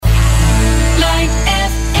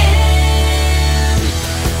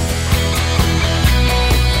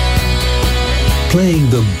playing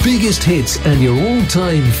the biggest hits and your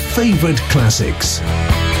all-time favorite classics.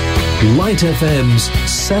 Light FM's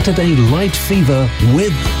Saturday Light Fever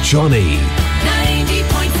with Johnny.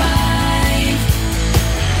 90.5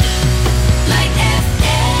 Light FM.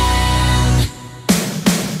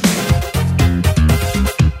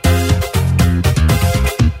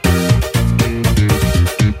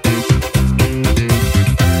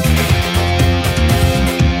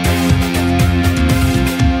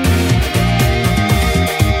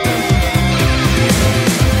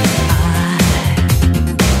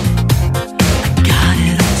 Got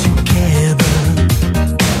it all together.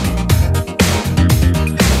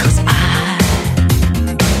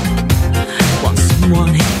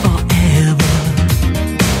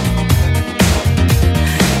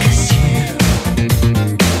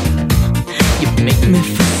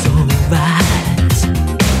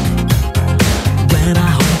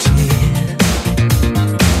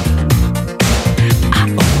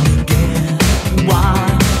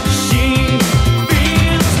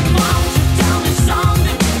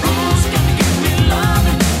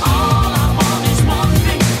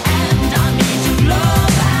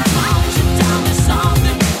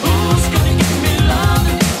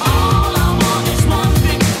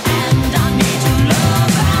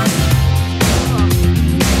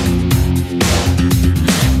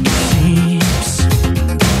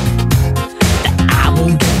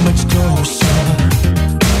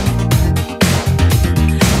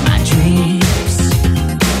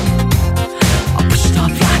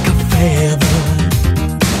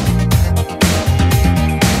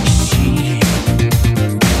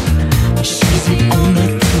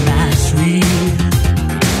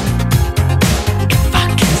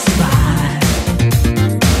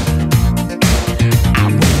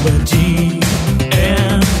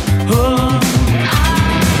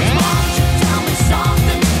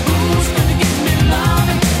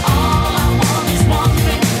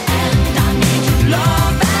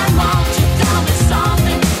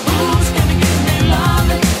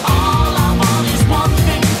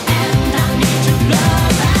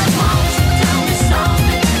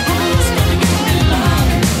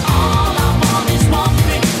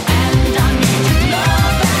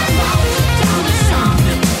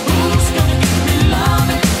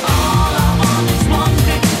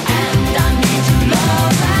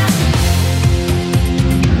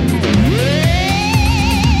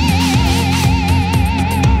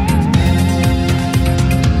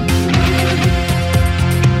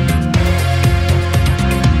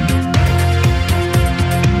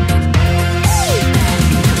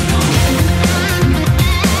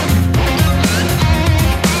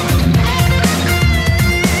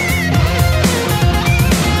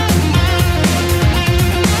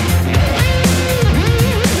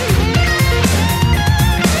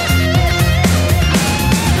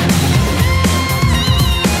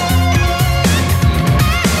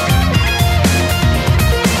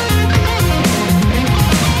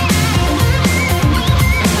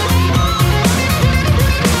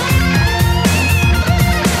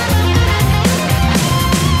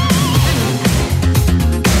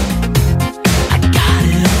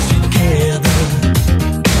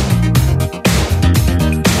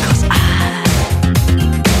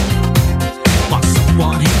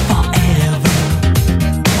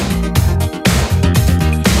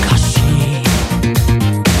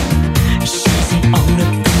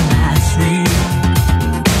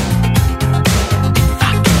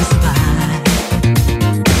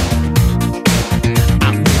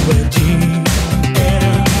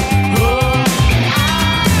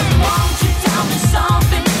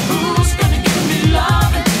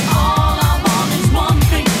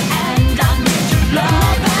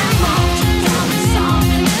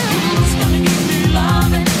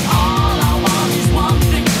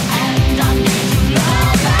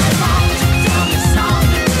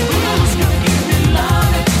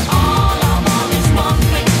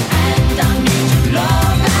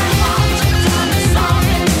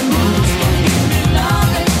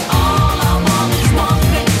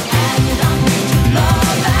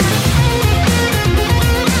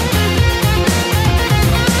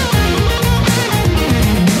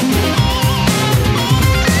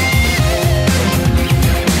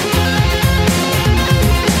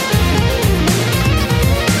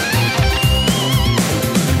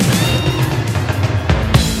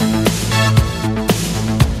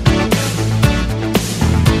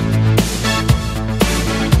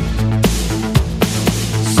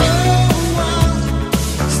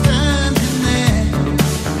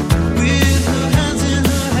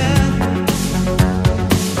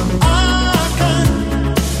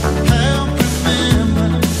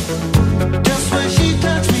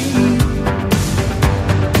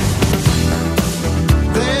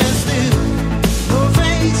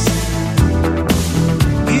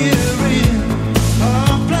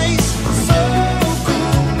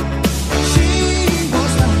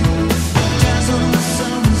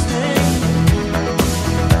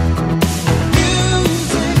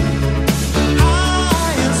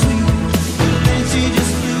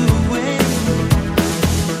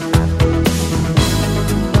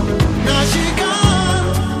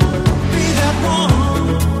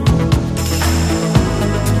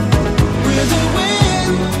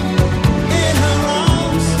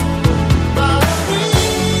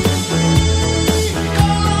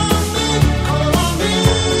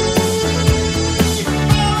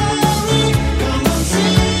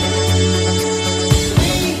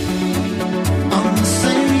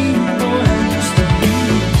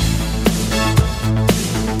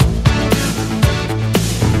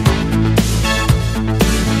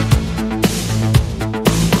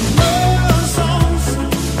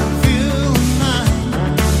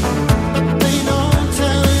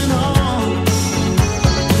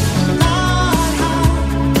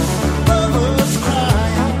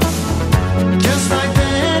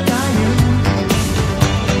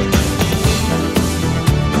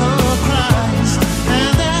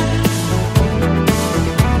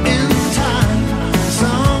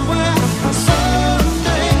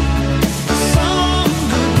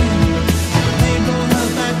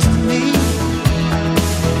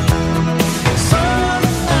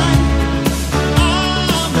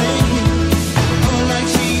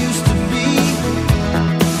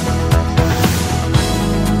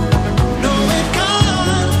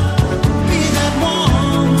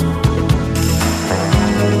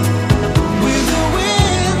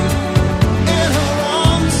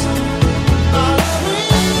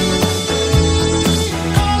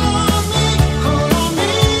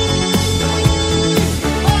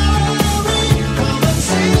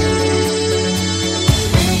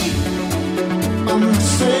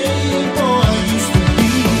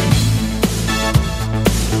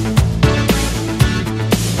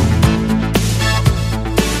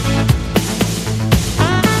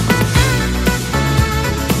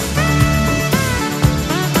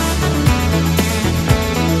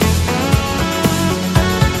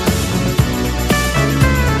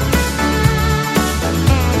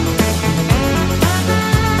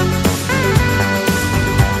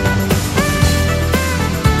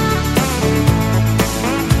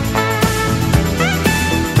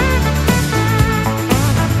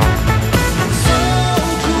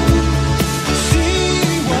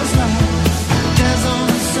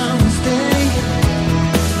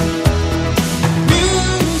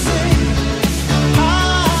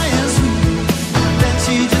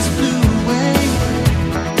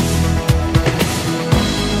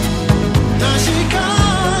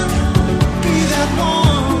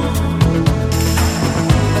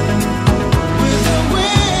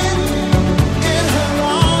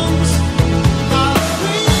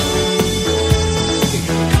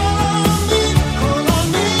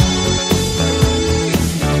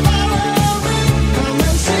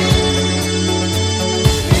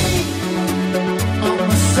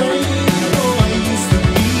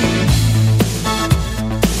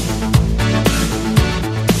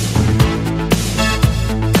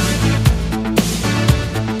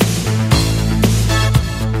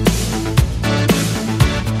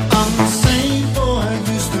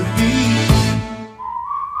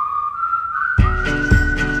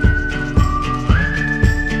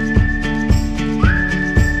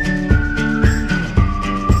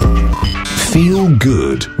 Feel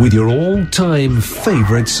good with your all-time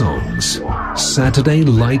favorite songs. Saturday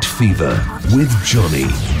Light Fever with Johnny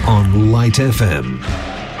on Light FM.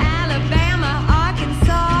 Alabama,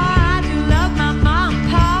 Arkansas, I do love my mom and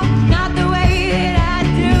pa, not the way that I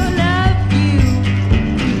do love you.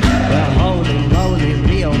 Well, holy moly,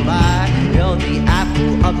 me oh my, you're the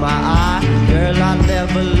apple of my eye. Girl, I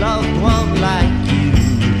never loved one like you.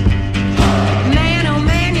 Man, oh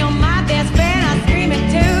man, you're my best friend. I scream it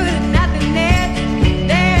too. There's nothing that,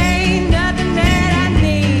 there ain't nothing that I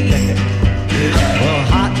need. Well,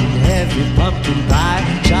 hot and heavy pumpkin pie,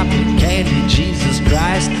 chocolate candy, Jesus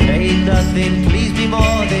Christ, ain't nothing please me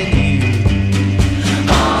more than you.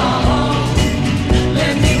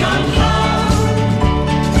 Let me go home.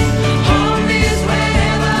 Home is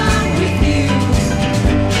wherever I'm with you.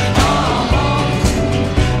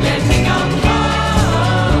 Let me go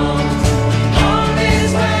home. Home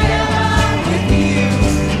is wherever I'm with you.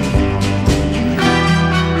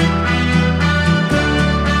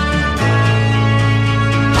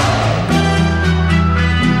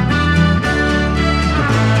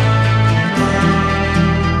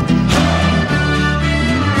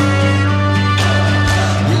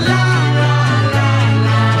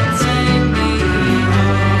 Take me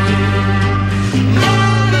home.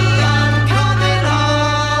 Daddy, I'm coming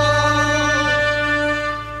home.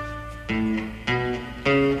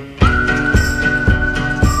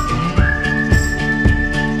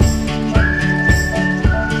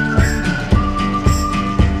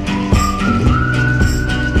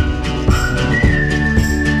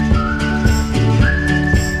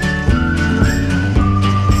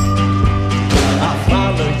 I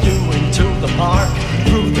follow you into the park,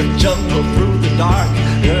 through the jungle, through the dark.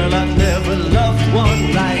 Girl, I never loved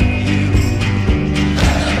one like you.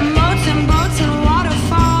 Boats and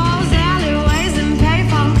waterfalls, alleyways and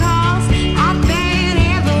payphone calls. I've been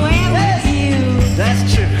everywhere with you. That's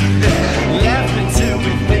true. Laughing till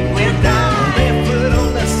we think we're down, barefoot on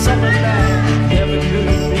the summer night. Never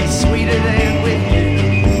could be sweeter than with you.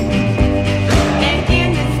 And in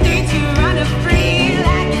the streets you run free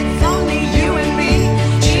like it's only you and me.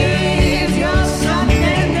 Cheers, you're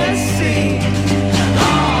something to see.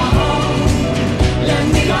 Let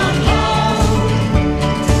me go home.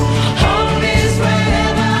 Home is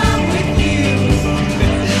wherever I'm with you.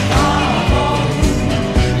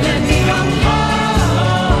 Let me go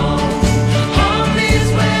home. Home is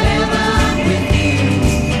wherever I'm with you.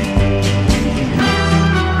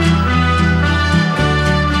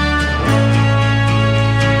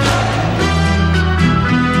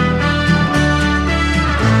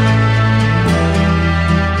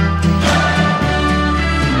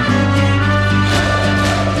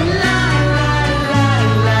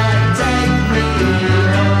 Take me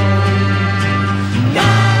home.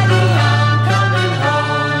 Daddy, I'm coming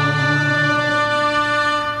home.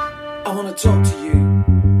 I wanna talk to you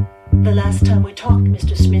The last time we talked,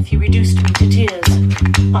 Mr. Smith, you reduced me to tears.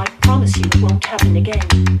 I promise you it won't happen again.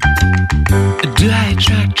 Do I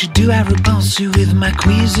attract you? Do I repulse you with my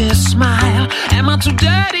queasy smile? Am I too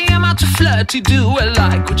dirty? Am I too flirty? Do I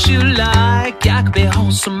like what you like? I could be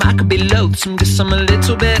wholesome, I could be loathsome, guess I'm a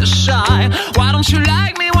little bit shy. Why don't you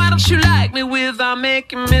like me? Why don't you like me without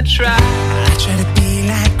making me try? I try to be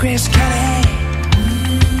like Grace Kelly,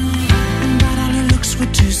 but all her looks were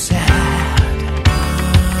too sad.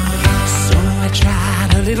 So I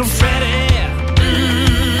tried a little Freddie.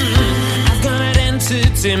 I've got an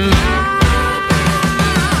entity mind.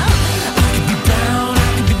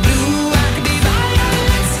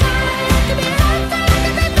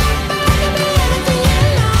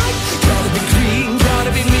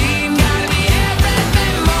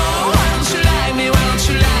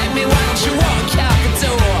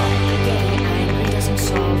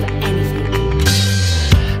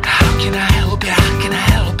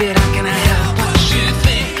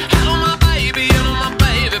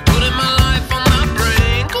 Putting my life on my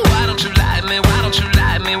brink.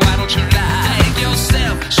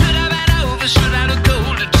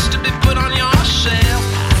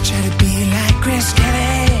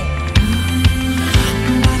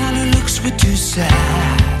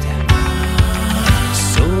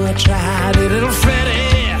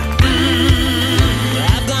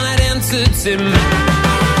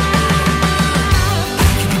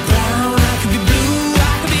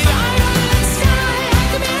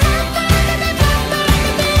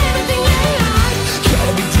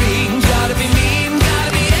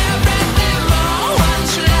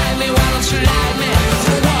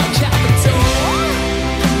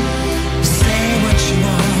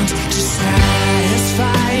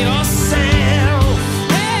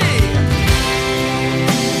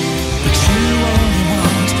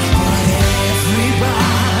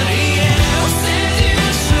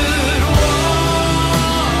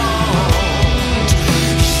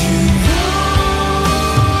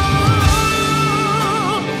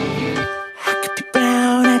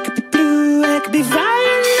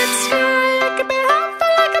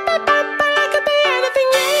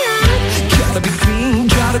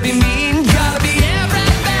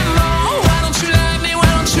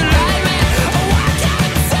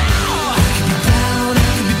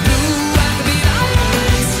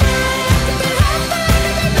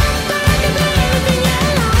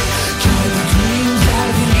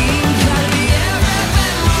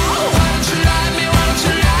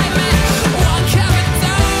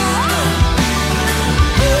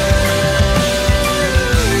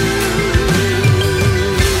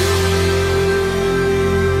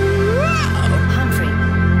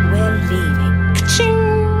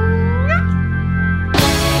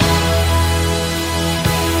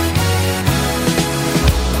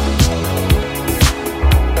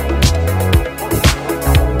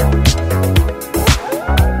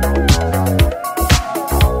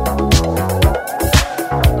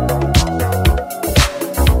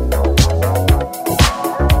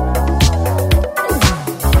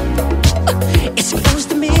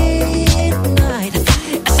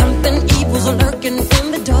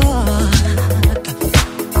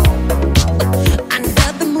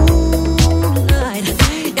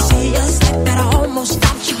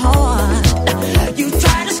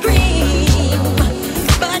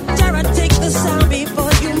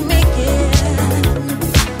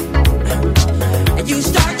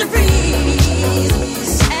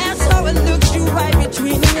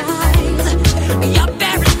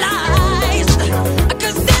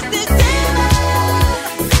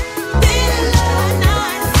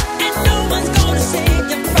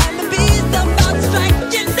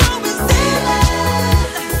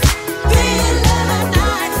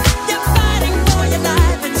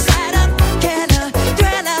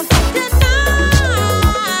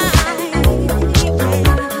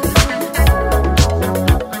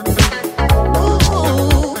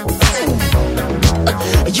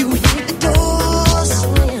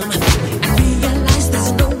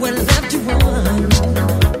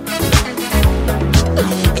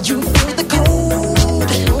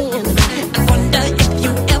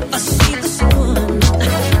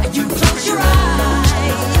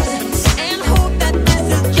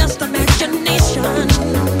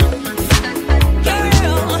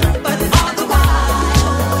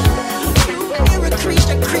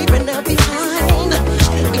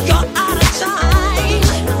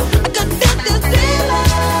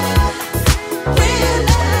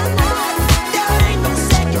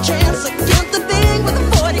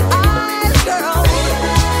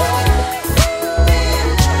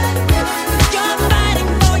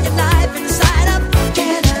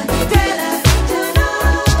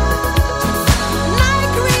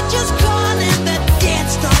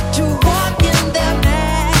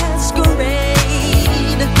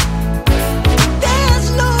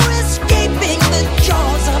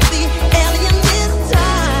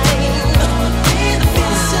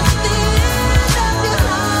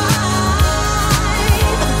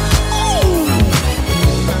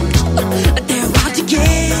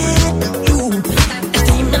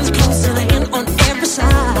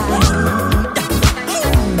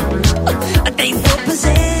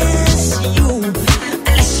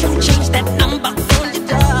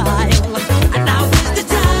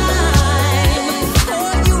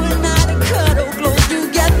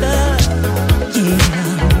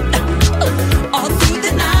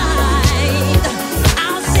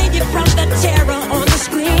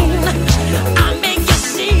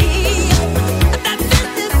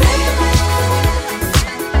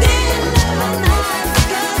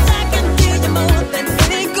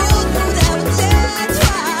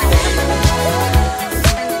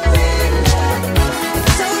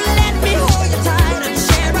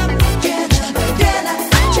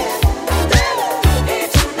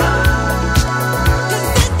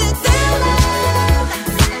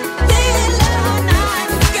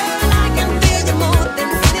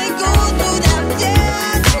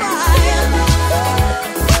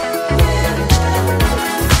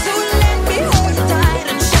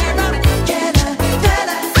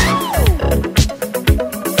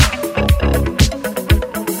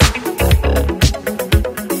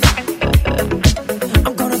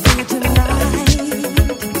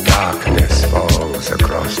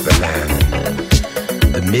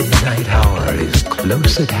 midnight hour is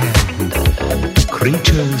close at hand.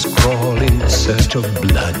 Creatures crawl in search of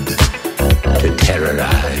blood to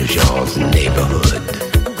terrorize your neighborhood.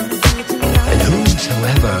 And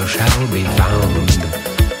whosoever shall be found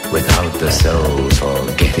without the soul for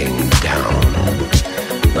getting down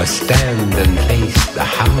must stand and face the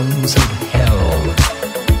hounds of hell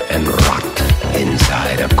and rot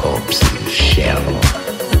inside a corpse's shell.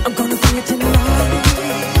 I'm gonna bring it tonight.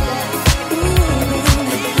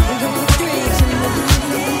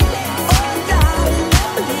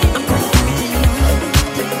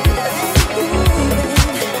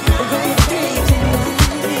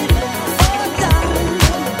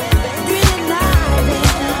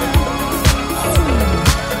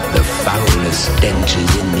 Stench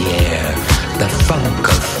is in the air, the funk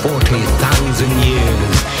of 40,000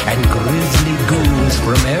 years, and grisly ghouls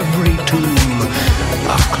from every tomb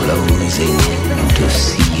are closing in to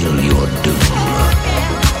seal your doom.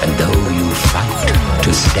 And though you fight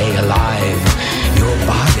to stay alive, your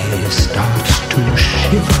body starts to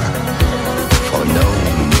shiver, for no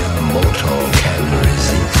mere mortal can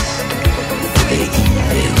resist the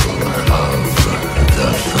evil of the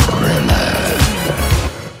thriller.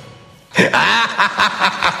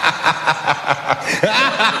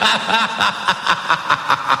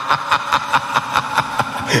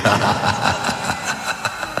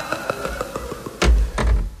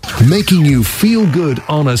 Making you feel good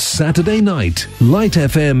on a Saturday night. Light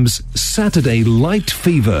FM's Saturday Light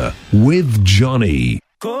Fever with Johnny.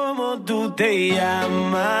 ¿Cómo tú te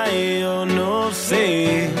llamas? Yo no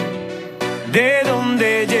sé. ¿De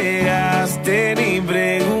dónde llegaste? Ni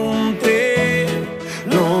pregunté.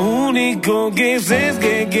 Lo único que sé es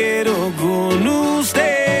que quiero con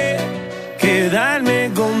usted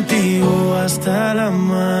quedarme contigo hasta el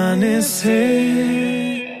amanecer.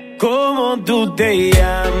 ¿Cómo tú te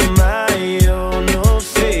llamas? Yo no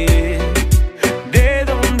sé. ¿De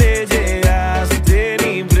dónde llegaste?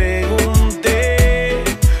 Ni pregunté.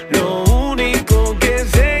 Lo único que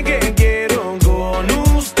sé que quiero con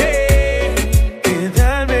usted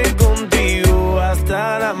quedarme contigo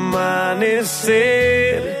hasta el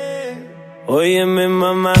amanecer. Óyeme,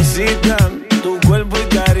 mamacita, tu cuerpo y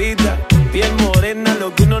carita, piel morena,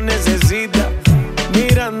 lo que uno necesita.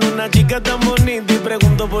 Mirando una chica tan bonita y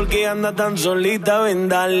pregunto por qué anda tan solita. Ven,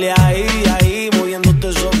 dale ahí, ahí, moviéndote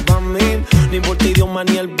eso pa' mí. No importa idioma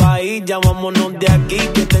ni el país, ya vámonos de aquí,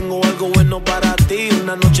 que tengo algo bueno para ti.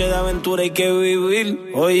 Una noche de aventura hay que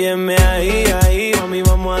vivir. Óyeme ahí, ahí, mami,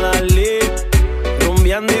 vamos a darle.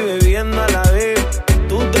 Rumbeando y bebiendo a la vez.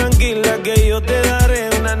 Tú tranquila que yo te daré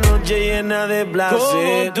una noche llena de placer.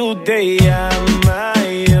 ¿Cómo tú te llamas?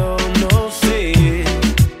 Yo no sé.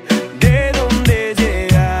 ¿De dónde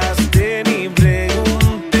llegaste? Ni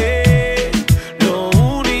pregunté. Lo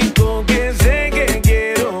único que sé que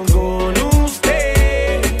quiero con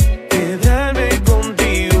usted quedarme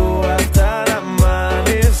contigo hasta el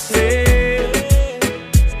amanecer.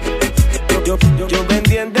 Yo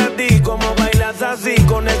pendiente a ti, como bailas así,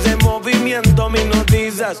 con ese movimiento me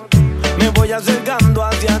hipnotizas. Me voy acercando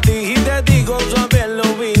hacia ti y te digo suave al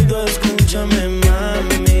oído, escúchame,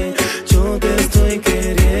 mami, yo te estoy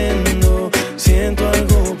queriendo, siento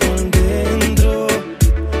algo por dentro.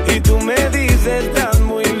 Y tú me dices, estás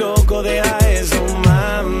muy loco, deja eso,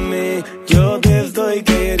 mami, yo te estoy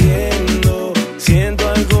queriendo, siento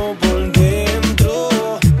algo por dentro.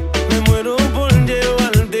 Me muero por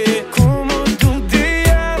llevarte. ¿Cómo tú te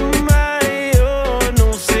llamas? Yo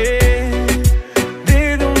no sé.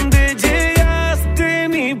 ¿De dónde llegaste?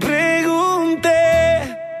 Ni pregunté.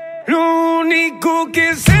 Lo único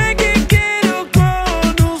que sé que quiero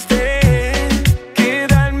con usted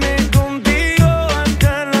quedarme contigo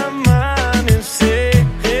hasta el amanecer.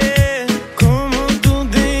 ¿Cómo tú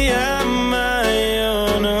te llamas?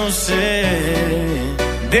 Yo no sé.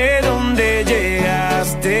 ¿De dónde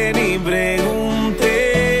llegaste? Ni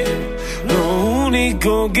pregunté. Lo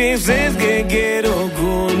único que sé es que quiero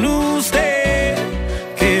con usted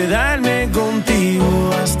quedarme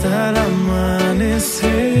contigo hasta el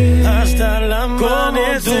amanecer. Hasta el amanecer. ¿Cómo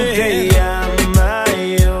tú te llamas?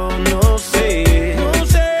 Yo no sé.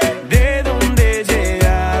 ¿De dónde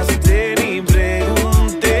llegaste? Ni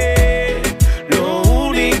pregunté. Lo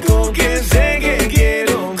único que sé que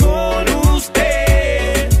quiero con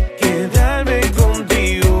usted quedarme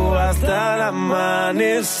contigo hasta el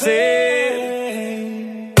amanecer.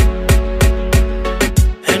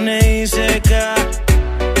 N.I.C.K.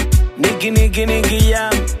 Nicky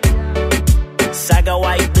Jam, Saga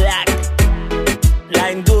White Black,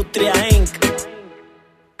 La Industria Inc.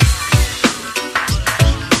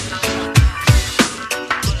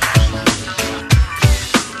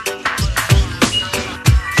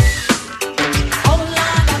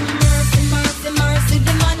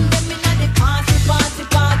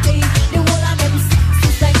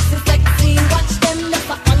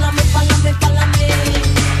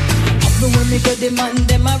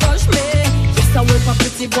 rush me. Yes, I work for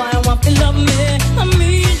pretty boy, I want to love me. I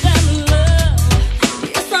need them love.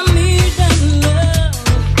 Yes, I need them love.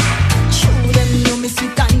 True, them know me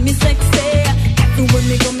sweet and me sexy. Everywhere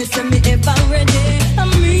me go, me say me ever ready. I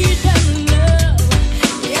need them love.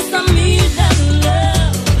 Yes, I need them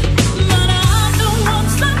love. But I don't want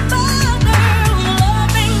somebody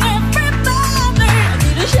loving everybody. I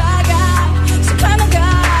need a shy guy, some kind of guy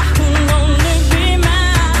who'll only be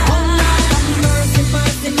mine. Oh Lord, mercy,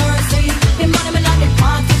 mercy, mercy. The money me like the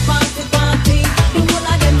party, party, party. The whole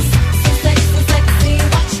of them sexy, sexy, sexy.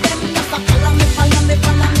 Watch them just a follow me, follow me,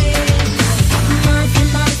 follow me. Mercy,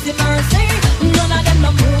 mercy, mercy. None of them no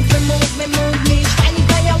move me, move me, move me. Shiny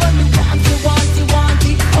fire when me want you, want you, want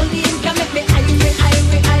it. Only him can make me irate,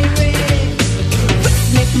 irate, irate.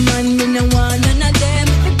 Make man, me no want none of them.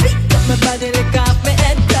 Me pick up my body, lick off my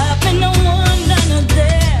head top. Me no want none of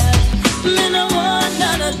them. Me no want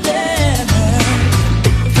none of them.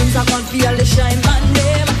 Things I want feel the shine man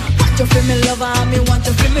them. Want you feel me lover, me want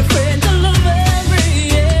you feel me friend. Till the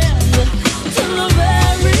very end, till the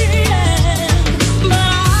very end. But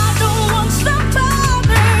I don't want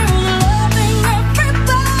somebody loving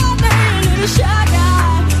everybody. Need a shy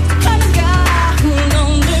guy, the kind of guy who'll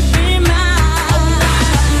only be mine. Oh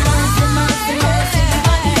Lord, mercy, mercy, mercy.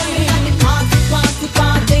 Party, party,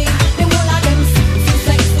 party. The whole of them sexy,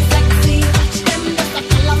 sexy, sexy. Watch them just a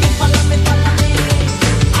follow me, follow me, follow me.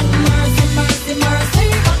 Mercy, mercy, mercy.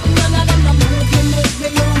 None of them no move me, move me,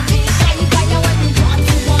 move me. Shine fire when you want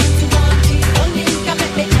you, want you, want it. Only you can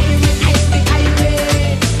make me irate, irate,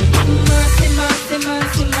 irate. Mercy, mercy,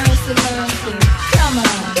 mercy, mercy, mercy. Come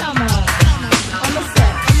on, come on. I'm a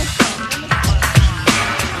set, I'm a set.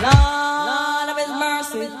 Lord of His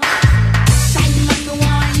mercy. Shine man, me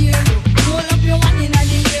want you. Roll up your one in the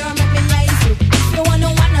air, make me eyes you. If you want no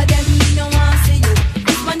one of them, me no want see you.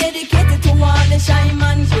 This one dedicated to all the shine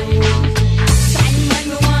man crew. Shine man,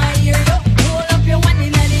 me want you. Roll up your one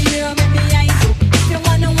in the air, make me eyes you. If you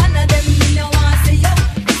want no one of them, me no want see you.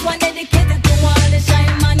 This one dedicated to all the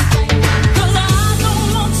shine man crew. 'Cause I don't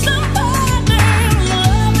want somebody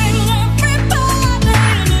loving everybody.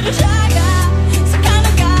 Need a shy guy, some kind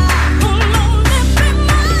of guy who'll only be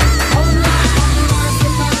mine. Oh Lord, mercy,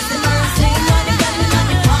 mercy, mercy. Money, money,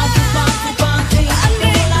 money, party, party, party. I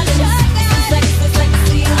need a shy guy, sexy,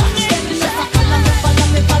 sexy. Watch them just a follow me, follow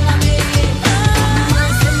me, follow me.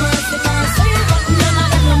 Mercy, mercy, mercy. None of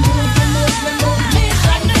them no move me, move me, move me.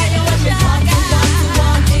 Shine fire when me want you, want you,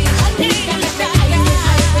 want it. Only you can make me irate,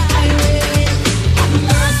 irate, irate.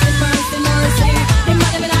 Mercy, mercy, mercy. The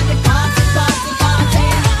money me like the party, party, party.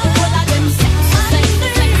 The whole of them sexy, sexy,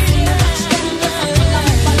 sexy. Watch them just a follow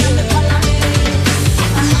me, follow me, follow me.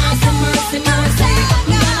 Mercy, mercy, mercy.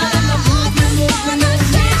 None of them no move me, move me, move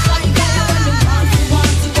me. Shine fire when me want you,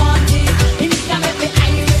 want you, want it. Only you can make me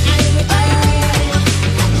irate, irate, irate.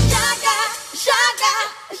 Shaga, shaga,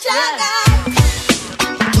 shaga.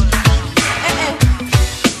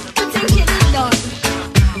 You think you did done?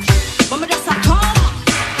 But me just a come.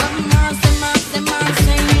 Mercy, mercy,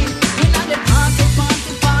 mercy. We love the party,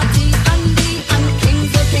 party, party. And the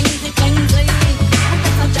Kingsley, Kingsley, Kingsley. We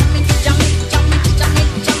just a jam it, jam it, jam it, jam it,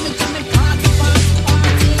 jam it, jam it. Party, party,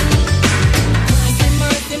 party. Mercy,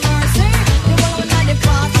 mercy, mercy. The one who like the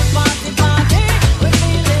party, party, party. We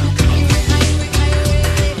feeling irate, irate,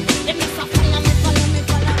 irate. Let me follow me, follow me,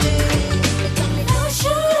 follow me. You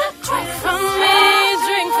should drink from me,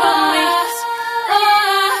 drink from me.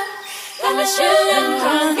 And I shouldn't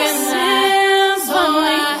drunk and sins for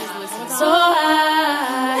me. So I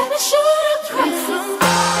should've drunk from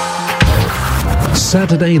me.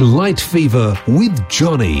 Saturday Light Fever with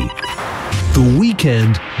Johnny. The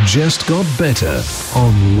weekend just got better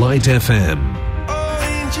on Light FM.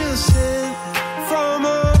 Angels sent from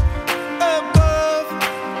up above.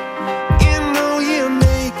 You know you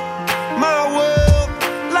make my world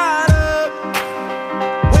light up.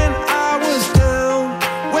 When I was down,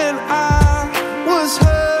 when I was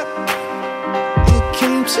hurt, you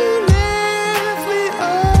came to lift me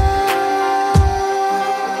up.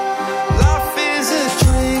 Life is a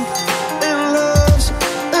drink and love's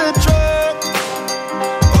a drug.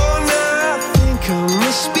 Oh, now I think I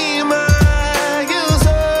must be mine.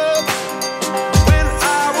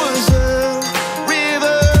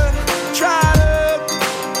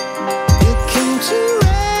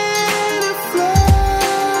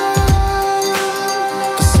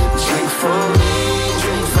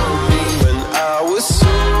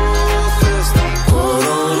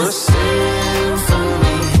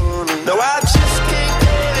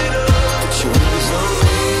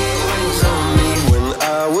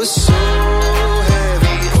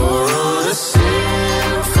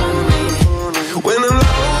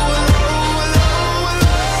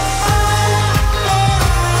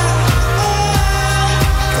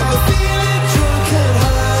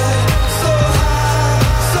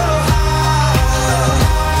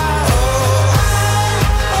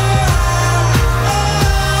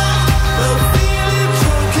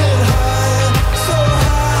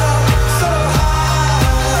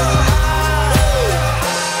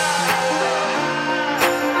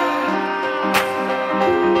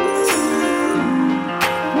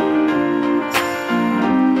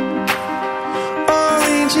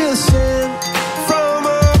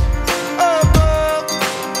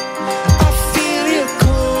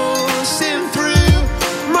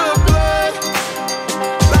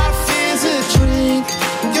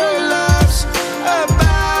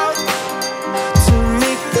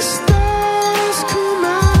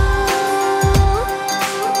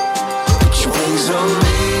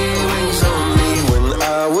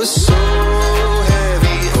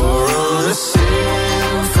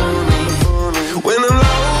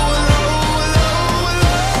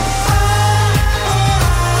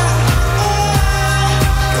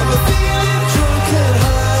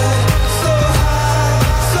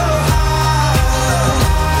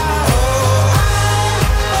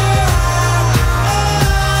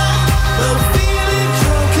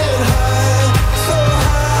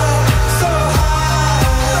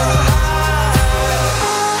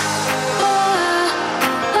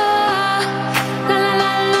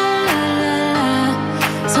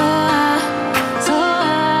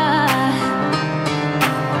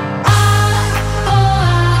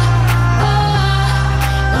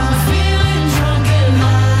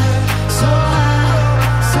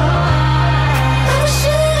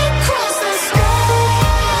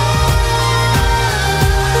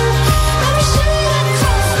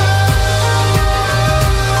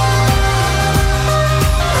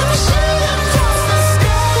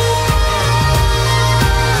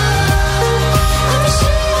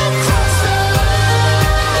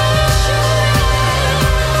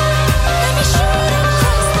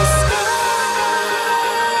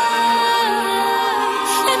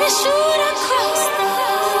 shoot across the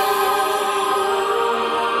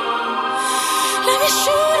Let me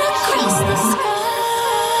shoot across the sky.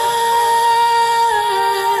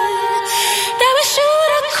 Let me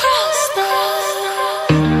shoot across the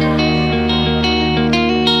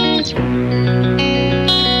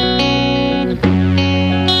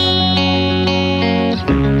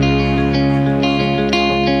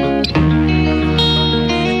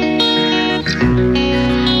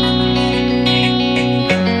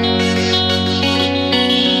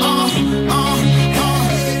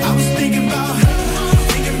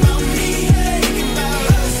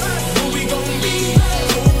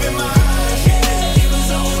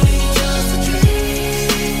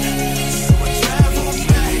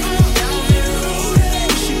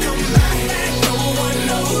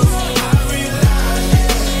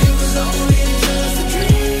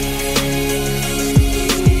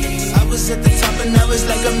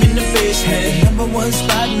number one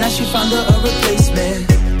spot, now she found her a replacement.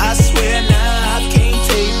 I swear now I can't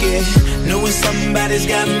take it, knowing somebody's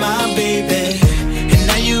got my baby. And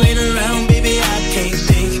now you ain't around, baby, I can't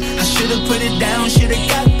think. I should've put it down, should've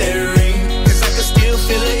got that ring, cause I can still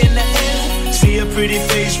feel it in the air. See her pretty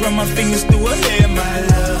face, run my fingers through her hair. My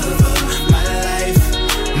love, my life,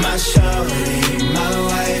 my shawty, my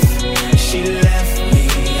wife. She left me,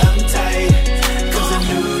 I'm tight, cause I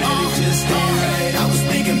knew that it just ain't right. I was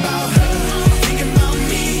thinking about her.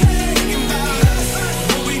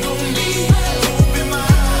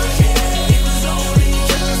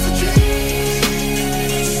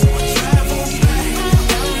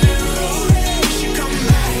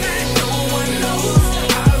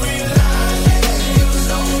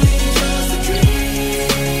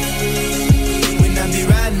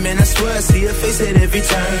 I see her face at every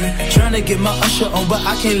turn, trying to get my usher on, but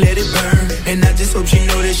I can't let it burn. And I just hope she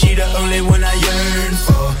know that she the only one I yearn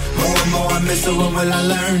for. More and more I miss her, what will I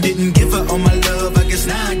learn? Didn't give her all my love, I guess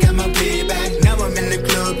now I got my payback. Now I'm in the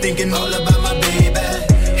club thinking all about my baby.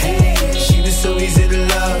 Hey, she was so easy to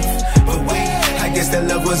love, but wait, I guess that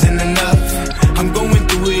love wasn't enough. I'm going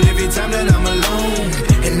through it every time that I'm alone,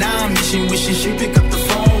 and now I'm wishing she'd pick up the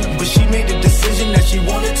phone. But she made the decision that she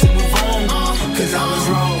wanted to move on, cause I was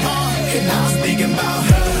wrong. And now I'm thinking about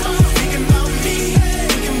her, thinking about me,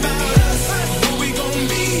 thinking about us, what we gon'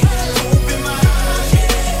 be. Open my eyes,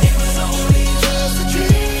 yeah, it was only just a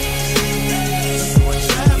dream. So I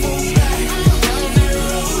travel back down that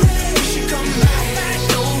road, we should come back,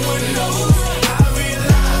 no one knows. I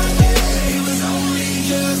realize, yeah, it was only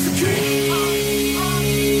just a dream.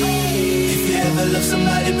 If you ever love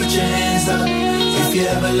somebody, put your hands up. If you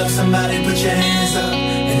ever love somebody, put your hands up.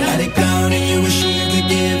 And now they gone and you wish you could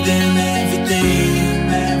give them everything,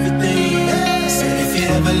 everything. Said if you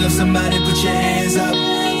ever love somebody, put your hands up.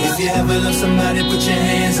 If you ever love somebody, put your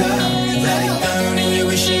hands up. Now they gone and you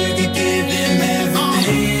wish you could give them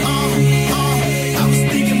everything. I was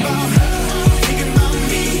thinking about her, thinking about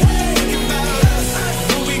me, thinking about us,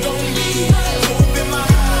 what we gon' be. Open my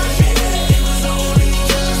eyes, yeah, it was only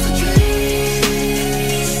just a dream.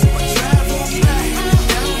 So I travel back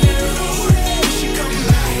down that road, we should come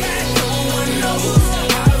back, no one knows.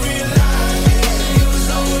 I realize it was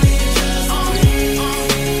only just a dream.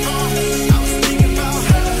 I was thinking about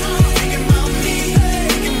her, thinking about me,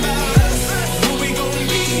 thinking about us, what we gon'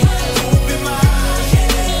 be. Open my eyes,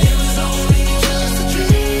 yeah, it was only just a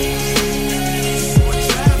dream. So I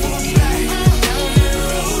travel back down that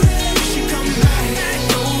road, we should come back,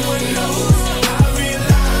 no one knows. I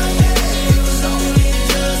realize it was only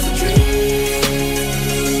just a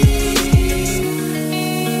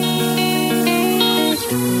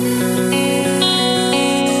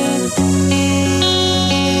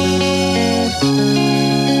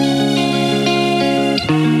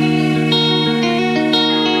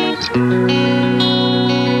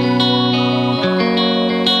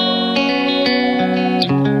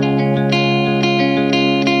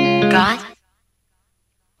God?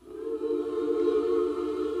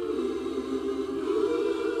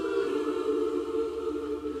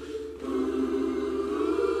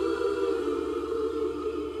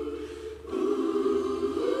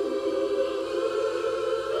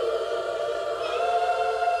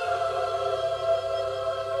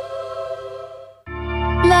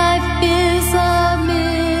 Life is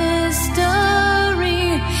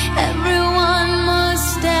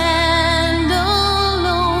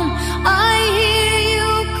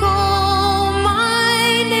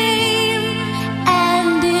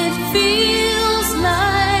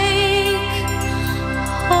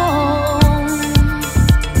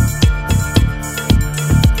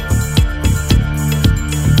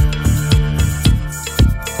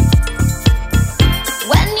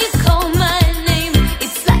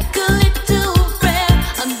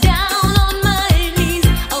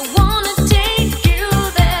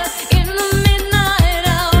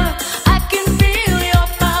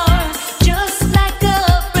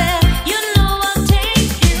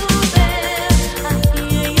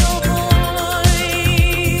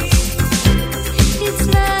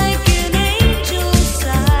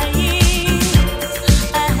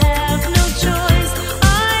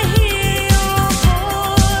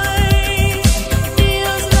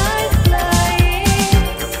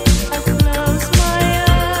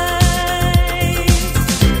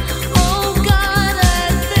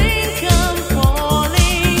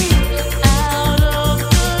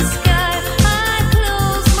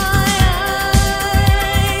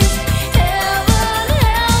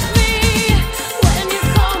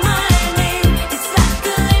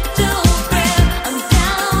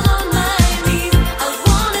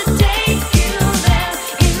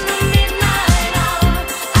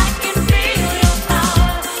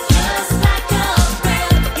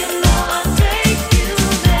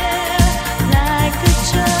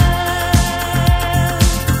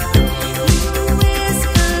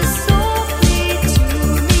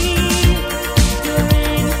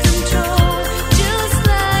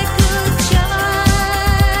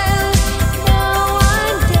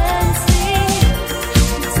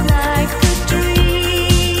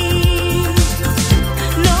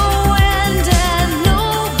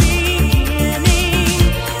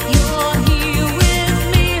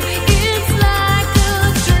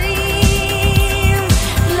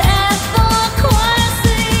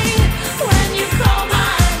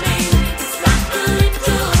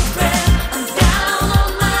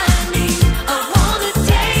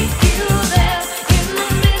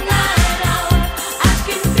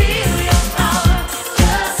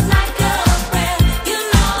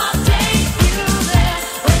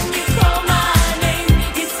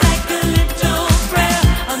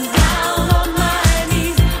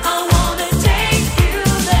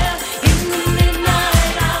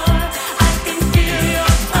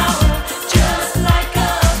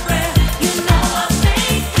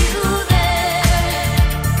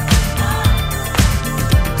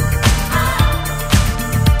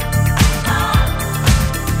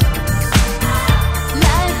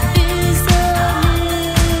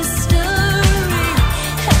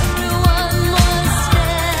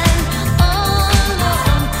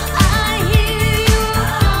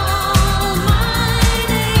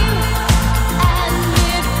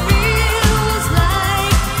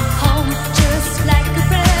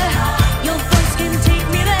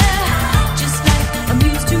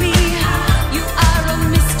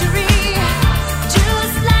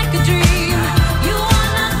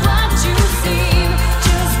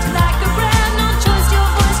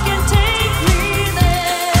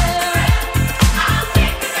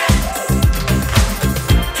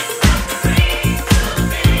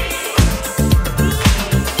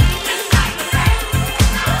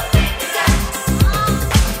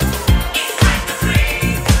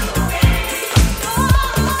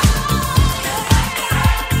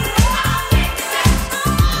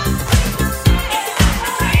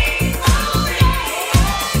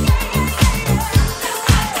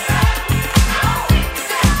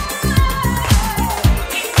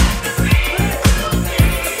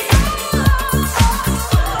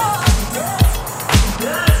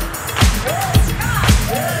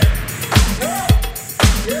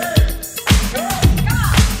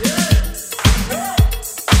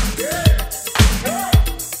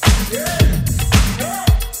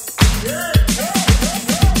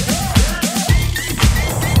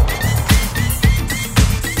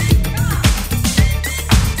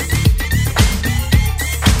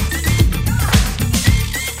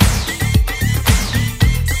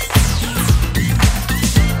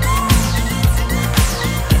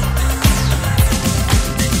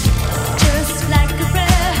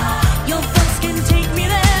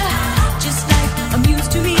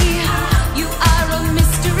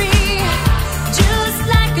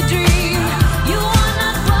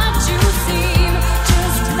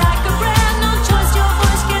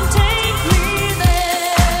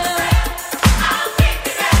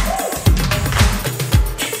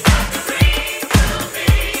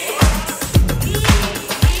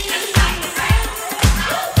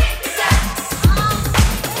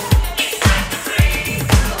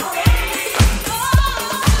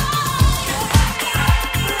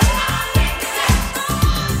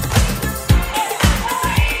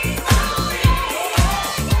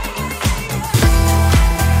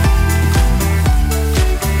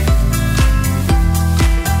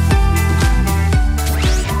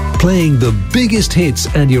Playing the biggest hits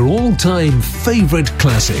and your all-time favourite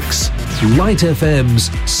classics. Light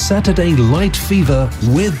FM's Saturday Light Fever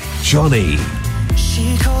with Johnny.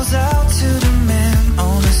 She calls out to the man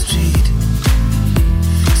on the street.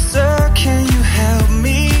 Sir, can you help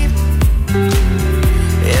me?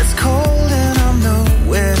 It's cold and I'm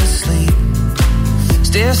nowhere to sleep.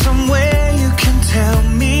 Is there somewhere you can tell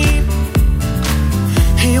me?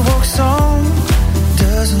 He walks on,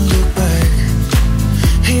 doesn't look back.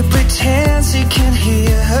 He pretends he can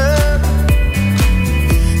hear her.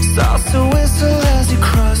 Starts to whistle as he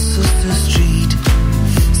crosses the street.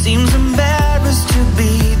 Seems embarrassed to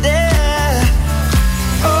be there.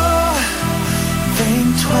 Oh, think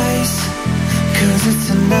twice, 'cause it's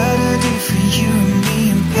another day for you and me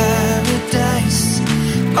in paradise.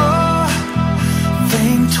 Oh,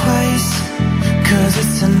 think twice, 'cause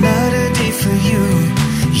it's another day for you,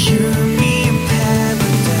 you and me in paradise.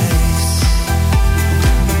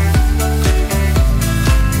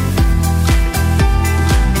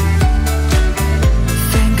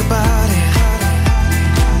 Think about it.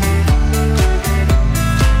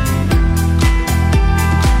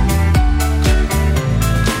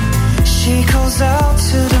 She calls out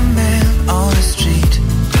to the man on the street.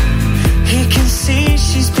 He can see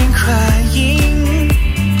she's been crying.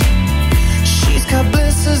 She's got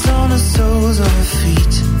blisters on the soles of her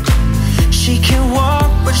feet. She can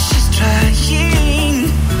walk, but she's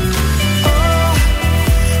trying. Oh,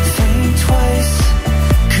 think twice,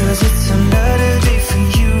 'cause it's another day for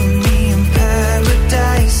you and me in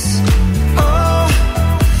paradise. Oh,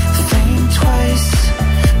 think twice,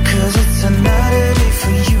 'cause it's another day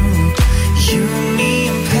for you, you and me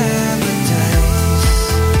in paradise.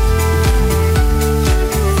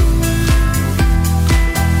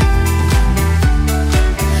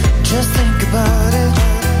 Just think about it.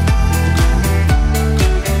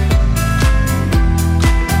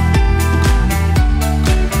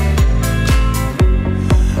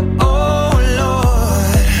 Oh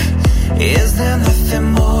Lord, is there nothing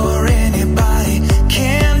more anybody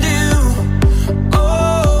can do?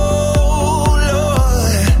 Oh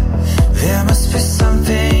Lord, there must be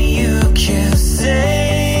something you can say.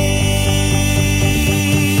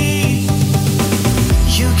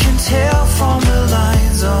 You can tell from the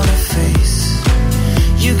lines on her face.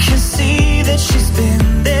 You can see that she's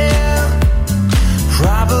been there.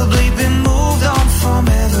 Probably been moved on from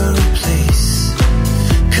every place,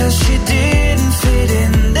 'cause she didn't fit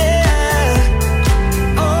in there.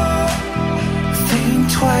 Oh, think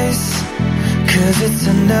twice, 'cause it's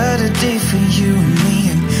another day for you and me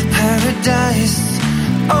in paradise.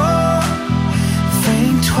 Oh,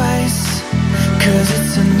 think twice, 'cause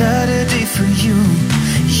it's another day for you,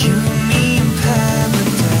 you and me in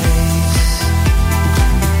paradise.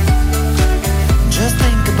 Just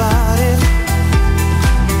think about it.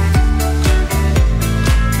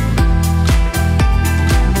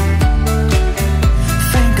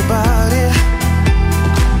 Think about it.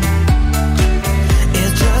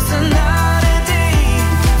 It's just another day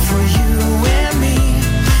for you and me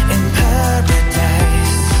in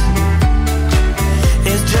paradise.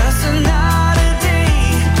 It's just another day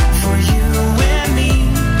for you and me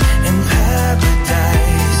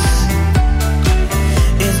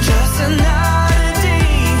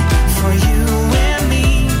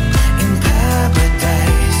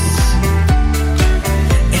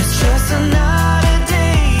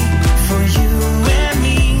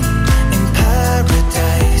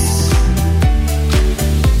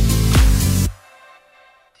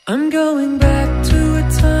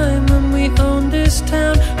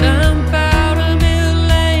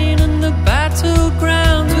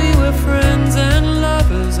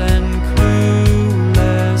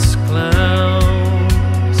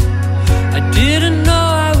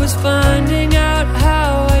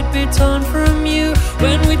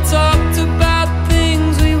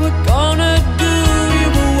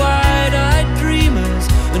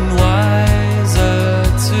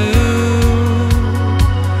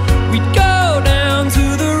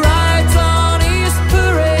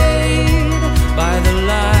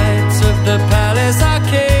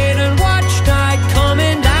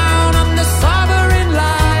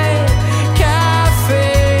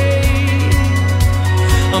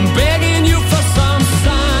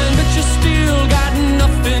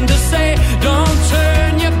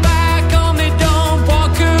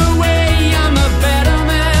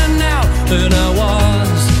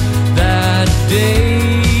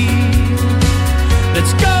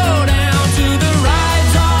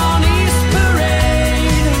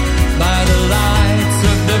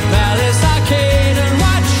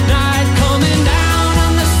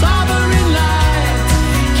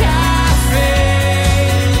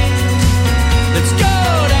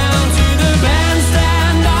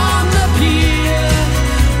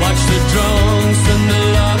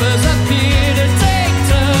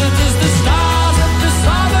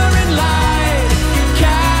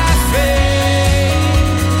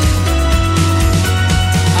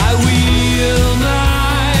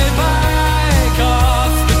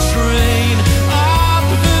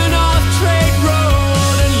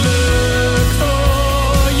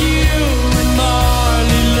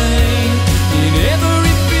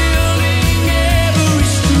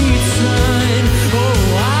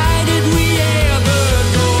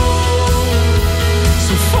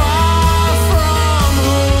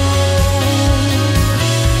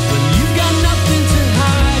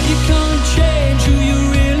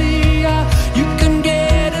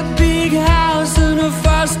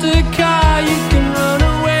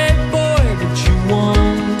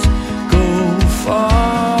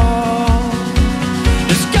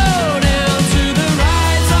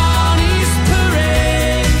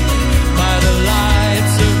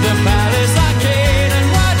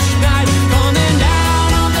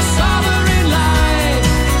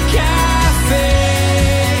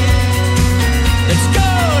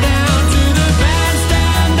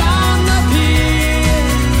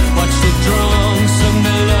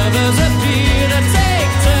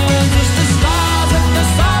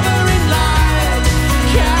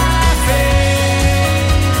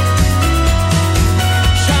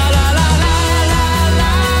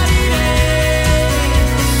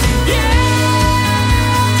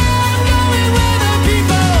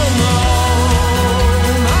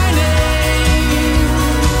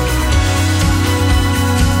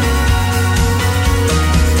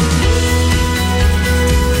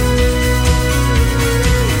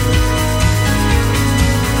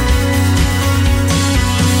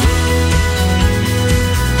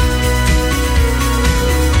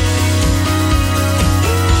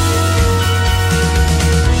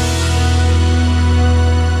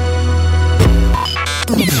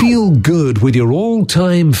Feel good with your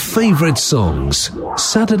all-time favourite songs.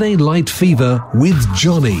 Saturday Light Fever with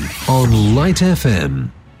Johnny on Light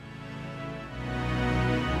FM.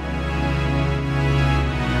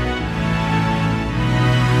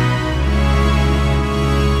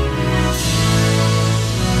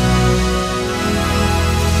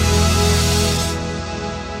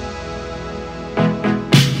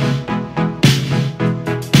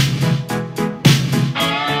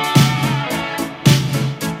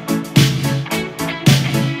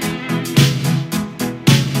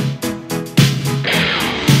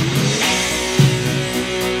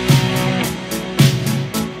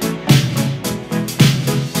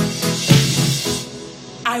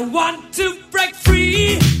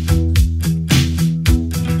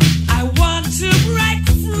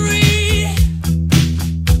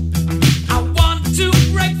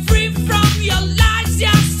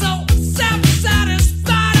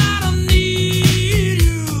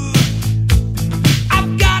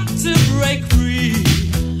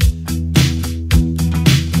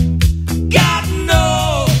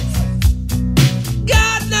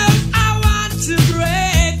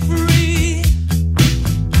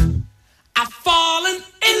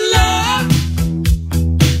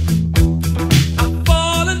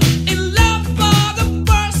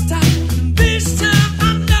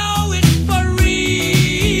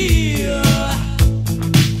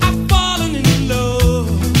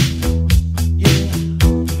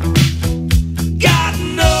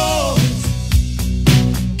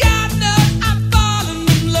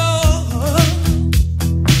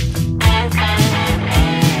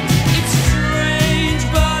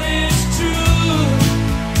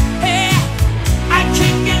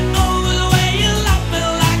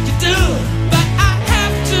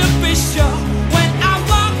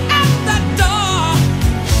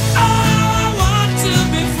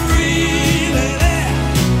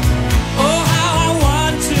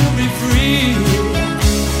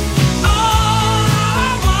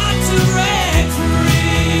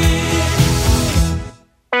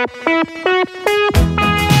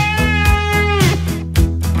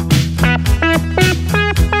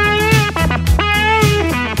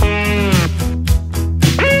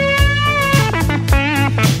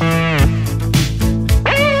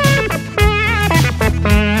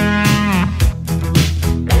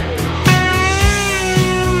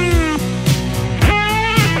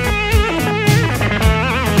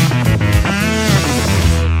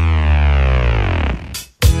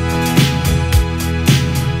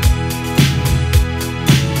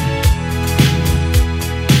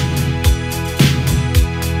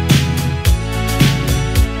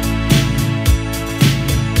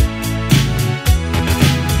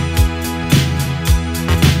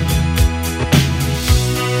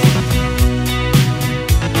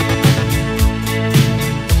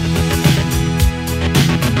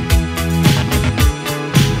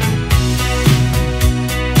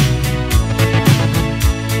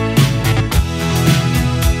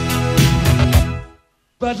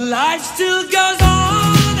 But life still goes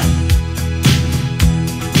on.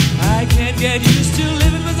 I can't get used to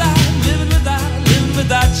living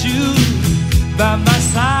without you by my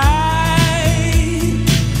side.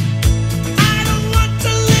 I don't want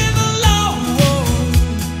to live alone.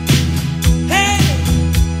 Hey,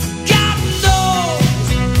 God knows,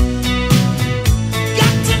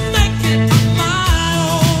 got to make it on my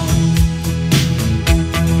own.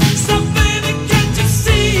 So baby, can't you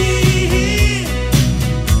see?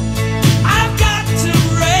 I've got to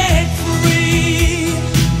break free.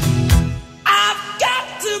 I've got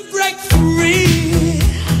to break free.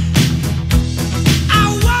 I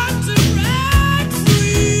want to break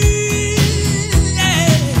free.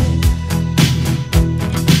 Yeah.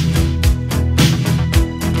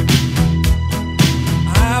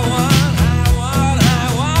 I want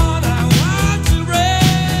to break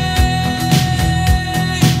free.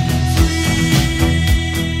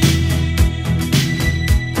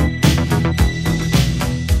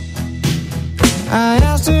 I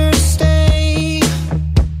asked her to stay,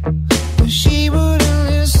 but she wouldn't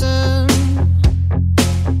listen.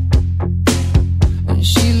 And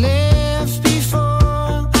she left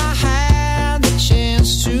before I had the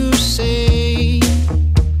chance to say,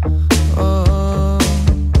 oh,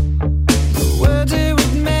 the words that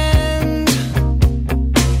would mend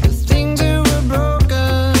the things that were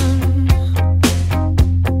broken.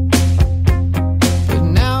 But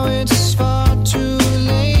now it's far too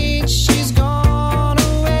late. She's gone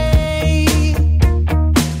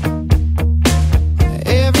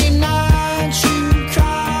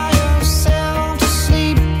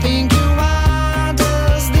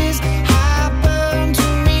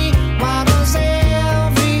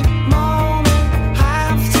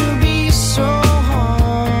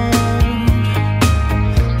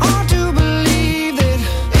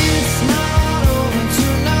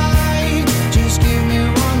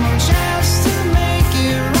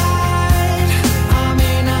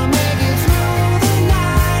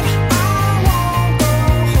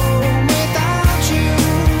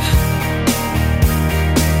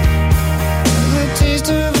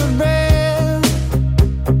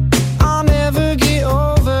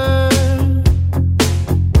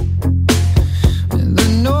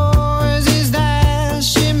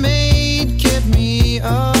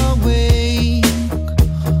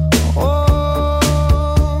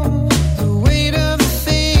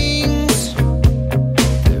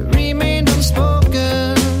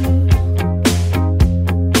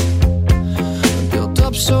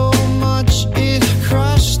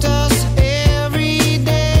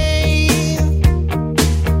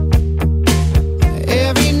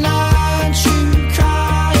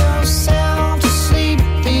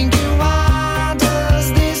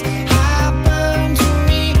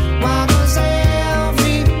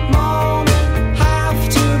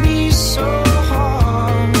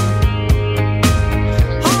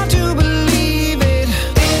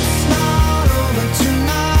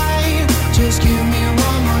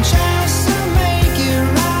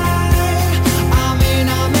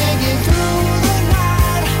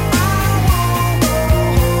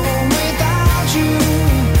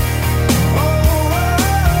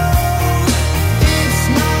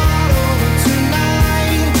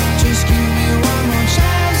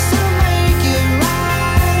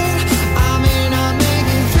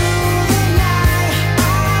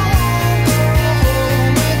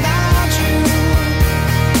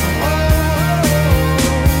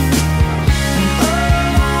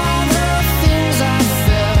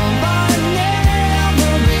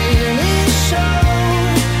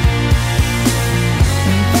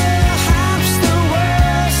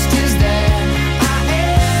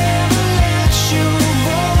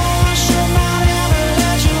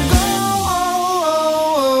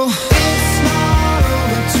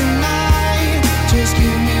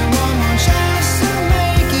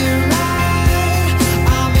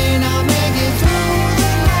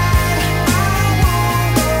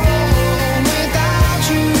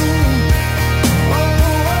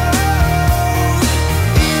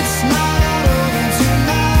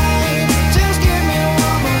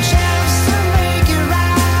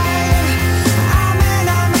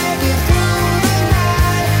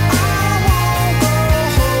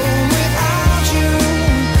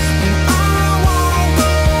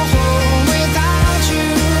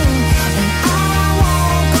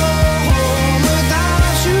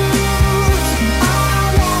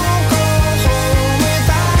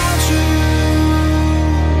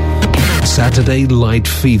Saturday Light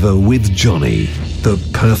Fever with Johnny. The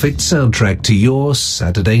perfect soundtrack to your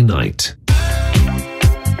Saturday night.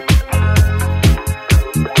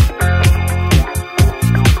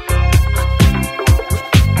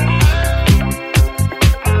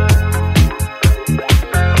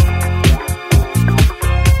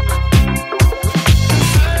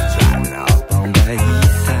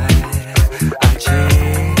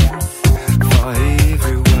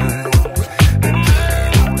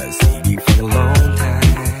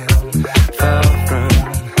 Far from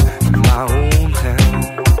my hometown.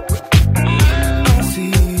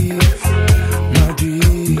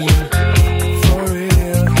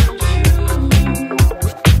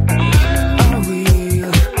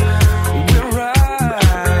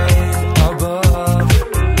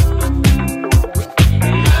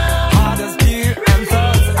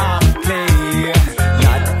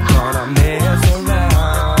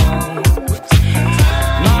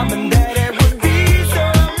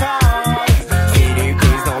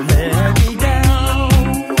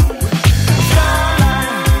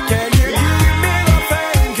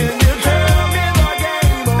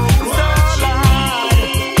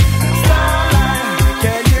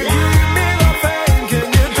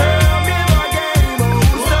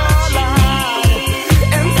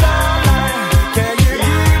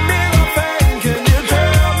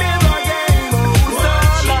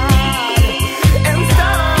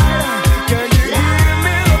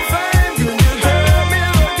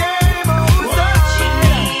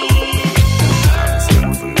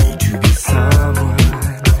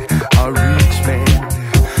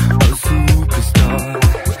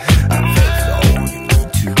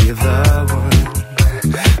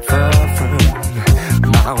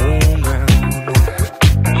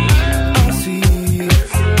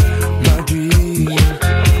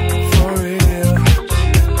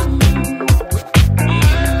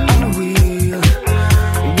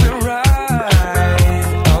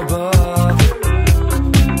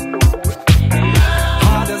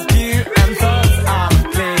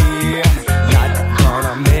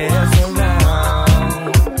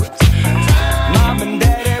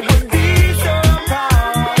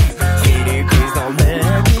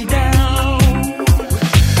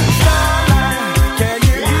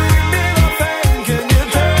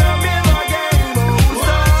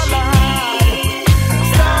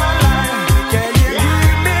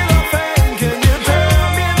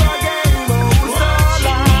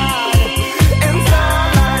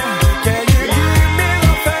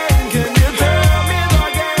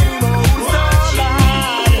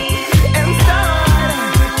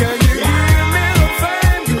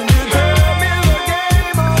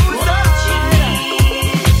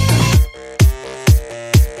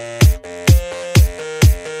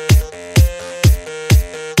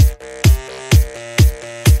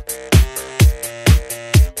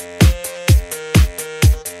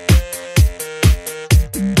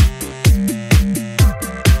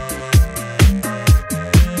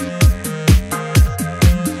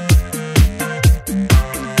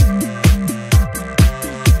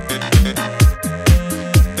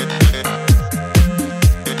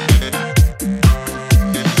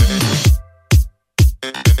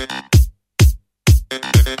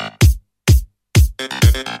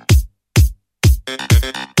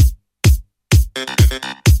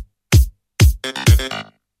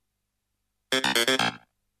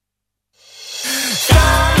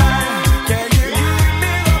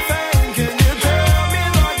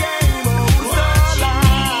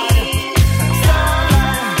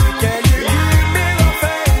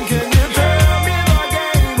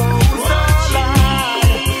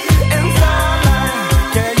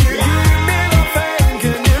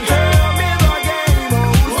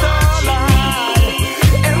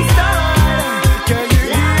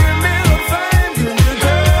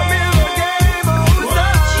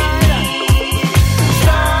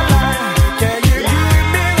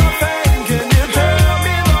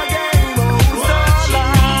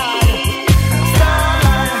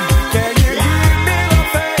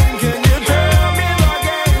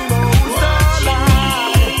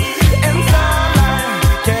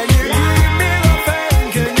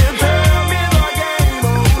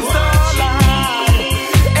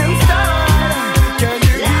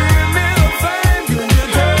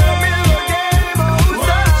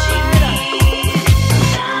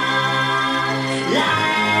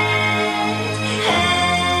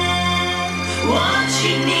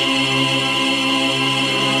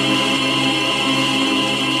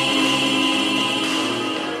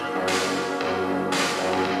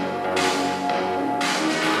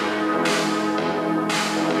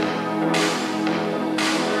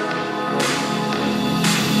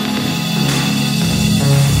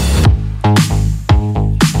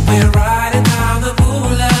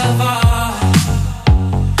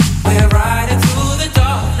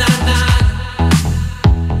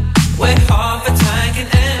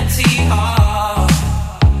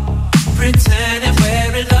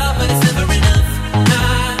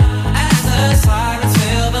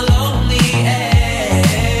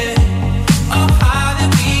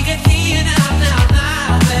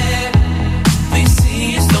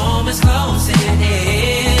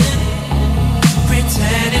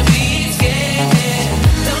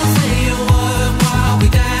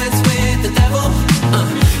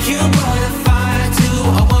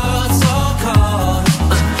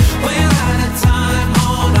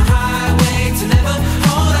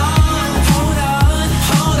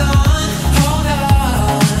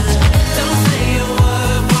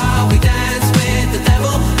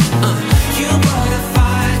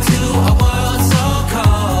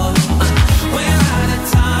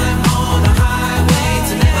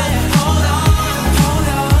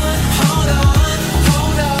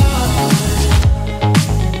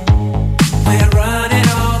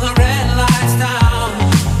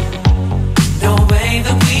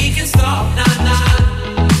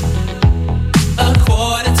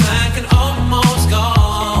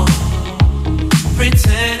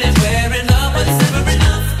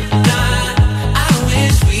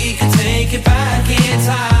 it back in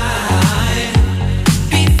time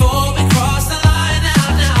before we cross the line.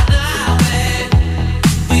 Now, when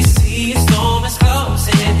we see a storm is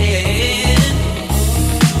closing in,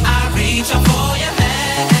 I reach out for your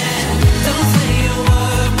hand. Don't say a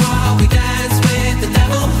word while we dance with the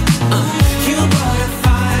devil. You brought a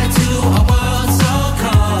fire to a world so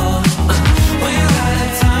cold. We're out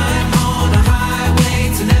of time on a highway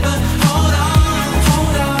to never. Hold on,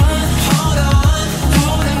 hold on, hold on,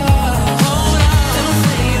 hold on, hold on. Don't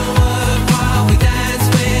say a word while we dance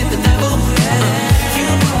with the devil. You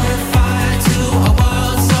brought a fire to a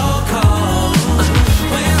world so cold.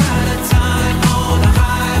 We're out of time on a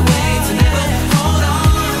highway to never. Hold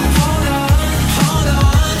on, hold on, hold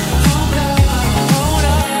on, hold on, hold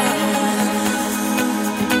on.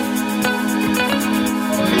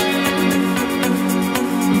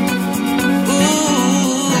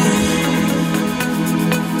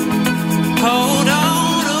 Hold on,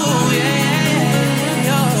 oh yeah,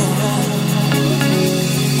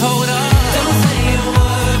 hold on. Don't say a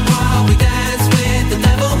word while we dance with the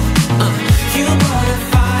devil. You brought a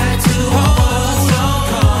fire to a world so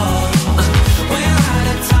cold. We're out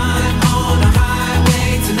of time on a highway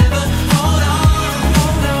to never. Hold on,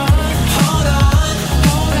 hold on, hold on,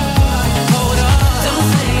 hold on, hold on. Don't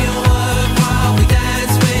say a word while we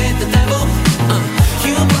dance with the devil.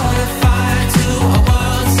 You brought a fire to a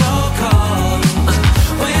world so cold.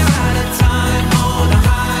 We're out of time on a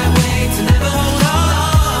highway to never. Hold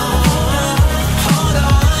on, hold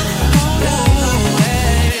on,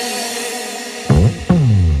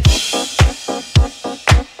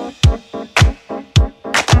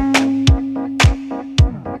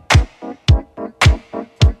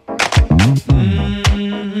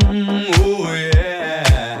 oh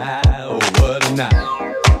yeah, oh what a night.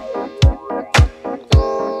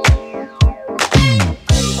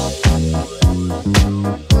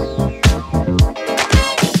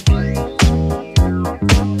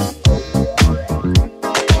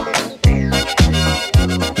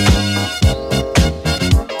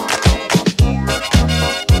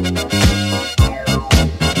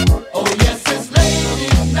 Oh yes, it's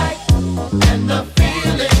ladies' night, and the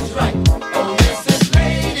feeling's right. Oh yes, it's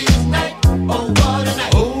ladies' night. Oh what a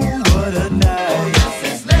night. Oh what a Oh night. yes,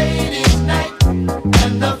 it's ladies' night,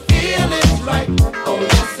 and the feeling's right. Oh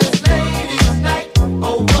yes, it's ladies' night.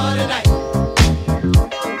 Oh what a night.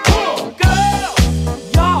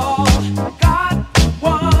 Girls, y'all got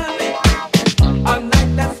one. A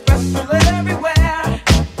night that's special everywhere.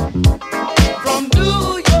 From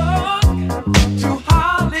New York to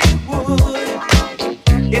Hollywood.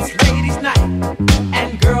 It's ladies' night,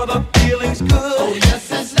 and girl, the feeling's Oh good.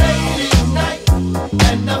 yes, it's ladies' night,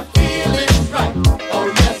 and the feeling's right. Oh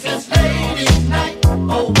yes, it's ladies' night.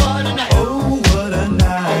 Oh what a night. Oh, what a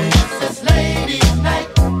night. Yes, it's ladies' night,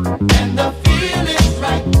 and the feeling's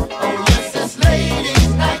right. Oh yes, it's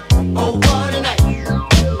ladies' night. Oh what a night.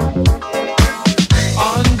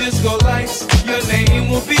 On disco lights, your name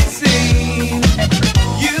will be seen.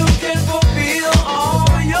 You can fulfill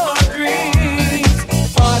all your dreams.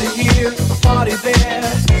 Party here, party there,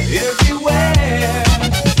 everywhere.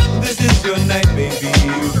 This is your night, baby.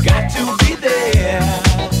 You've got to be there.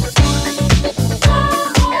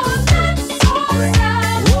 Oh,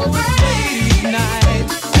 it's ladies' night,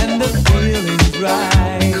 and the feeling's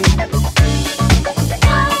right.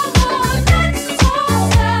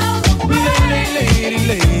 Lady,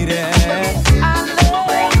 lady, I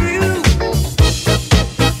love you.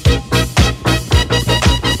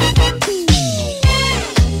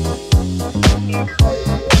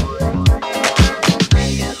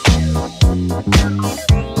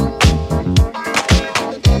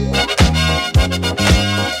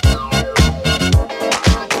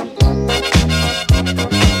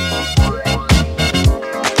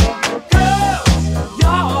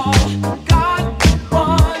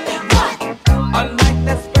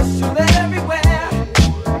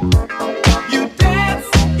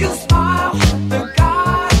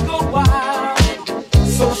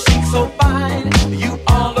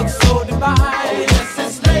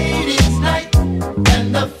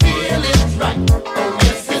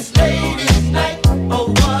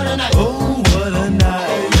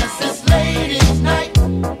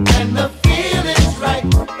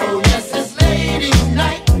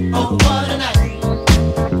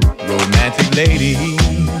 lady,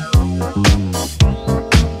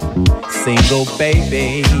 single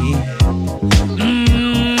baby,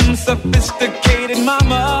 sophisticated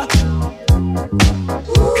mama.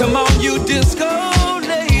 Come on, you disco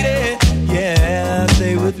lady, yeah,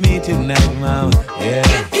 stay with me tonight, mama, yeah.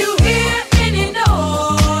 If you hear any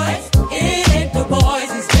noise, it ain't the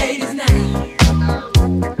boys, it's ladies now.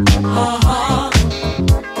 Uh-huh.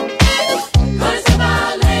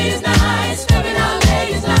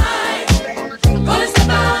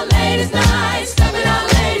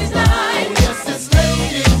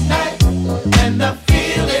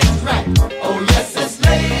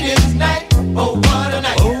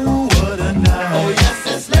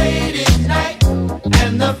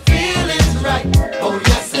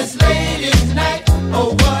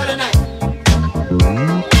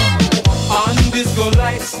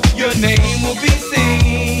 your name will be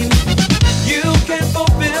seen. You can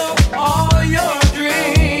fulfill all your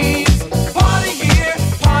dreams. Party here,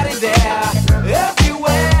 party there,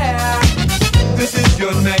 everywhere. This is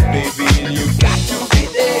your night, baby, and you got to be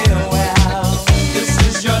there. Well, this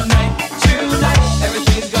is your night, tonight.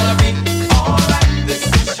 Everything's gonna be alright. This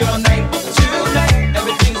is your night, tonight.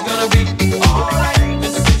 Everything's gonna be alright.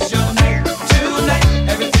 This is your night, tonight.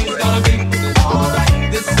 Everything's gonna be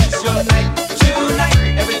alright. This is your night, tonight.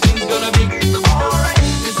 Everything's gonna be alright.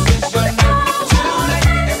 This is your night, tonight.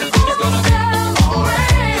 Everything's gonna be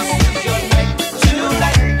alright. This is your night,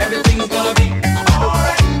 tonight. Everything's gonna be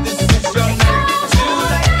alright. This is your night,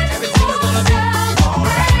 tonight.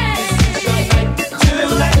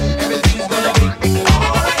 Everything's gonna be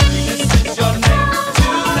alright. This is your night, tonight. Everything's gonna be alright. This is your night,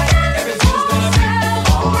 tonight.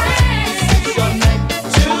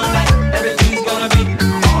 Everything's gonna be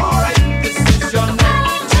alright. This is your night, tonight. Everything's gonna be alright. This is your night,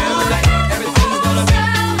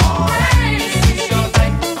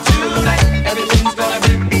 tonight. Everything's gonna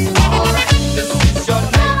be alright. This is your night, tonight. Everything's gonna be alright. This is your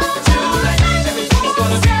night, tonight. Everything's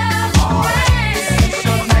gonna be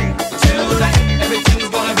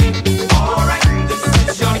alright. This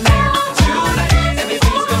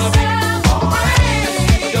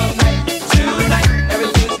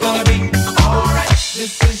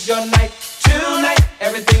is your night, tonight.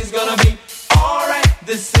 Everything's gonna be alright.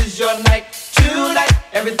 This is your night, tonight. Everything's gonna be alright. This is your night, tonight.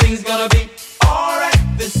 Everything's gonna be alright.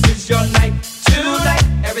 This is your night, tonight.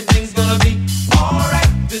 Everything's gonna be alright.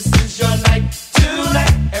 This is your night, tonight. Everything's gonna be alright. This is your night,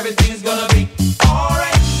 tonight. Everything's gonna be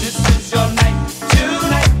alright. This is your night,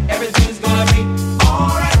 tonight. Everything's gonna be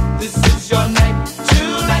alright. This is your night, tonight. Everything's gonna be alright. This is your night,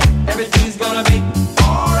 tonight. Everything's gonna be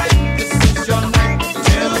alright. This is your night,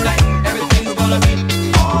 tonight. Everything's gonna be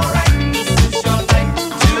alright. This is your night,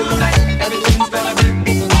 tonight. Everything's gonna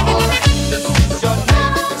be alright. This is your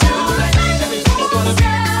night, tonight. Everything's gonna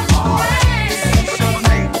be alright. This is your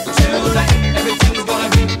night, tonight. Everything's gonna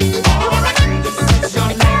be alright. This is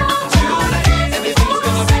your night, tonight. Everything's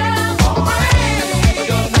gonna be alright. This is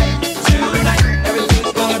your night, tonight.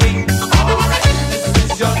 Everything's gonna be alright. This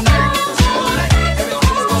is your night,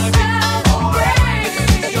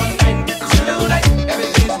 tonight.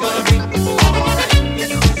 Everything's gonna be alright.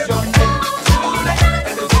 This is your night, tonight.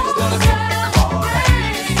 Everything's gonna be alright.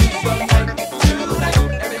 This is your night, tonight.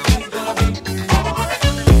 Everything's gonna be alright.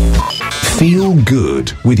 Feel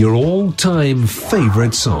good with your all-time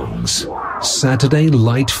favorite songs. Saturday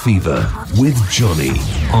Light Fever with Johnny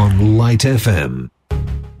on Light FM.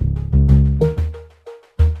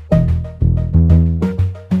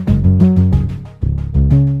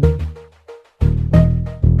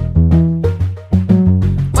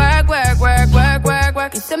 Work, work, work, work, work,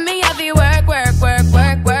 work. You see me heavy work, work, work,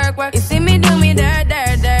 work, work, work. You see me do me dirt,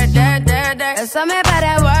 dirt, dirt, dirt, dirt, dirt. There's something about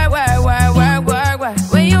that work, work, work, work, work, work.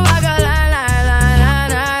 When you walk a line, line, line,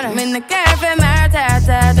 line, line. I'm in the cafe, my ta,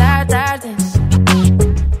 ta, ta, ta, ta.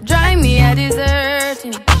 Drive me a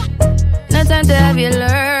deserting. No time to have you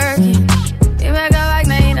lurking. You make a like,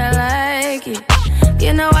 now you don't like it.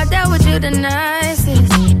 You know I dealt with you the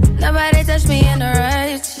nicest. Nobody touched me in the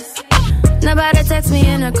righteous. Nobody text me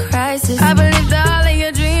in a crisis. I believed all of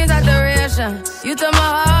your dreams are duration. You took my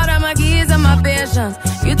heart, all my keys, and my patience.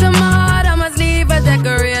 You took my heart, I must leave a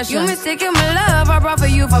decoration. You mistaken my love, I brought for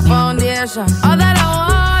you for foundation. All that I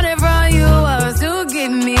wanted from you was to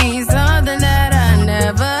give me something that I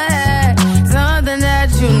never had, something that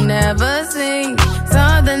you never seen,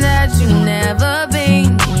 something that you never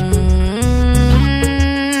been.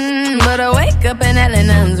 But I wake up and hell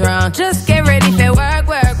nothing's wrong. Just get ready for work,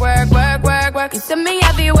 work, work, work, work, work. You see me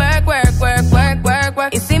heavy work, work, work, work, work,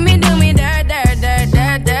 work. You see me do me dirt, dirt, dirt,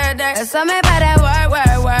 dirt, dirt, dirt. There's something about that work,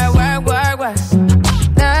 work, work, work, work, work.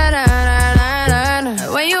 Na na na na na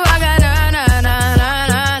na. When you walk out, na na na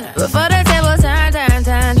na na. Before the table turn, turn,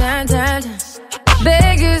 turn, turn, turn, turn.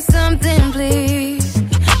 Beg you something, please,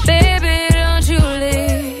 baby, don't you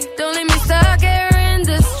leave. Don't leave me stuck here in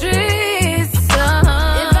the streets.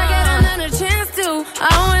 If I get another chance to,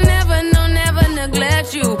 I would never, no, never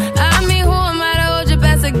neglect you. I mean, who am I to hold your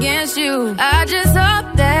best against you? I just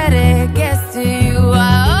hope that it gets to you.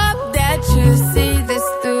 I hope that you see this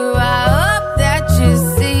through. I hope that you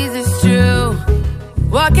see this true.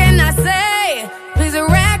 What can I say? Please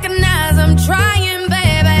recognize I'm trying,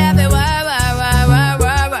 baby. I feel why,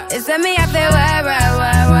 it's me, I feel why.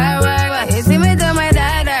 You see me do my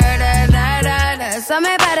da da da da da da.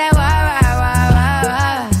 Something about that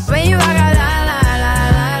why. When you walk out, la la la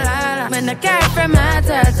la la. When the cat from my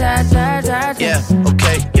ta ta ta ta. Yeah,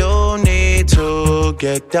 okay, you need to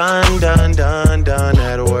get done.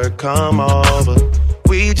 Had work come over.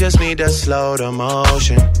 We we just need to slow the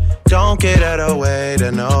motion. Don't get out of the way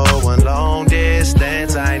to no one. Long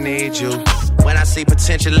distance, I need you. When I see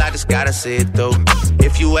potential, I just gotta see it through.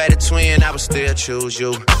 If you had a twin, I would still choose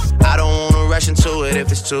you. I don't wanna rush into it if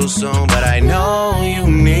it's too soon, but I know you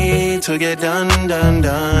need to get done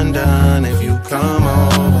if you come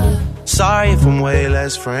over. Sorry if I'm way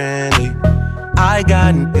less friendly. I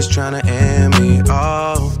got niggas tryna end me,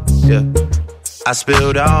 oh, yeah. I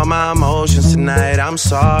spilled all my emotions tonight, I'm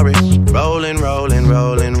sorry. Rolling, rolling,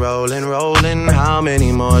 rolling, rolling, rolling. How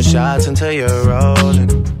many more shots until you're rolling?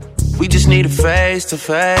 We just need a face to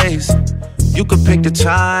face. You could pick the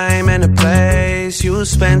time and the place. You'll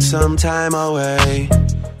spend some time away.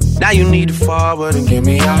 Now you need to forward and give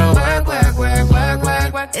me all the work, work, work, work,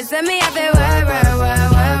 work, work. It's me out there, work, work,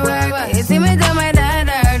 work, work, work, work. You see me do my da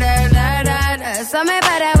da da da da da. So me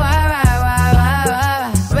better work, work, work, work,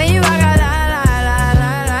 work. When you walk out, la la la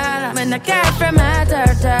la la la. When the cat from my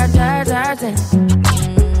dirt, dirt, dirt, dirt.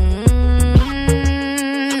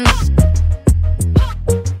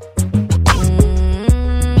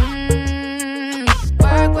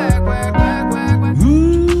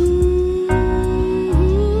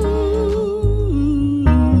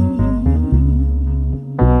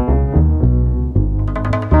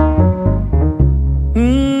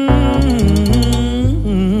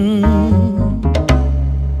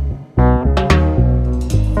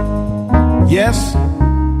 Yes,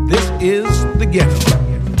 this is the ghetto.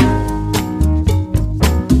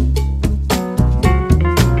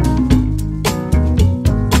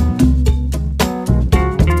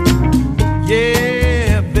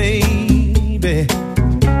 Yeah, baby.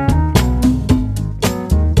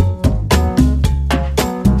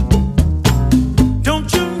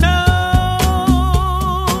 Don't you know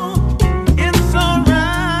it's alright?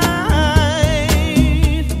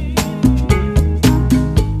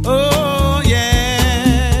 Oh,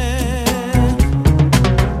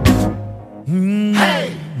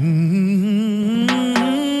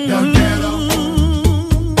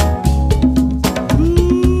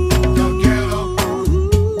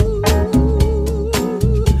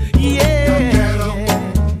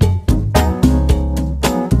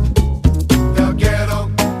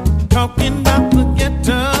 talking about the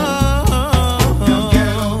ghetto.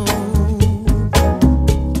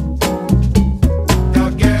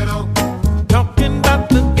 Talking about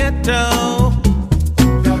the ghetto.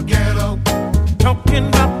 Talking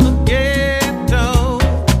about the ghetto.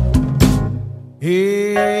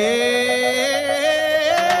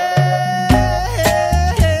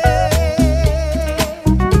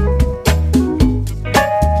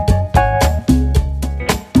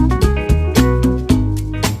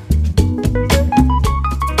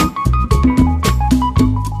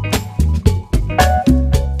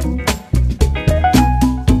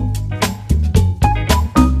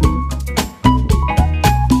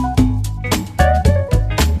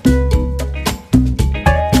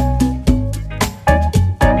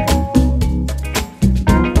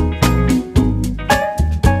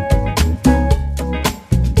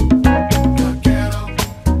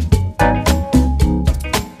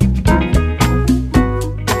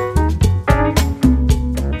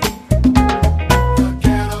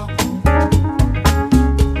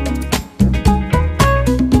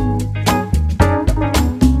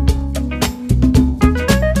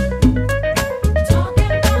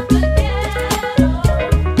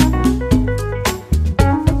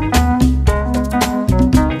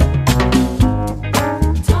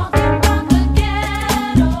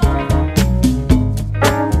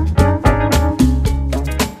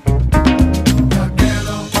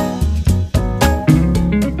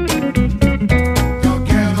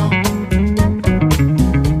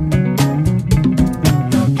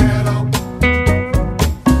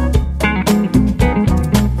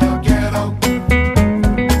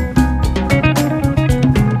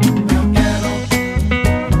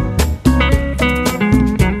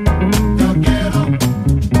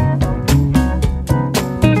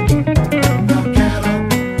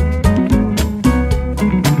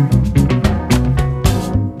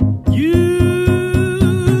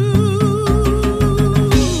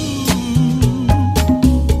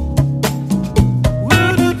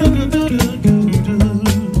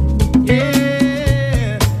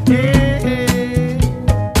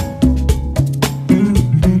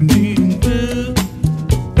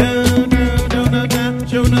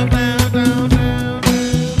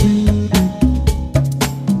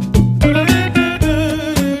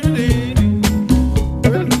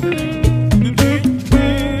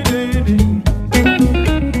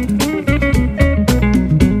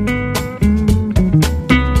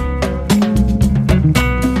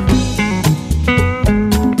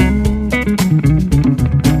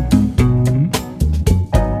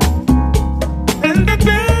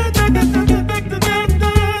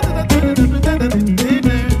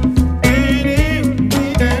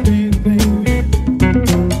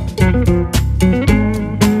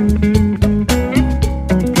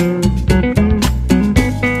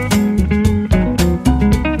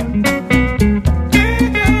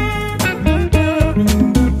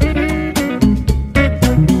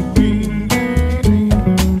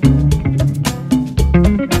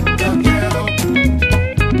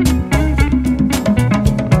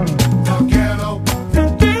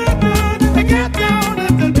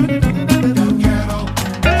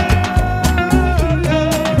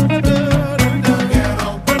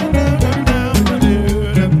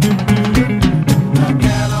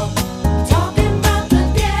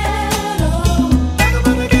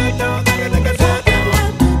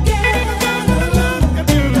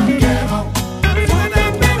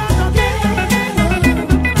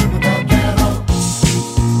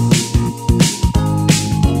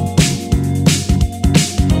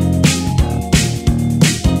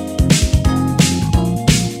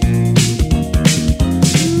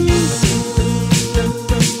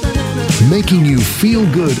 making you feel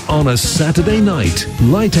good on a Saturday night.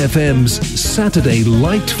 Light FM's Saturday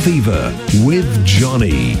Light Fever with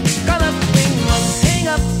Johnny. Call up Ringwald, hang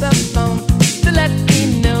up the phone to let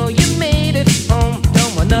me know you made it home.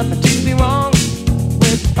 Don't want nothing to be wrong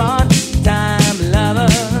with part-time lover.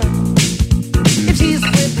 If she's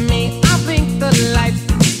with me, I'll blink the lights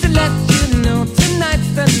to let you know tonight's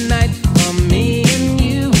the night for me and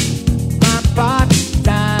you, my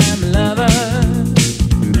part-time lover.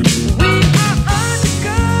 We are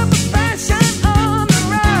undercover fashion on the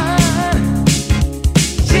run,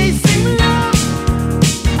 chasing love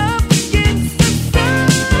up against the sun.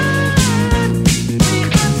 We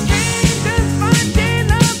are strangers finding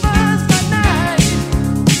lovers by night,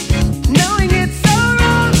 knowing it's so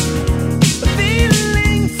wrong, but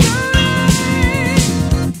feeling so right.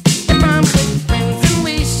 If I'm with friends and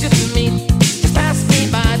we should meet, just pass me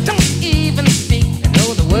by, don't even speak. I know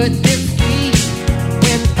the word is sweet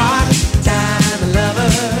when part-time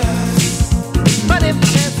lovers. But if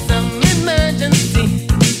there's some emergency,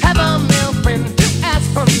 have a male friend to ask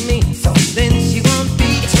for me, so then she won't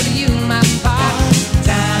be for you, my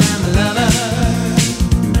part-time lover.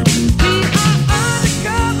 We are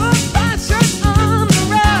undercover fashion on the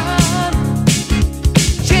run,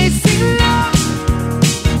 chasing love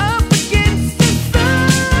up against the sun.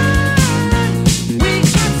 We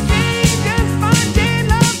are strangers finding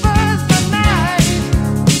lovers by night,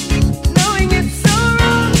 knowing it's so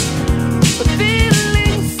wrong, but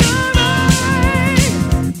feeling so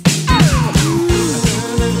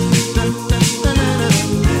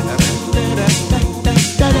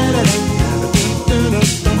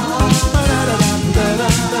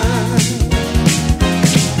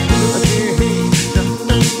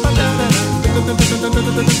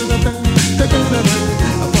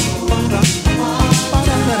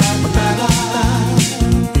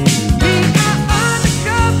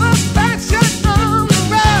undercover fashion on the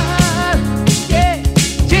run, yeah,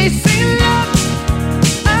 chasing love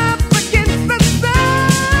up against the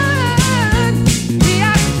sun. We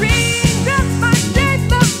are strangers finding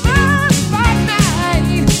lovers by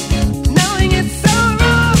night, knowing it's so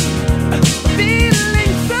wrong,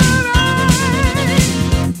 feeling so right.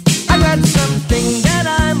 I got something that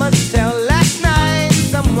I must tell. Last night,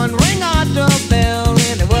 someone rang our doorbell,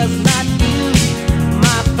 and it was not you,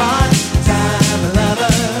 my part-time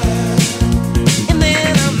lover. And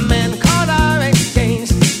then a man called our exchange,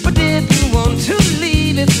 but didn't want to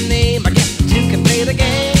leave his name. I guess you can play the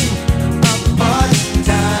game of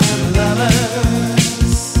part-time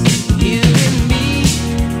lovers. You and me,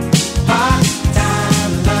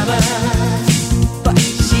 part-time lovers. But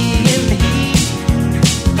she and he,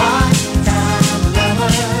 part-time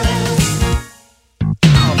lovers.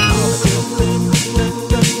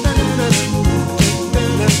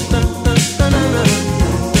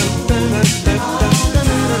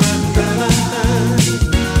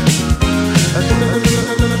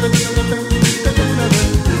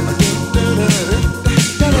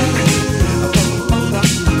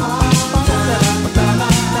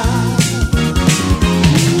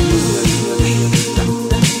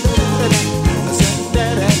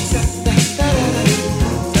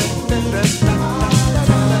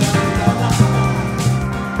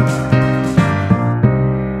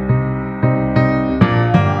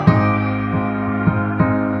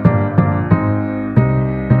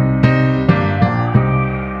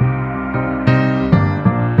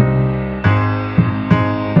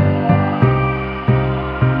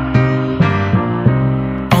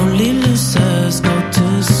 Only losers go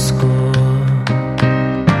to school.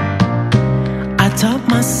 I taught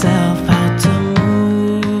myself how to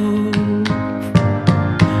move.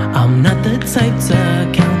 I'm not the type to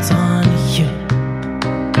count on you.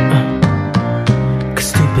 'Cause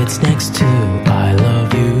stupid's next to I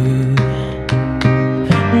love you.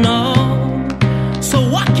 No, so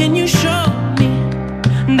what can you show me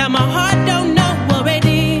that my heart don't know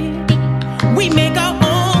already? We make our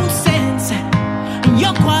own sense.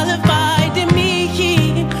 You're qualified in me.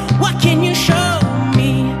 What can you show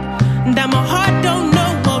me that my heart don't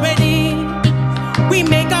know already? We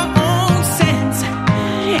make our own sense,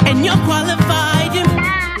 and you're qualified in me.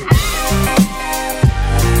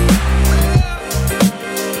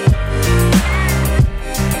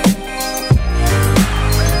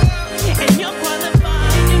 And you're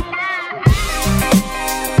qualified in me.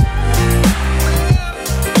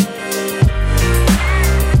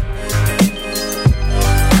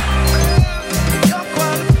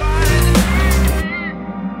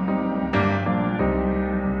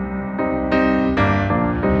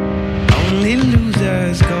 Only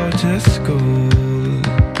losers go to school.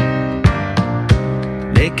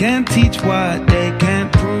 They can't teach what they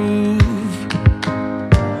can't prove.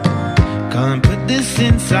 this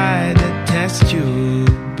inside a test tube.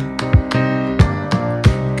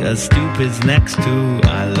 'Cause stupid's next to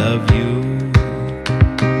I love you.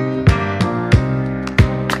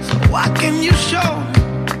 So why can you show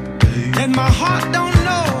that my heart don't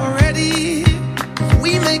know already?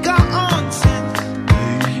 We make our own sense.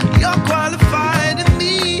 You're qualified in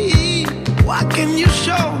me. Why can you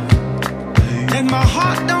show that my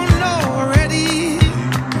heart don't know already?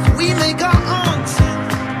 We make our own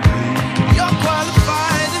sense. You're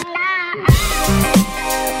qualified in me.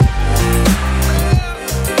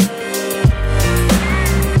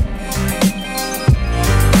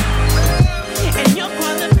 And you're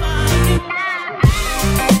qualified in me.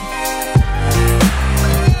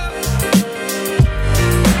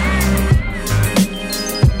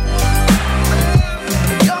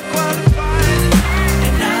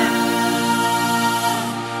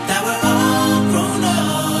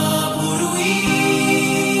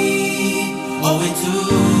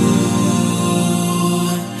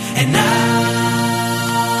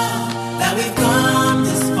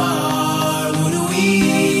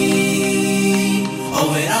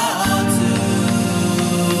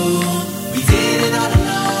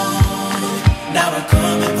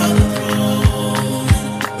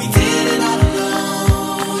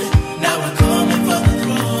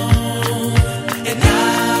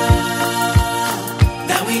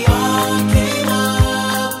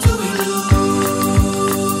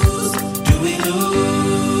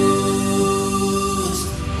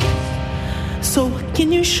 So what can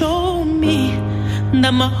you show me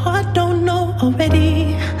that my heart don't know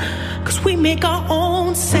already? 'Cause we make our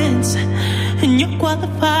own sense, and you're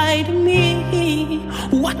qualified in me.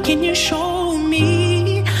 What can you show me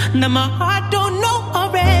that my heart don't know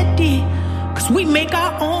already? 'Cause we make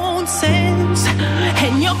our own sense,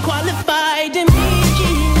 and you're qualified in me.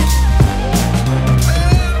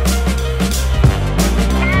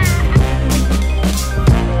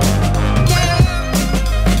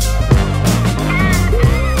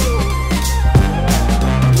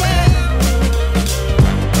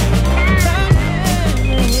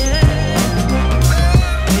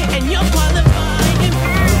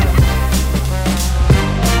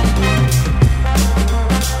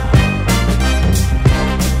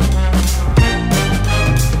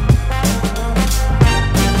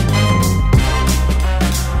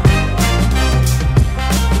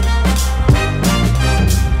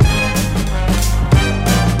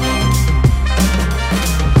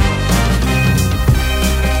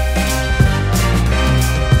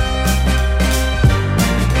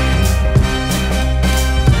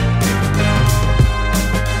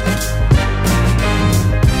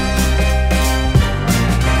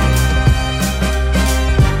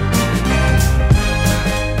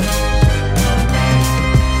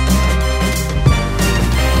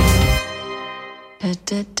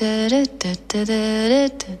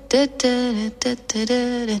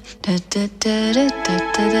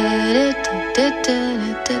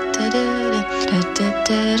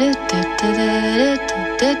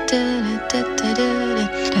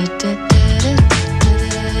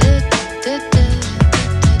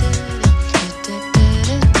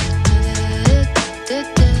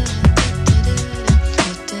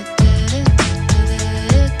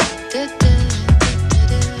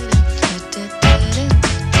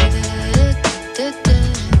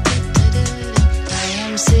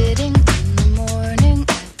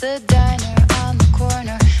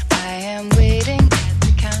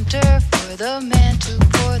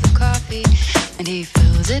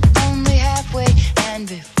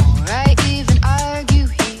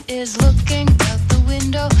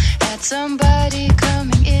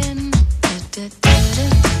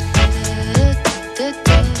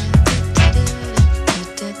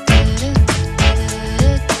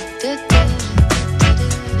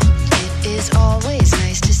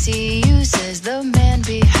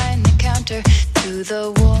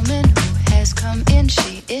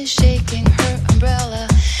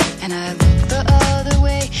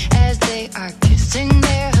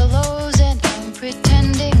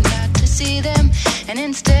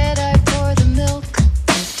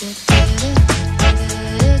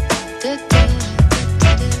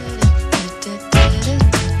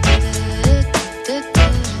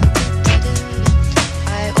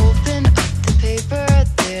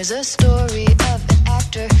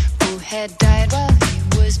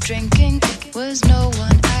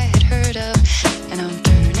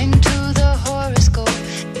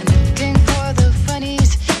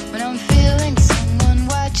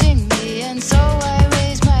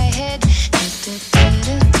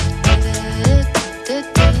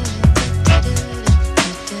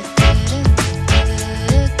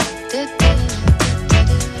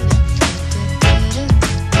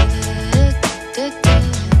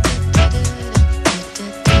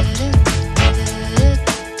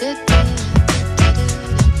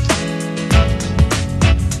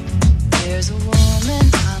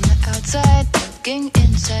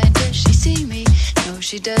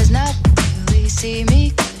 she does not really see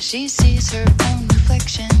me, 'cause she sees her own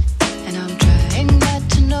reflection. And I'm trying not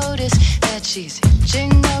to notice that she's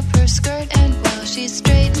hitching up her skirt, and while she's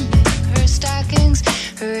straightening her stockings,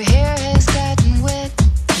 her hair has gotten wet.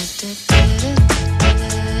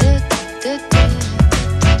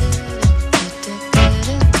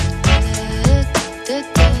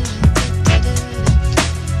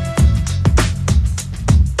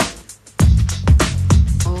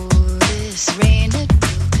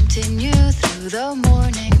 The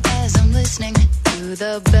morning as I'm listening to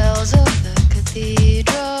the bells of the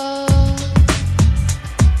cathedral.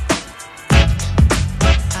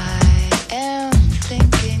 I am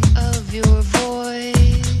thinking of your voice.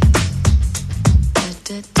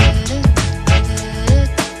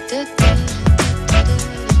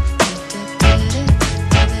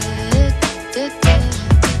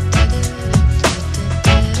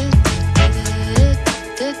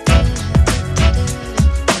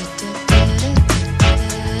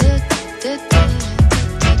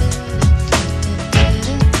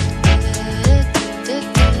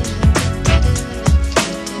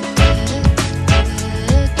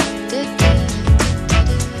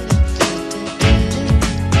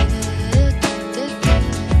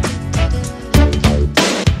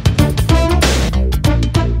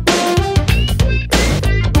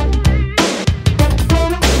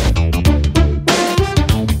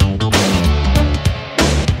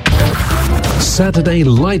 Saturday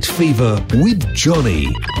Light Fever with Johnny.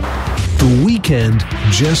 The weekend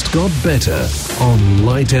just got better on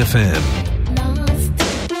Light FM.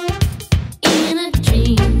 In a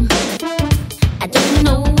dream, I don't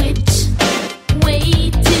know which way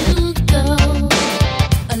to go.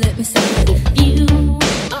 Let me say, if you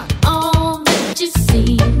are all that you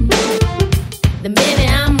seem, then maybe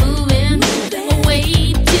I'm moving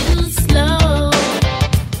way too slow.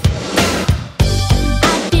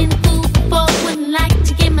 I've been fooled before, wouldn't like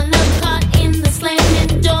to get my love caught in the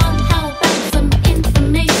slamming door. How about some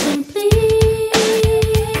information, please?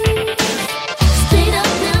 Straight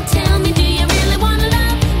up now, tell me, do you really wanna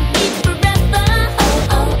love me forever?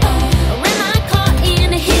 Oh, oh, oh. Or am I caught in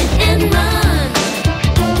a hit and run?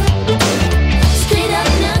 Straight up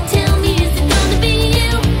now, tell me, is it gonna be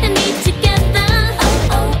you and me together?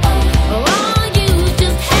 Oh, oh, oh. Or are you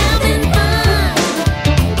just having fun?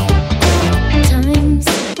 Time's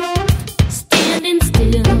standing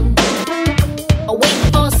still, I wait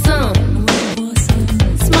for some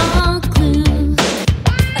small clue.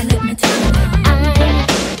 Let me tell you, I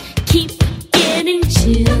keep getting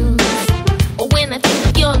chills when I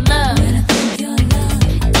think your love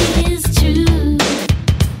is true.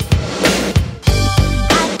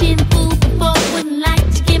 I've been fooled before, wouldn't like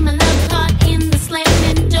to get my love caught in the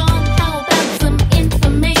slamming door. How about some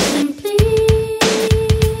information, please?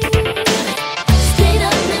 Straight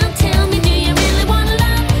up now, tell me, do you really wanna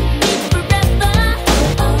love me forever?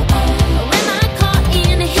 Oh, oh, oh. Or am I caught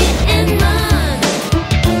in a hit and run?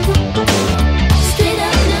 Straight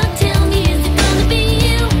up now, tell me, is it gonna be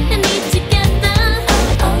you and me together?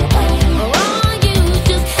 Oh, oh, oh. Or are you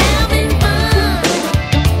just having fun?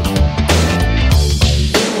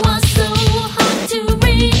 It was so hard to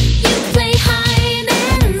read. You play hide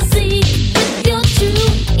and seek with your true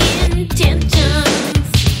intentions.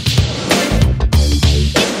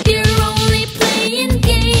 If you're only playing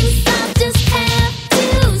games, I'll just have to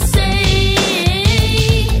say,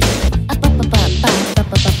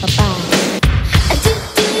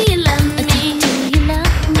 do you love me? Do you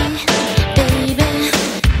love me, baby?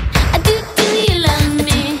 Do you love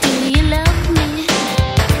me? Do you love me?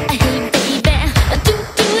 Hey, baby,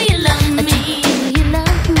 do you love me? Do you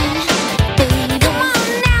love me, baby? Come on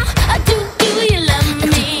now, do you love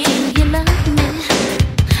me? Do you love me?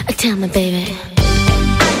 Tell me, baby.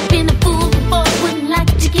 I've been a fool before, wouldn't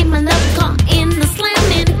like to get my love caught in the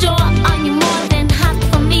slamming door. Are you more than hot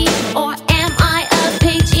for me, or am I a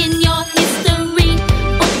page in your history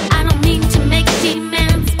book? I don't mean to make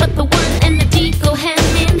demands, but the one and the D go hand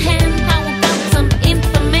in hand. How about some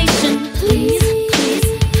information, please, please,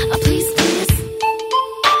 please, please?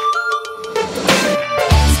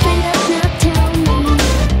 Straight up now, tell me.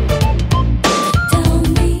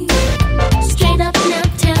 Straight up now,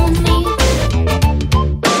 tell me.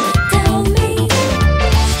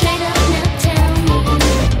 Straight up now,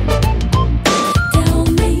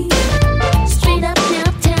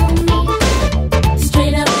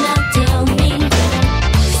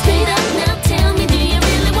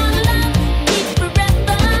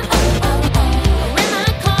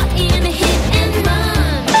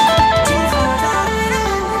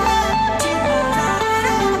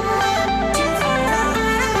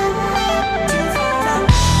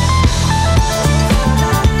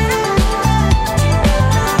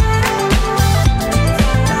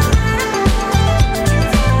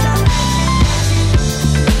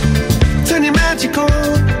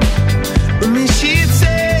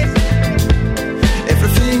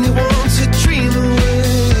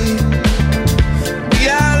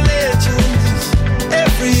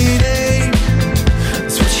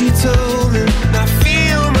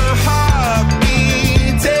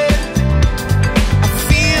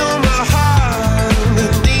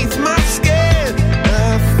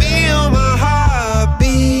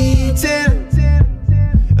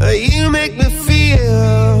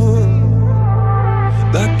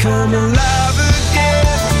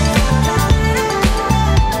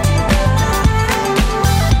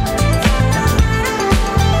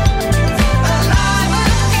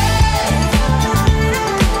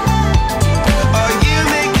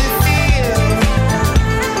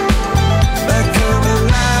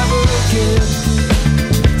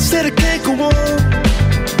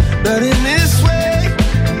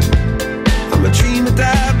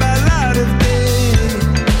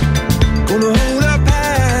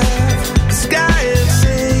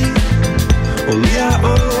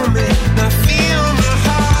 me. I feel my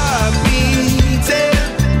heart beating.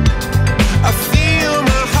 I feel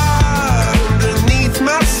my heart underneath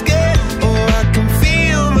my skin. Oh, I can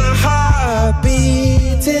feel my heart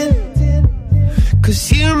beating. 'Cause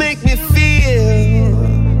you make me feel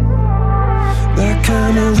like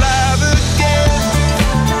I'm alive again.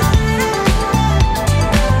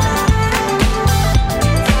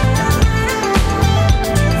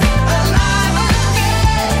 Alive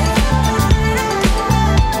again.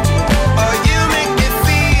 Oh, you make me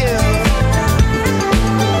feel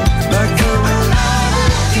like I'm alive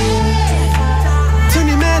again. Turn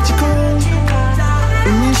your magic on,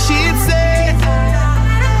 and then she'd say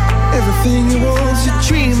everything you want's a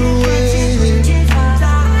dream away.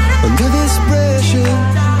 Under this pressure,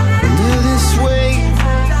 under this weight,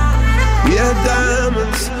 we are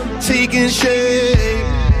diamonds taking shape.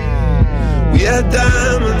 We are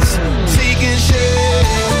diamonds taking shape.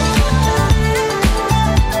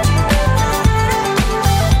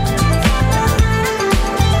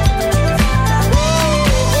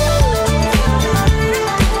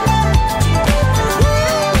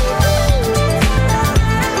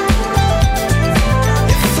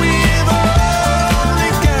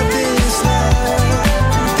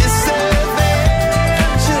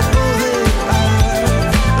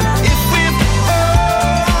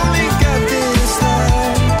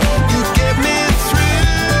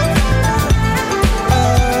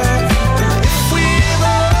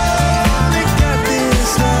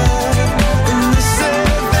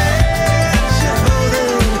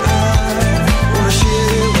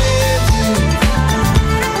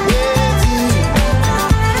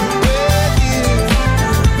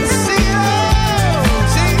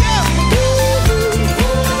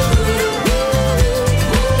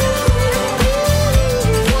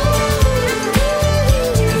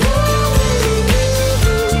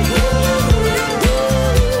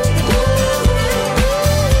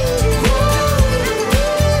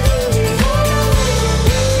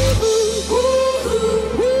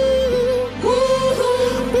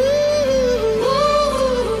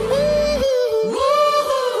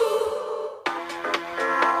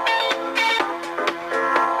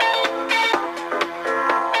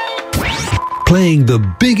 Playing the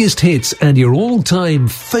biggest hits and your all-time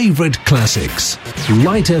favourite classics.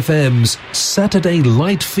 Light FM's Saturday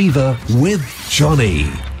Light Fever with Johnny.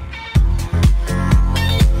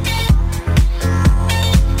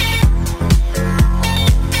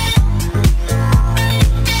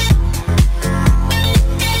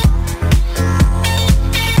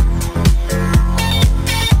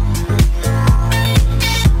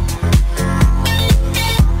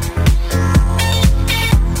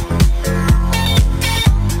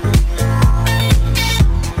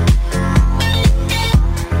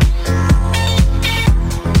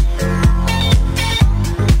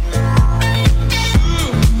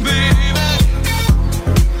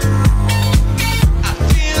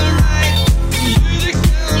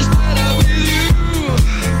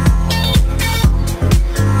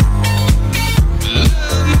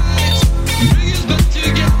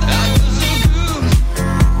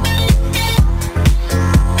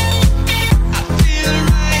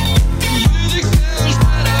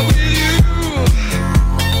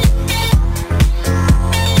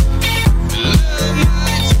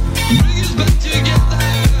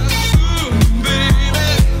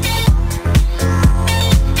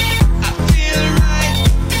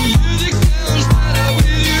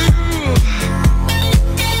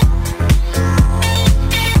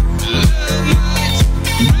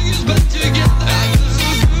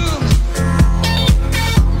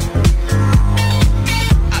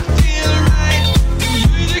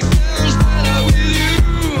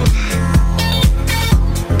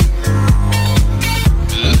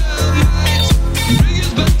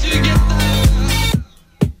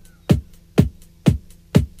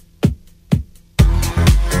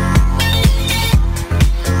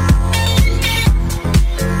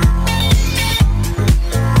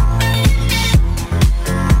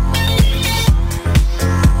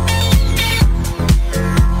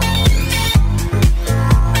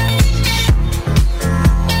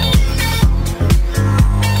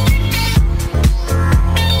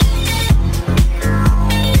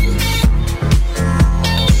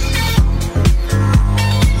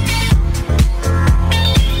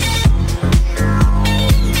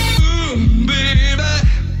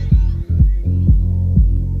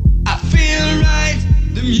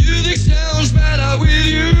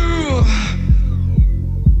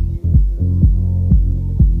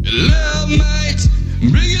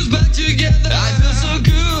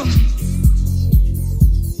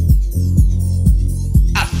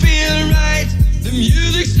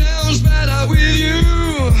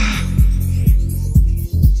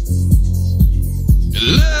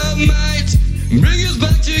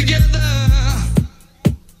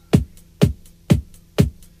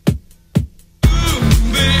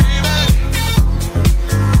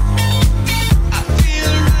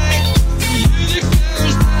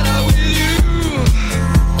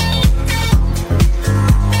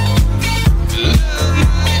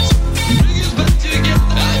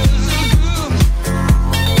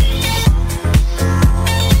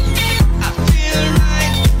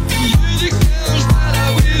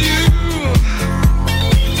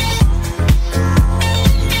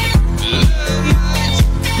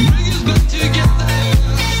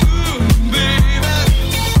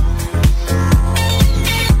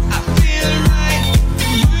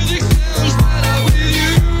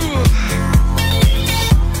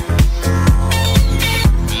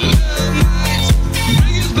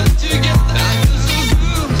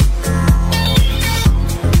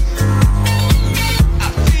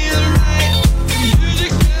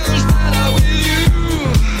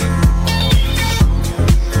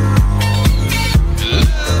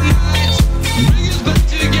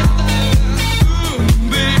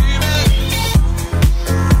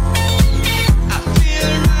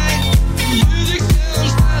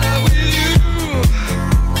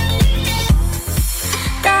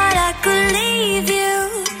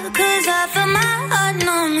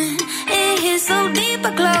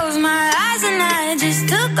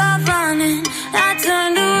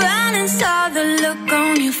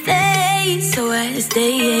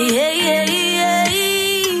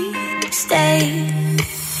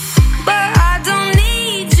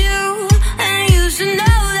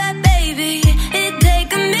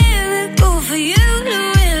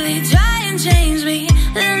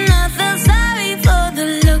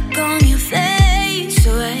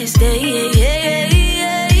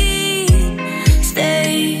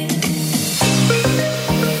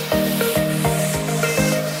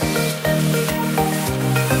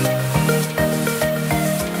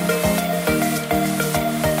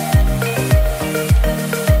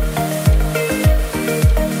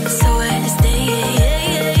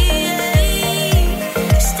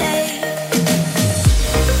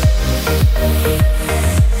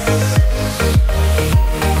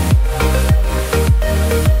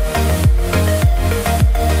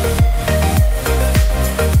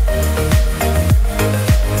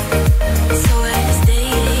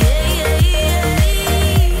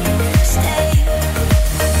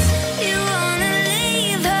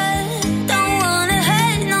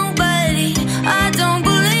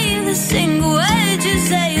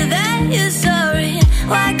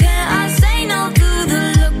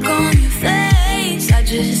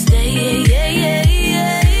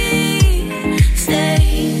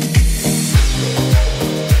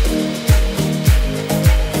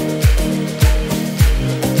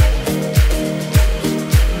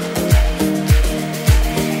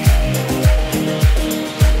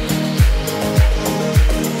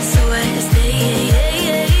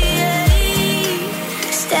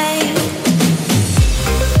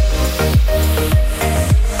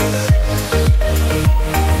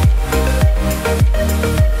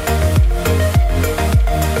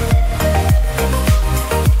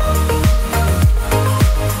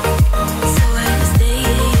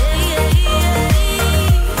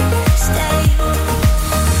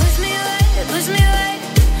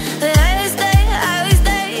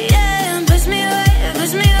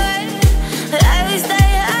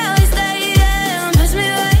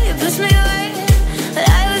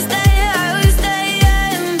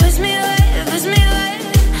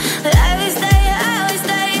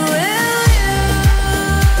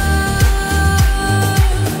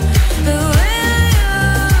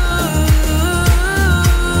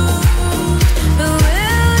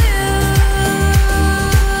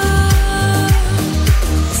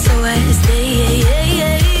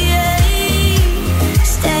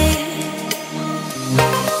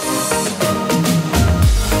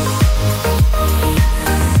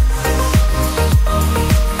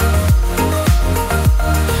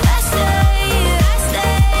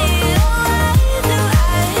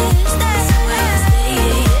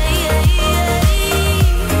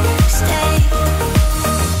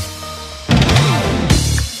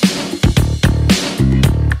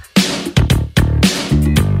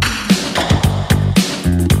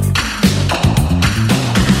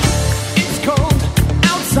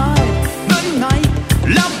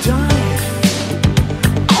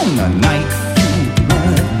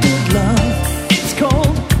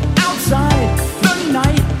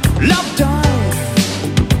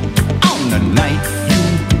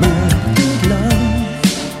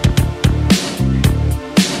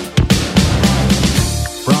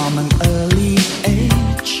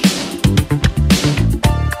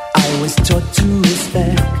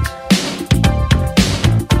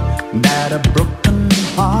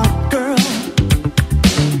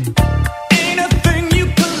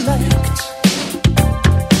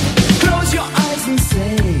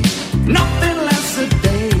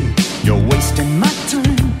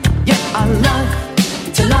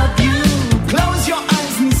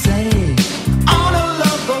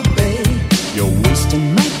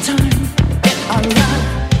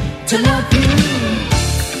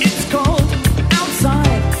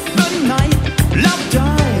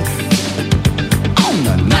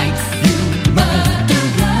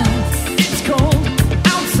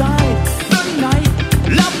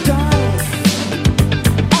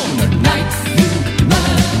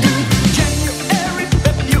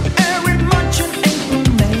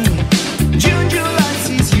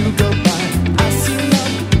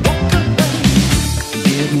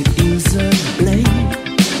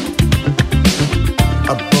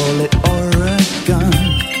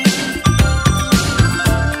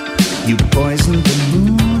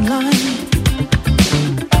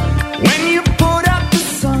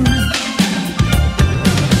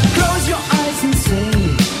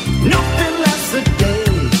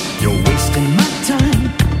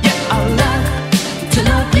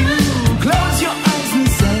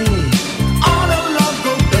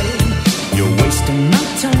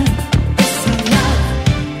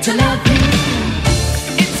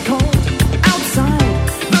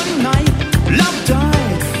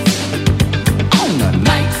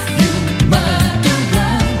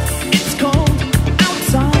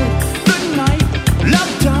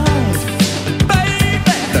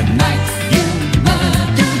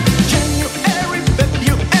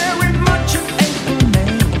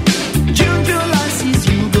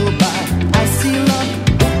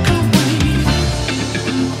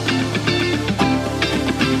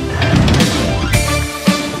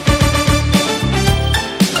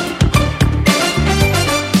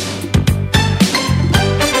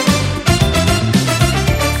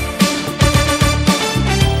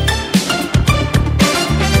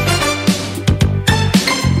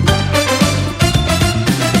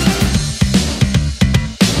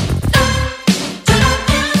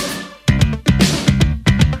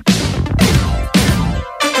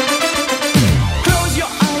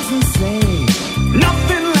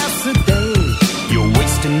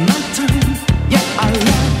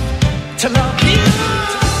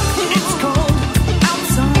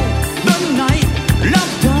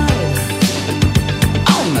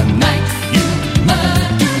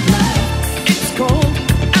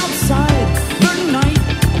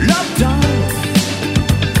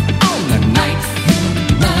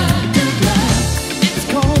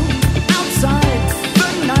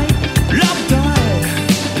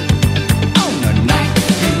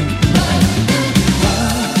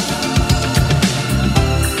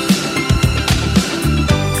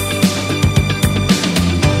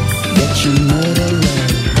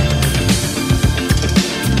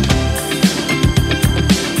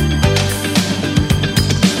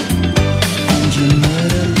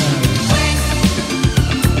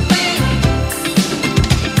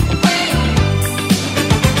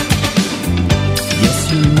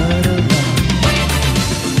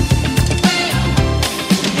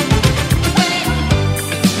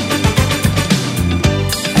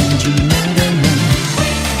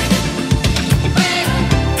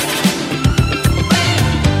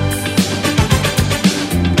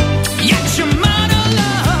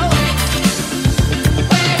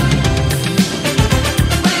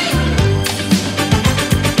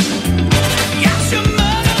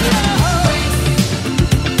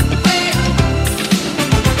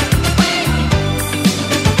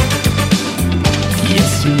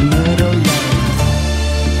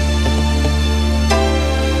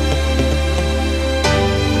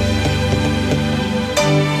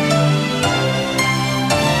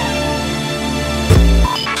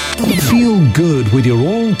 good with your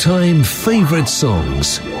all-time favourite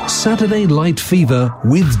songs. Saturday Light Fever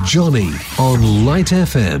with Johnny on Light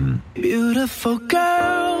FM. Beautiful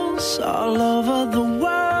girls all over the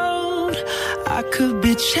world. I could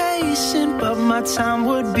be chasing, but my time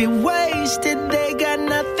would be wasted. They got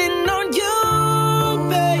nothing on you,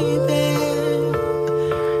 baby.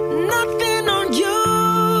 Nothing on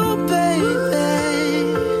you, baby.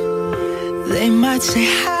 They might say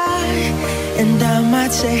hi, and I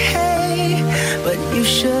might say hey, but you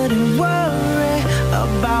shouldn't worry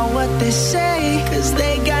about what they say, 'cause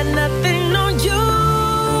they got nothing on you,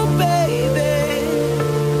 baby.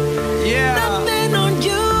 Yeah. Nothing on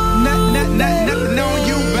you. Nothing on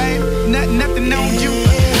you, babe. Nothing on you.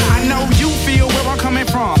 I know you feel where I'm coming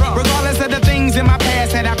from, regardless of the things in my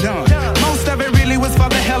past that I've done. Most of it really was for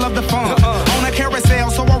the hell of the fun. On a carousel,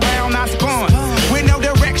 so around I spun. With no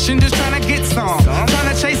direction, just trying to get some. Trying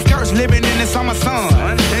to chase skirts, living in the summer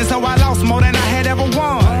sun. And so I lost more than I had ever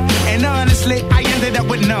won. And honestly, I ended up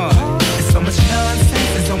with none. There's so much nonsense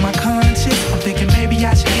that's on my conscience. I'm thinking maybe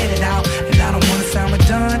I should get it out. And I don't want to sound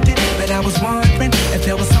redundant, but I was wondering if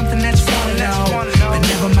there was something that you want to know. But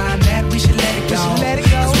never mind that, we should let it go.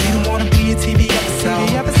 'Cause we don't want to be a TV episode.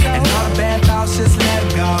 And all the bad thoughts, just let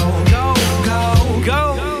it go. Go, go, go,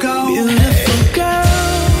 go. Beautiful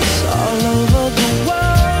girls all over the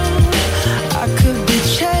world. I could be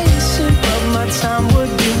chasing, but my time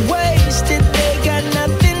would be wasted. They got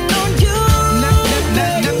nothing on you.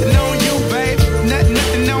 Nothing on you, babe.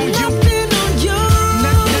 Nothing on you. Nothing on you.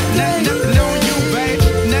 Nothing on you, babe.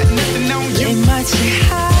 Nothing on you. They might say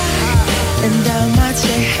hi, and I might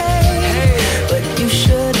say hey, but you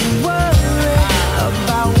shouldn't worry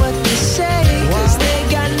about what they say, 'cause they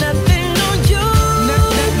got nothing on you.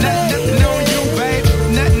 Nothing on you, babe.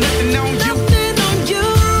 Nothing on you. Nothing on you.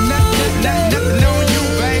 Nothing on you,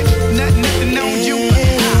 babe. Nothing on you.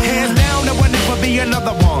 Hands down, there will never be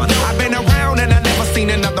another one. I've been around and I never seen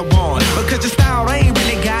another one. Because your style ain't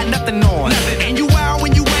really got nothing on. And you out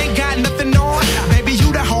when you ain't got nothing on. Baby,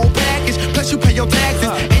 you the whole package. Plus you pay your taxes.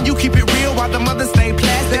 And you keep it real while the mothers stay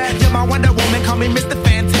plastic. You're my Wonder Woman, call me Mr.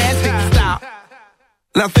 Fantastic. Stop.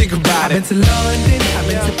 Now think about it. I've been to London, I've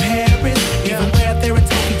been to Paris, even where there in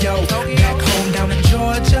Tokyo. Back home down in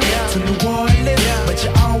Georgia, to New Orleans, but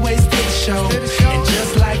you always did the show. And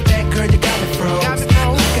just like that, girl, you got me froze.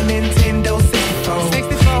 Like a Nintendo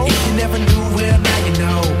 64. If you never knew, well, now you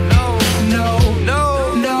know.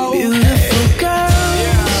 No. Beautiful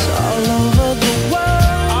girls all over the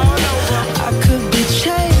world. I could be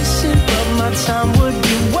chasing, but my time would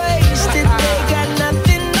be wasted. They got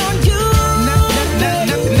nothing on you.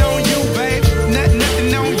 Nothing on you, babe.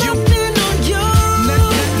 Nothing on you. Nothing on you.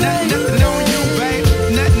 Nothing on you, babe.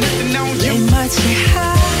 Nothing on you. They might say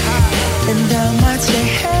hi, and I might say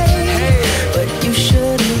hey, but you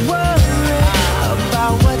shouldn't worry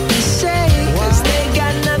about what they say, 'cause they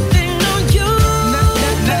got nothing on you.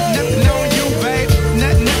 Nothing on you, babe.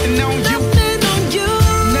 Nothing on you. Nothing on you.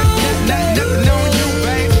 Nothing on you,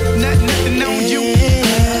 babe. Nothing on you.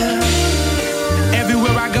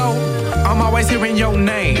 Everywhere I go, I'm always hearing your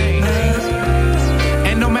name.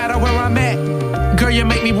 And no matter where I'm at, girl, you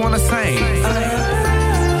make me wanna sing.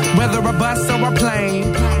 Whether a bus or a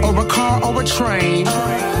plane, or a car or a train,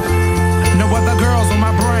 no other girls on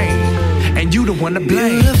my brain, and you the one to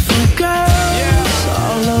blame. Beautiful girls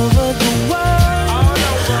all over the world.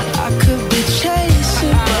 I could be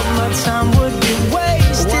chasing, but my time would be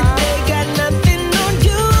wasted. They got nothing on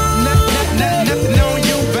you. Nothing on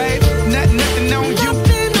you, babe. Nothing on you.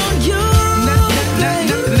 Nothing on you.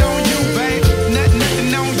 Nothing on you, babe.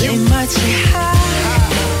 Nothing on you. They might say hi,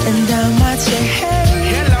 and I might say hey,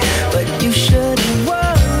 but you shouldn't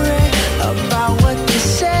worry about what they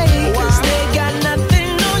say, 'cause they got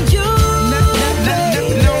nothing on you.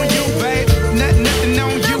 Nothing on you, babe. Nothing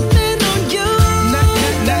on you.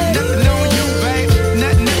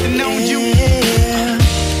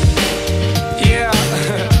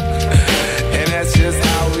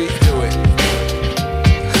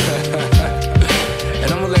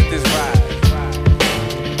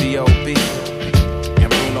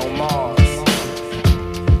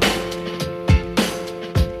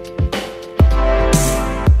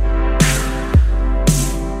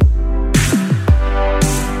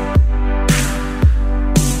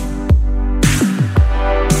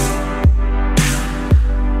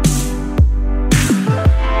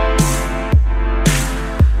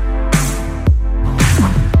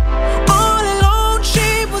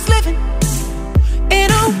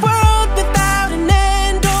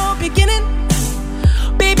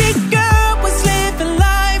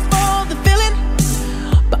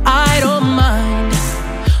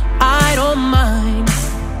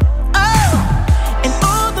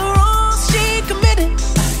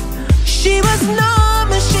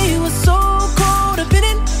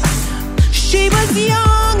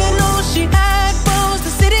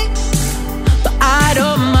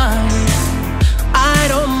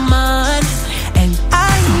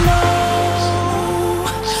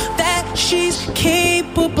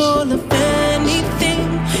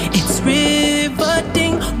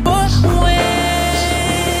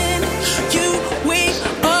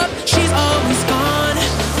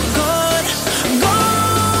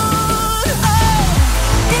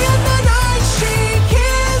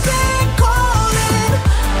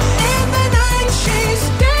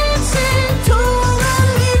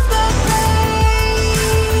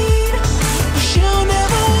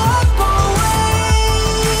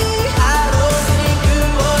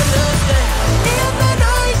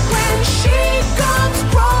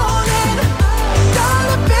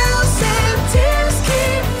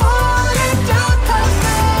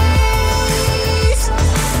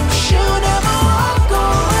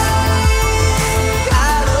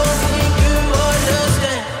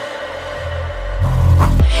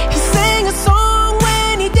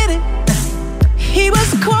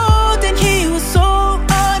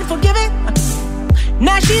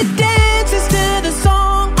 She dances to the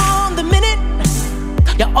song on the minute.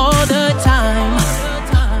 Yeah, all the time.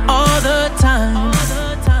 All the time.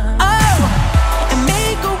 Oh, and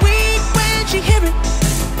make her weak when she hear it.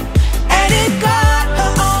 And it got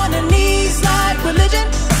her on her knees like religion.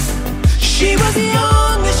 She was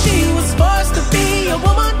young and she was forced to be a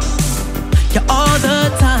woman. Yeah, all the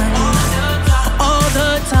time. All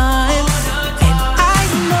the time. And I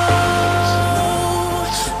know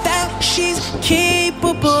that she's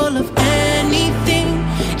capable of anything.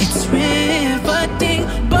 It's riveting.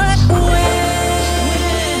 But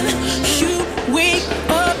when you wake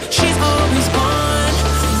up, she's always gone,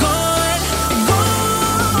 gone,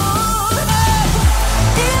 gone.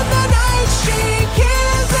 In the night she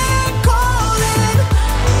hears it calling.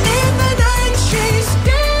 In the night she's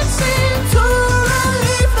dancing to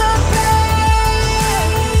relieve the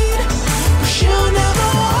pain. She'll never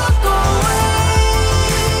walk away.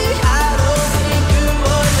 I don't think you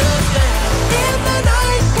understand. In the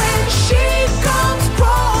night when she comes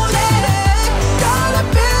crawling, dollar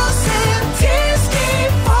bills and tears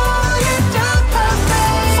keep falling down her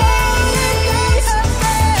face.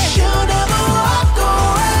 She'll never walk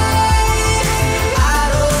away. I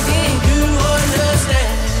don't think you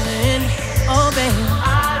understand. Oh, baby.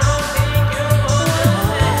 I don't think you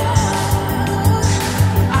understand.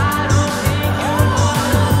 I don't think you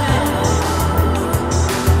understand.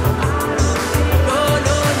 No,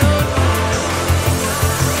 no, no, no.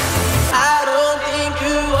 I don't think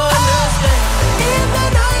you understand. In the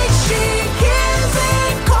night she hears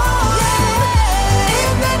it calling.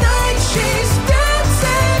 In the night she's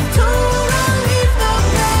dancing to relieve the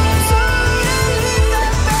pain.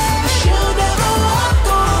 She'll never walk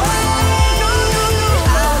away. No, no, no.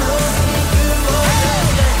 I don't think you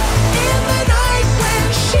understand. In the night when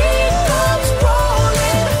she comes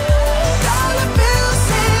crawling, dollar bills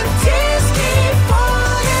and tears keep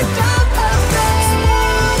falling down her face.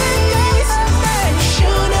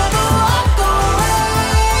 She'll never walk away.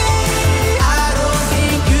 I don't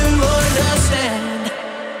think you understand.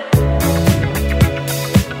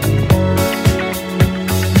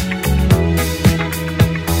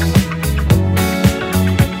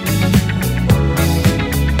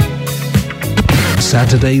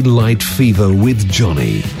 Saturday Light Fever with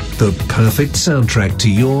Johnny. The perfect soundtrack to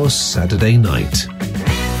your Saturday night.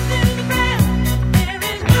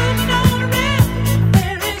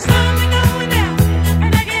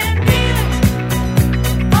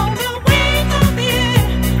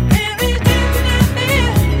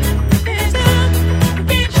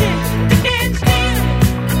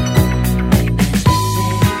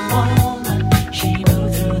 She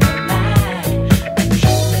moved through the night,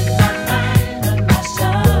 controlling my mind and my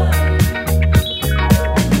soul.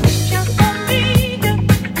 Just for me,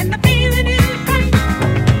 and the feeling is right.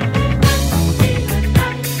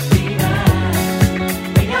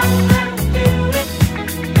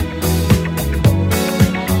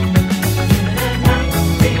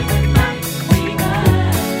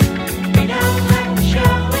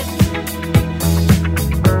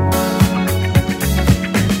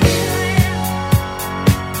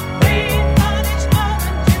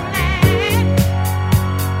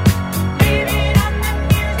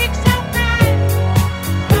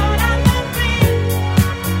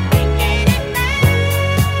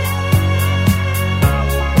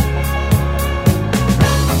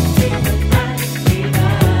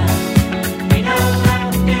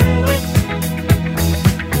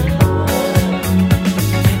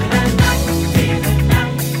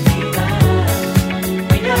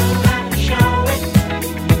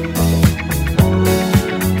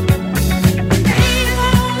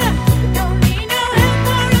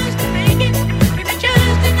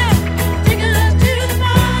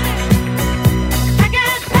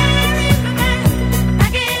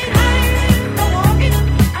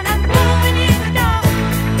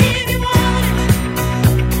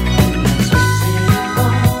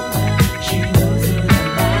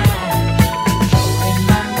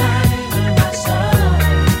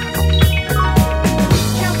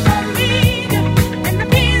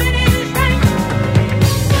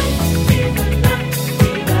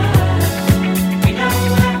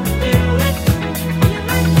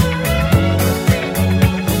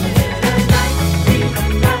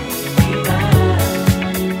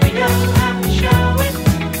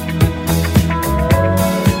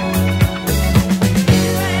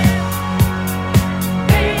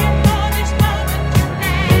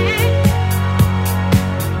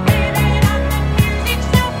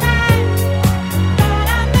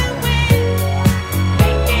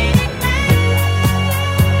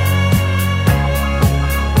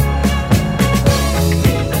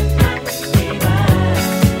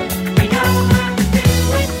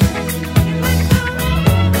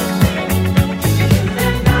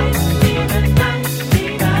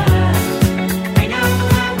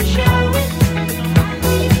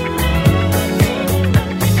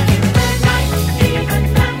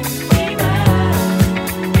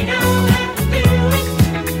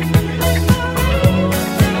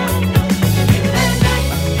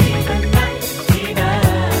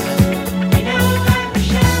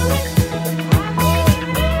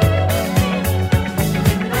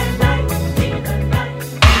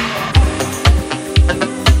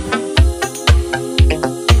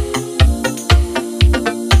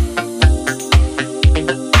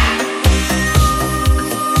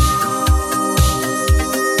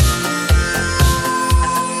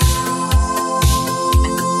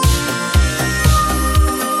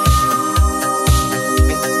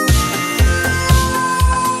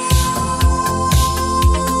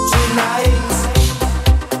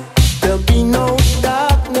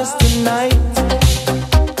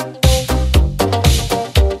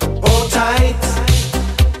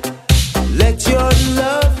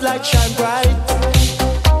 light shine bright.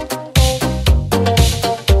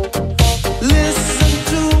 Listen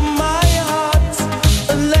to my heart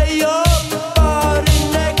and lay your body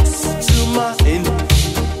next to mine.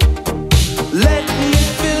 Let me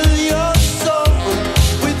fill your soul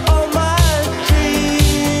with all my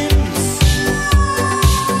dreams.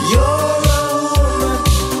 You're a woman,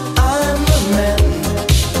 I'm a man.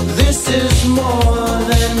 This is more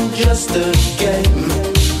than just a game.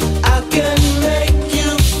 I can make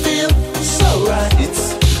you feel so right.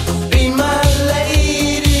 Be my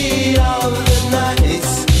lady of the night.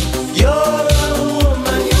 You're a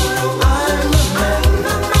woman, I'm a man.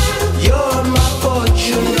 You're my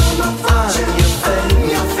fortune, I'm your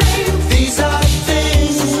fame. These are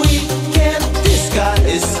things we can't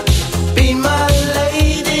disguise. Be my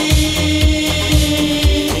lady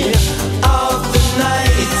of the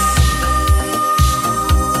night.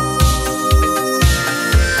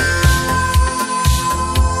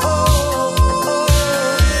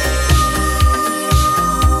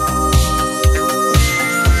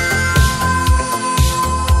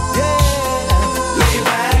 Lay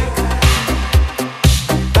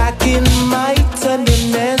back in my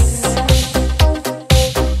tenderness,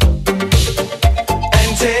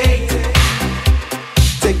 and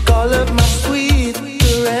take all of my sweet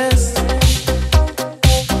caress.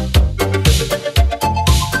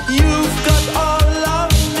 You've got all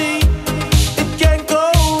of me, it can't go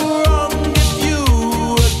wrong if you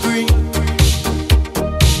agree.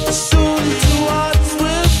 Soon two hearts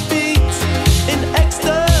will beat in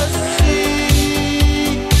ecstasy.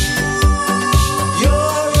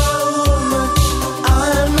 You're a woman,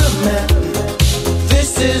 I'm a man.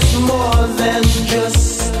 This is more than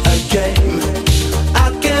just a game. I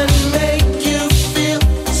can make you feel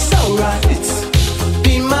so right.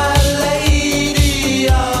 Be my lady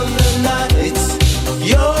of the night.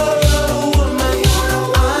 You're a woman,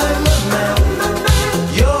 I'm a man.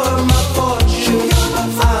 You're my fortune,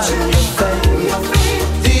 I'm your fame.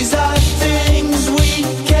 These are things we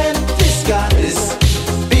can't disguise.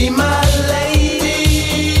 Be my lady.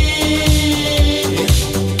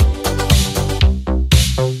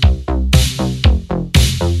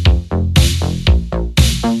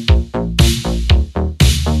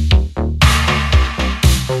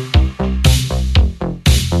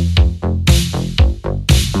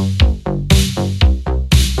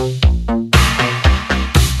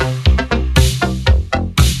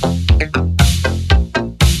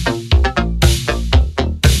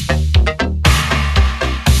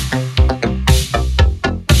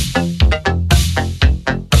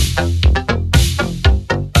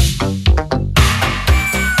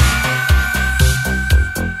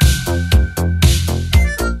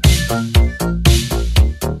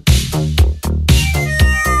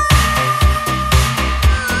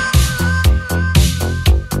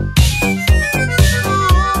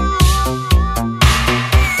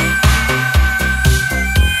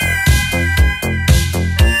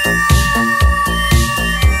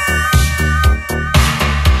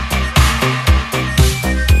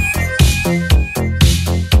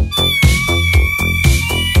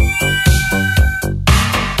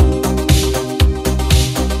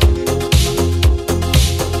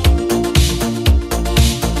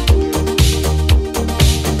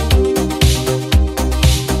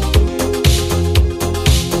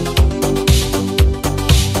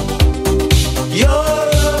 You're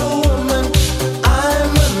a woman,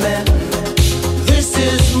 I'm a man. This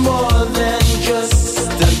is more than just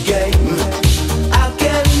a game. I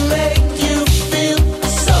can make you feel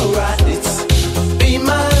so right. Be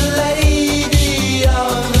my lady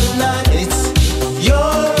of the night.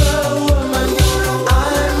 You're a woman,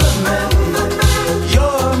 I'm a man.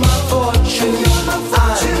 You're my fortune, I'm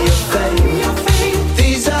your fame.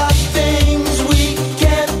 These are things we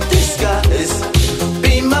can't disguise.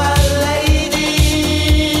 Be my lady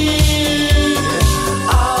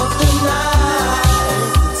of the night.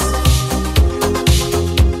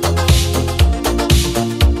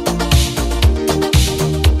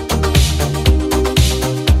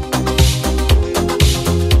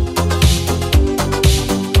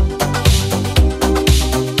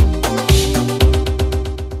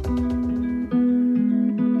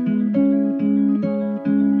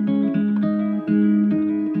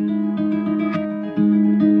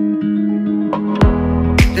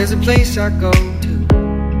 There's a place I go to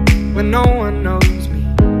when no one knows me.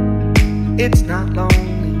 It's not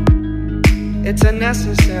lonely, it's a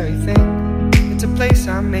necessary thing. It's a place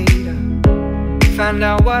I made up, find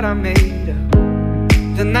out what I made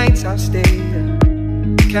of. The nights I've stayed up,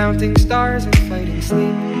 counting stars and fighting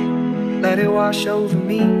sleep. Let it wash over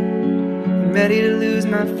me, I'm ready to lose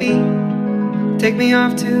my feet. Take me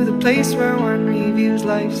off to the place where one reviews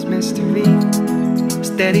life's mystery.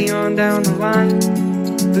 Steady on down the line,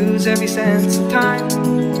 lose every sense of time.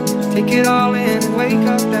 Take it all in and wake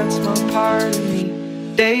up that small part of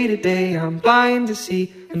me. Day to day I'm blind to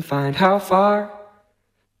see and find how far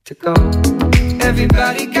to go.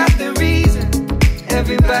 Everybody got their reason,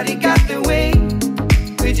 everybody got their way.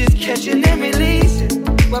 We're just catching and releasing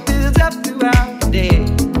what builds up throughout the day.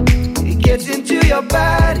 It gets into your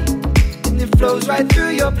body and it flows right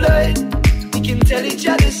through your blood. We can tell each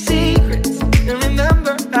other secrets and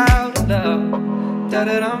remember how to love.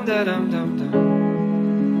 Da-da-dum, da-dum, dum, dum.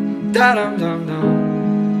 Da-dum, dum, dum.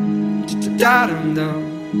 Da-dum, dum.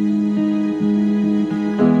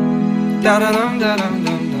 Da-da-dum, da-dum,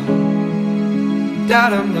 dum, dum.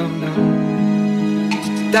 Da-dum, dum, dum.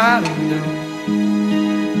 Da-dum, dum.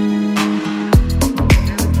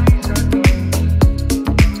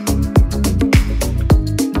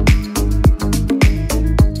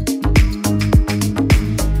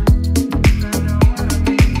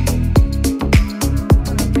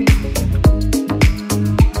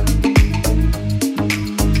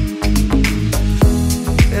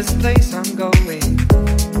 There's a place I'm going,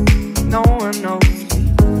 no one knows me.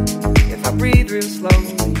 If I breathe real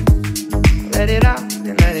slowly, let it out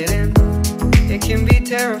and let it in. It can be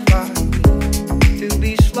terrifying to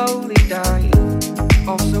be slowly dying,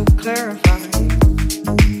 also clarifying.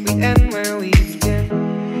 We end where we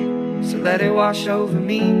begin, so let it wash over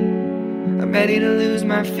me. I'm ready to lose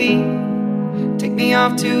my feet. Take me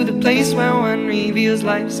off to the place where one reveals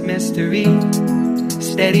life's mystery.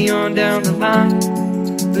 Steady on down the line,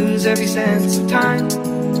 lose every sense of time.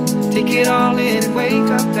 Take it all in and wake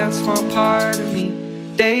up that small part of me.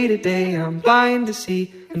 Day to day I'm blind to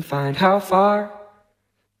see and find how far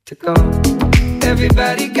to go.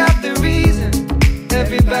 Everybody got their reason,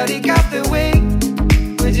 everybody got their way.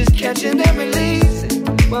 We're just catching and releasing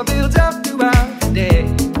what builds up throughout the day.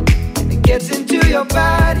 It gets into your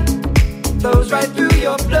body, flows right through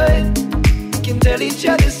your blood. We can tell each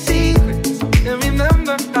other secrets and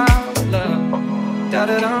remember how to love.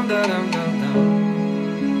 Da-da-dum, da-dum, dum, dum.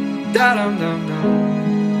 Da-dum, dum, dum.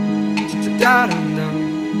 Da-dum, dum.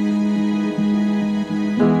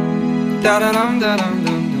 Da-da-dum, da-dum,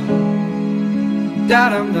 dum, dum.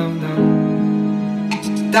 Da-dum, dum, dum.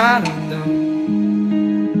 Da-dum, dum.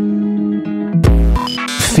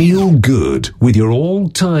 Feel good with your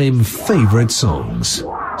all-time favorite songs.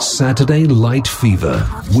 Saturday Light Fever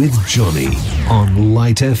with Johnny on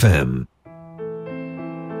Light FM.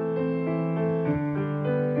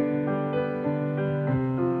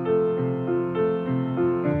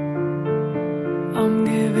 I'm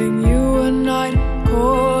giving you a night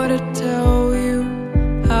call to tell you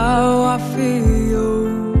how I feel.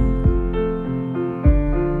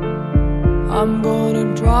 I'm gonna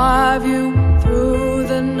drive you through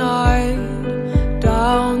the night,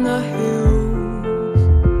 down the hills.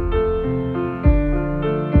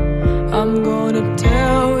 I'm gonna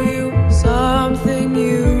tell you something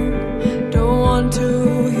you don't want to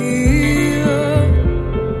hear.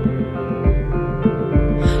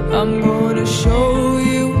 I'm gonna show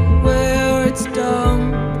you where it's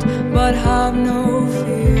dumped, but have no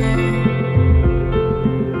fear.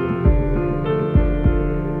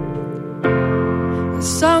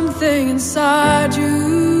 There's something inside you,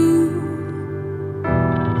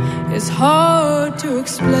 it's hard to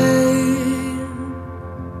explain.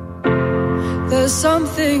 There's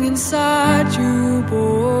something inside you,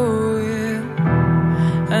 boy,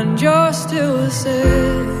 and you're still the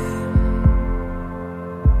same.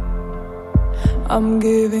 I'm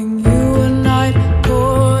giving you a night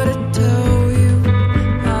call to tell you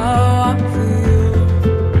how I feel.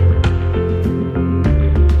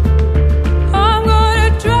 I'm gonna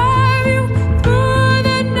drive you through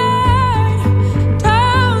the night,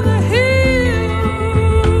 down the hills.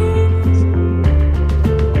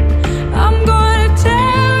 I'm gonna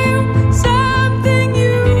tell you something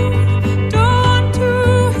you don't want to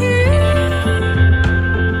hear.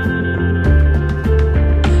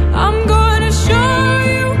 I'm gonna show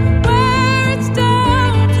you where it's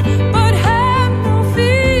dumped, but have no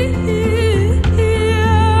fear.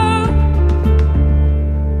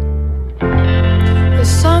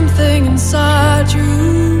 There's something inside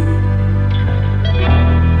you,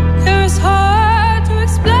 it's hard to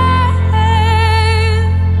explain.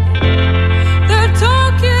 They're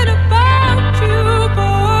talking about you,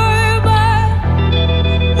 boy, but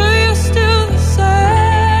you're still the same.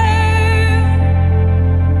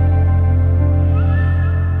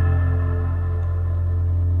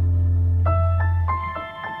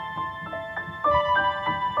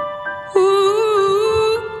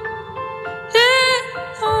 Ooh,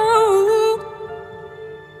 yeah, ooh.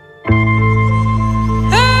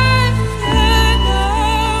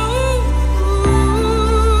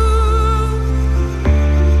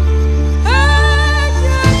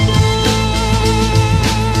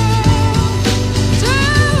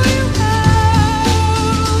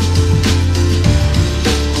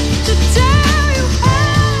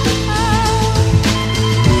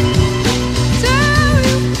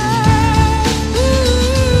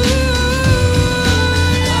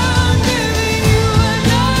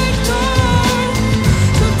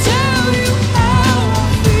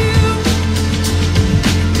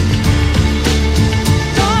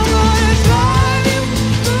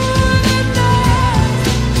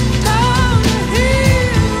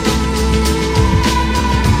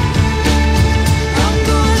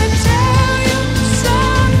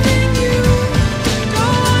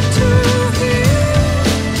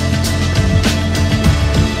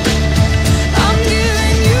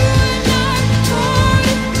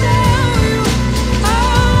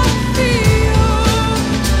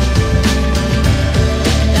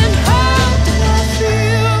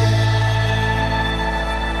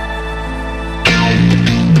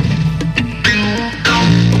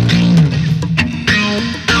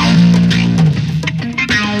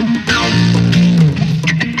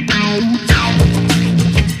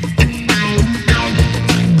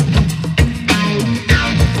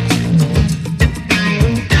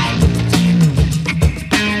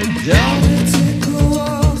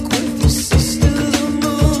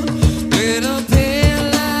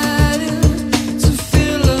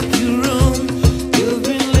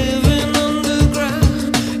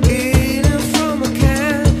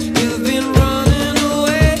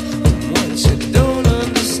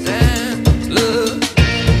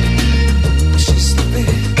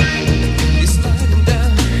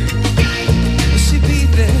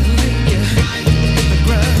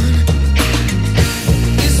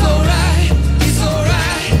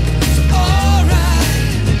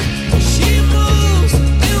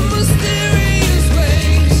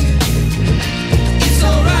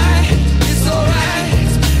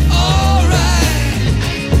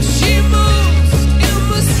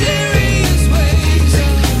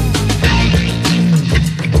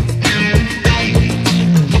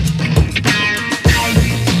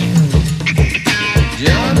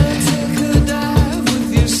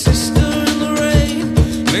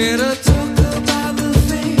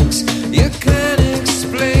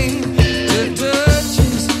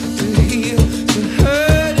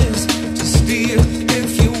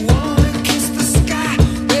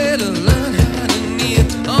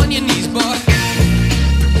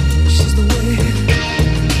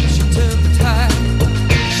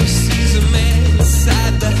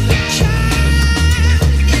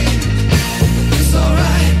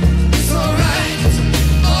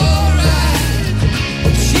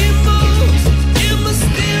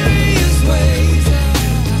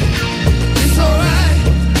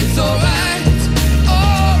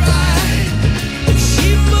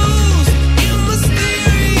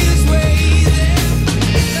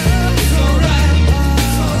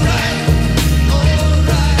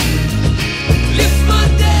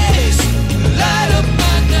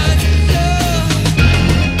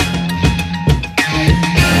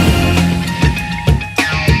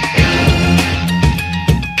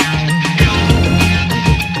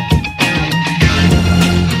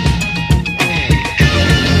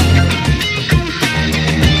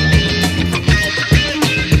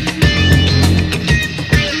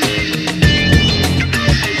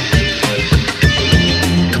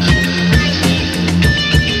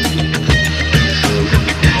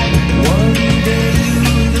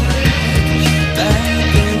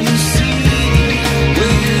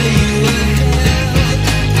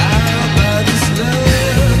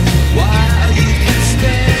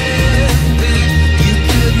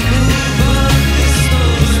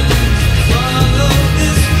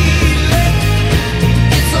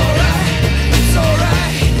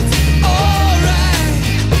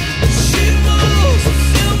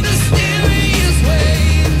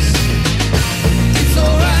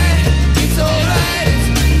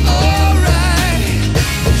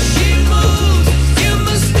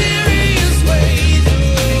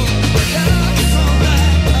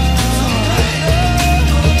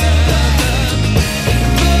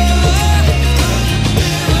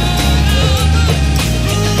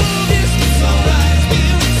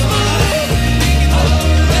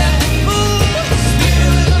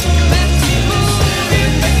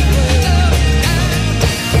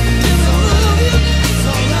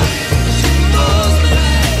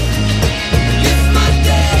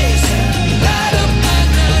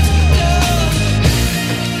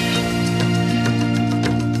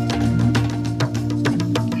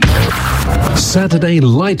 Saturday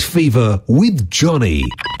Light Fever with Johnny.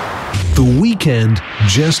 The weekend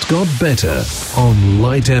just got better on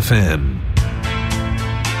Light FM.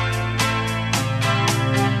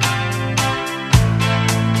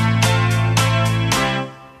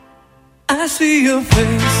 I see your face,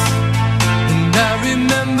 and I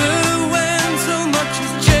remember when so much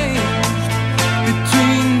has changed.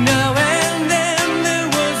 Between now and then, there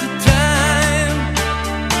was a time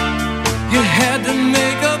you had to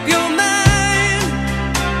make up your mind.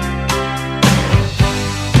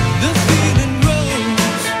 The feeling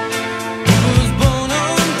rose, it was born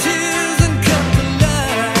on tears and kept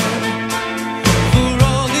alive for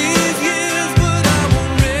all these years, but I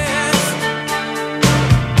won't rest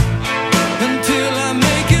until I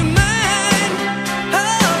make it mine,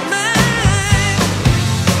 oh mine.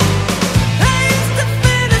 I used to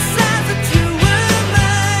fantasize that you were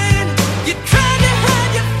mine. You tried to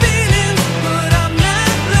hide your feelings, but I'm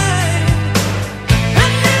not blind. I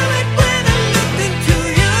knew it when I looked into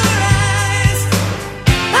your eyes.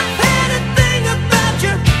 I've had a thing about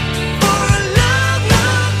you for a long,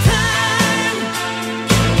 long time.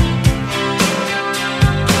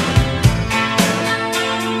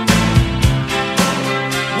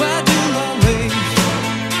 Why do I wait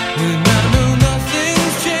when I know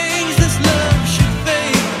nothing's changed? This love should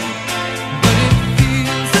fade, but it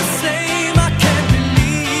feels the same. I can't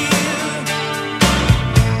believe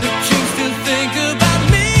that you still think about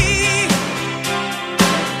me.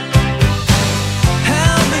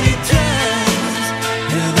 How many times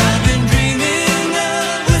have I been dreaming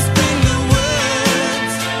of whispering the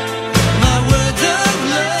words, my words of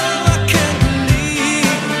love? I can't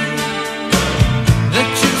believe that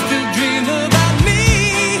you still dream about me.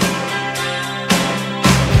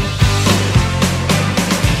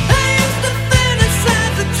 I used to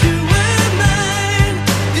fantasize that you were mine.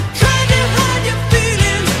 You tried to hide your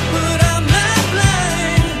feelings, but I'm not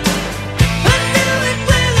blind. I knew it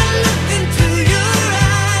when I looked into your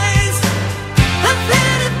eyes. I've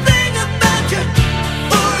had a thing about you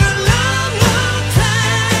for a long, long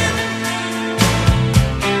time.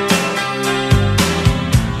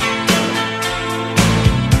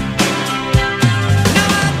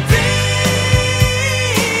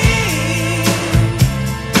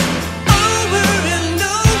 Over and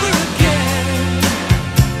over again,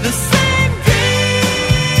 the same dream.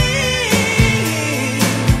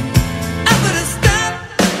 I better stop.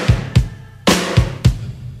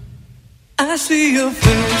 I see your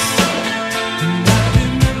face, and I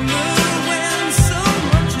remember when so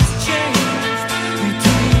much has changed.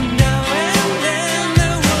 Between now and then,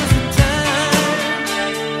 there was a time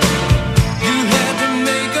you had to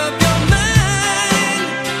make up your mind.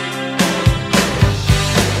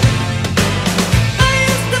 I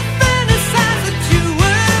used to fantasize that you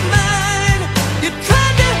were mine. You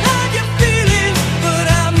tried to hide your feelings, but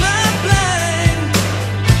I'm not blind.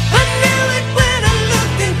 I knew it when I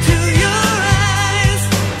looked into your eyes.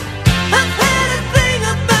 I've had a thing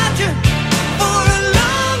about you for a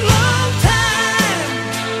long, long time.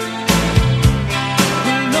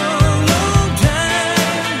 A long, long time.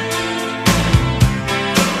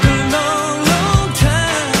 A long, long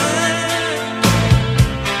time.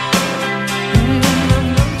 I've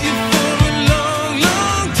loved you for a long,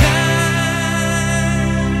 long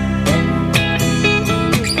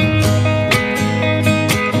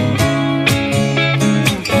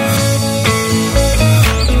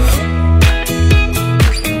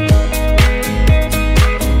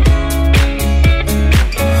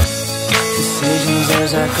Decisions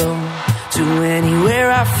as I go to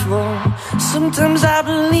anywhere I flow. Sometimes I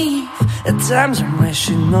believe, at times I'm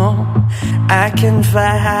rational. I can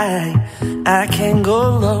fly high, I can go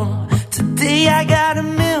low. Today I got a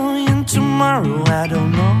million, tomorrow I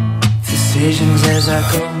don't know. Decisions as I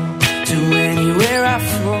go to anywhere I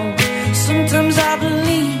flow. Sometimes I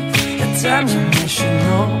believe, at times I'm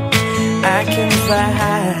rational. I can fly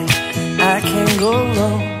high, I can go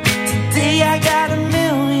low. Today I got a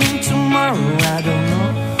million, tomorrow I don't know.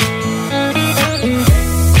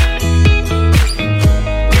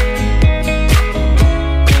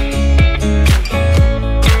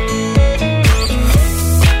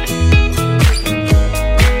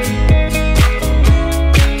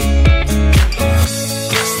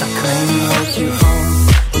 Stop claiming what you own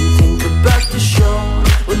and think about the show.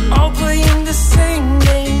 We're all playing the same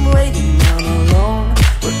game, waiting on alone.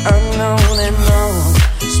 We're unknown and known,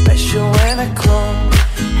 special when I clone.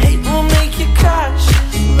 Hate will make you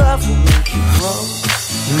cautious, love will make you grow.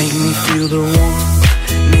 Make me feel the warmth,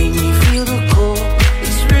 make me feel the cold.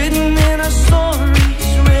 It's written in our stories,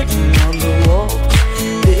 written on the walls.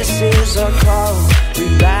 This is our call, we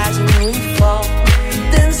rise and we fall.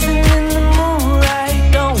 Dancing in the moon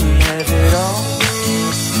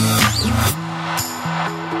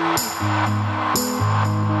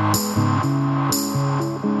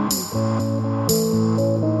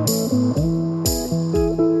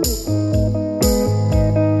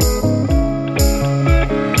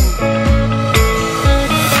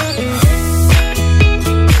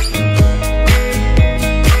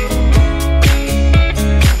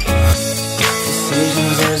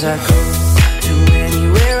I go, to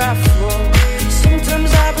anywhere I flow.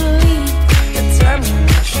 Sometimes I believe, at times when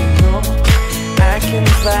I should know. I can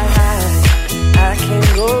fly high, I can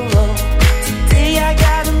go low. Today I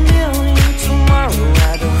got a million, tomorrow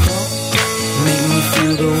I don't know. Make me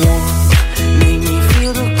feel the warmth, make me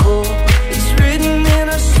feel the cold. It's written in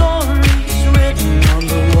our stories, written on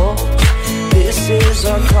the walls. This is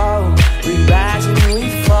our call, we rise and we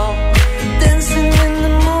fall. Dancing in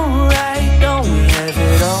the moonlight, don't we have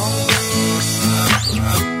it all?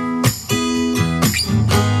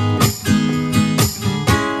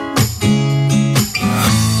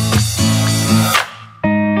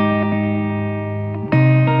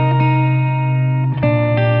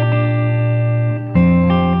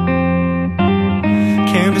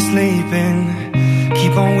 Can't be sleeping,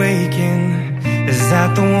 keep on waking. Is that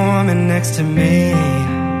the woman next to me?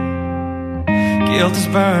 Guilt is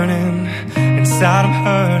burning, inside I'm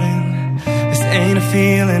hurting. This ain't a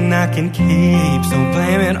feeling I can keep. So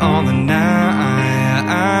blame it on the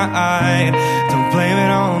night. Don't blame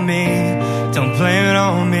it on me. Don't blame it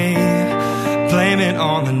on me. Blame it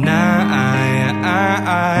on the night.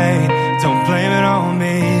 Don't blame it on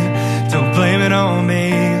me. Don't blame it on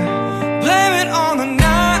me. Blame it on the night.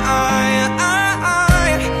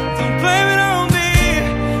 Don't blame it on me.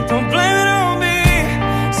 Don't blame it on me.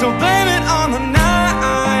 So blame it on the night.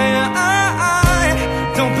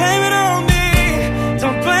 Don't blame it on me.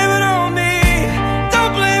 Don't blame it on me.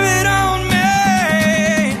 Don't blame it on me.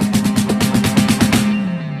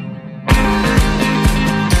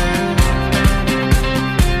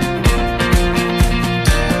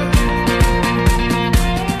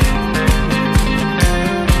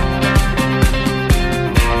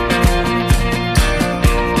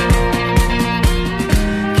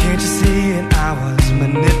 Can't you see it? I was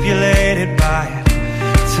manipulated by it.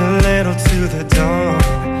 Too little to the dawn.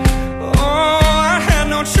 Oh, I had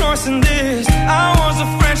no choice in this. I was a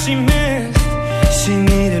friend she missed. She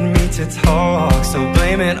needed me to talk, so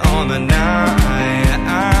blame it on the night.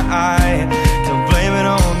 Don't blame it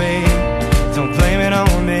on me. Don't blame it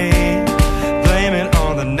on me. Blame it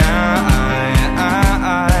on the night.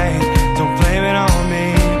 Don't blame it on me.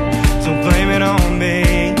 Don't blame it on me.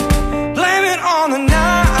 Blame it on the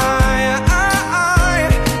night.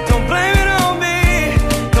 Don't blame it on me.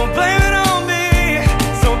 Don't blame it on me.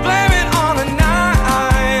 So blame it on the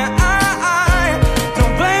night.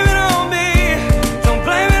 Don't blame it on me. Don't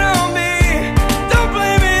blame it on me. Don't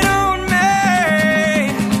blame it on me.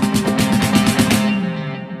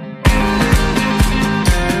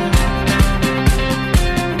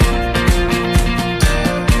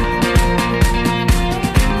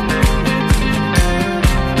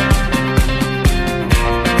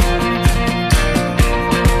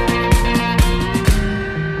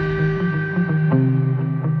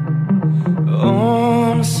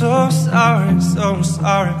 Oh, I'm so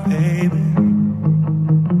sorry, baby.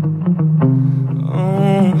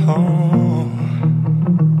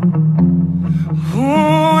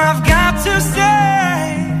 Oh, I've got to say,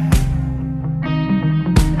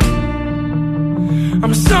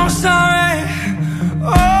 I'm so sorry.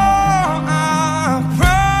 Oh, I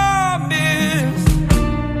promise.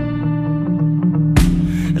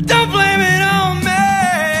 Don't blame it on me.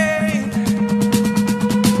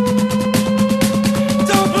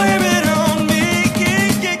 Don't blame it on me.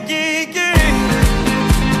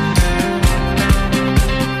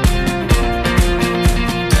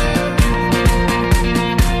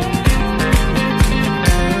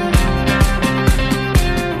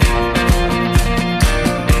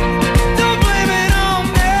 Don't blame it on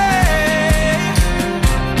me.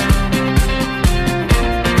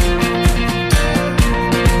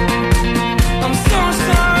 I'm so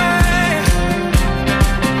sorry.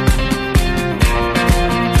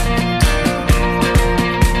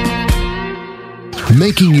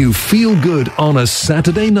 Making you feel good on a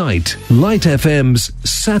Saturday night. Light FM's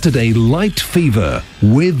Saturday Light Fever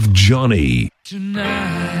with Johnny.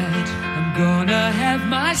 Tonight, I'm gonna have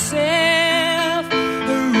myself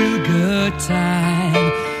a real good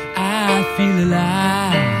time. I feel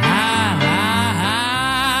alive.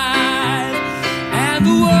 And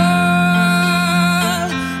the world,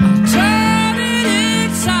 I'll turn it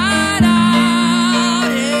inside out.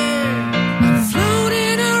 Yeah. I'm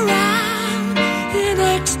floating around in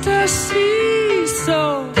ecstasy. So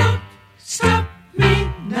don't stop me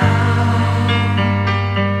now.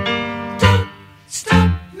 Don't stop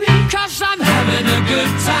me. 'Cause I'm having a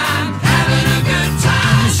good time, having a good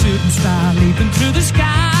time. A shooting star leaping through the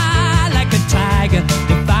sky like a tiger,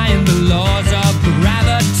 defying the laws of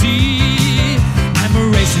gravity. I'm a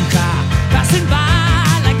racing car passing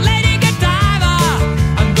by like Lady Godiva.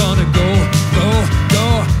 I'm gonna go, go, go,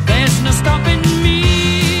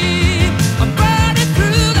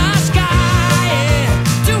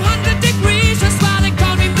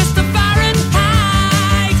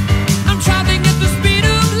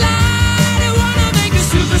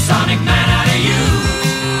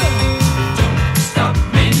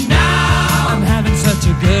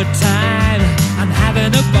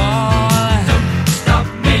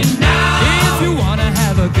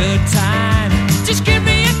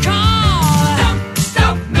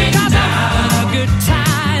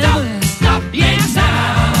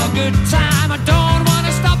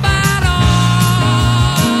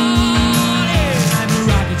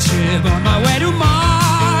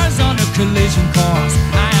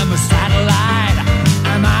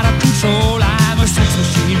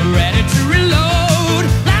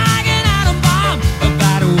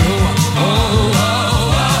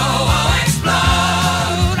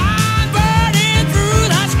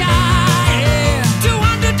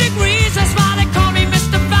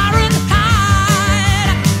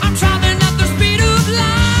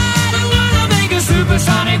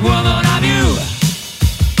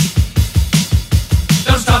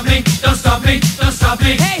 me, don't stop me, don't stop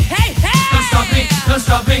me. Hey, hey, hey. Don't stop me, don't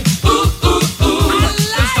stop me. Ooh, ooh, ooh. Don't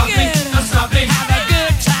stop me, don't stop me. Have a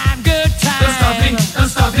good time, good time. Don't stop me, don't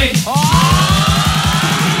stop me.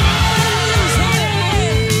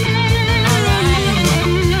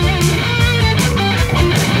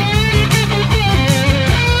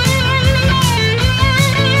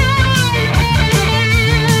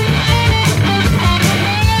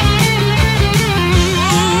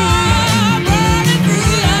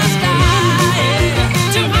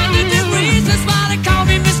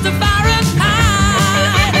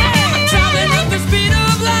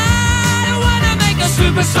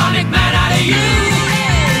 Supersonic man out of you.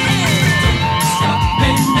 Stop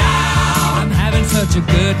me now. I'm having such a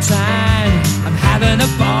good time. I'm having a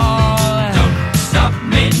ball. Don't stop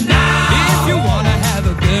me now. If you wanna have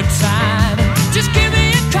a good time, just give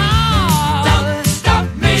me a call. Don't stop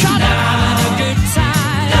me now. I'm having a good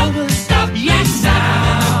time. Don't stop me now. I'm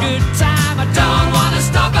having a good time. I don't wanna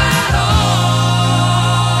stop at all.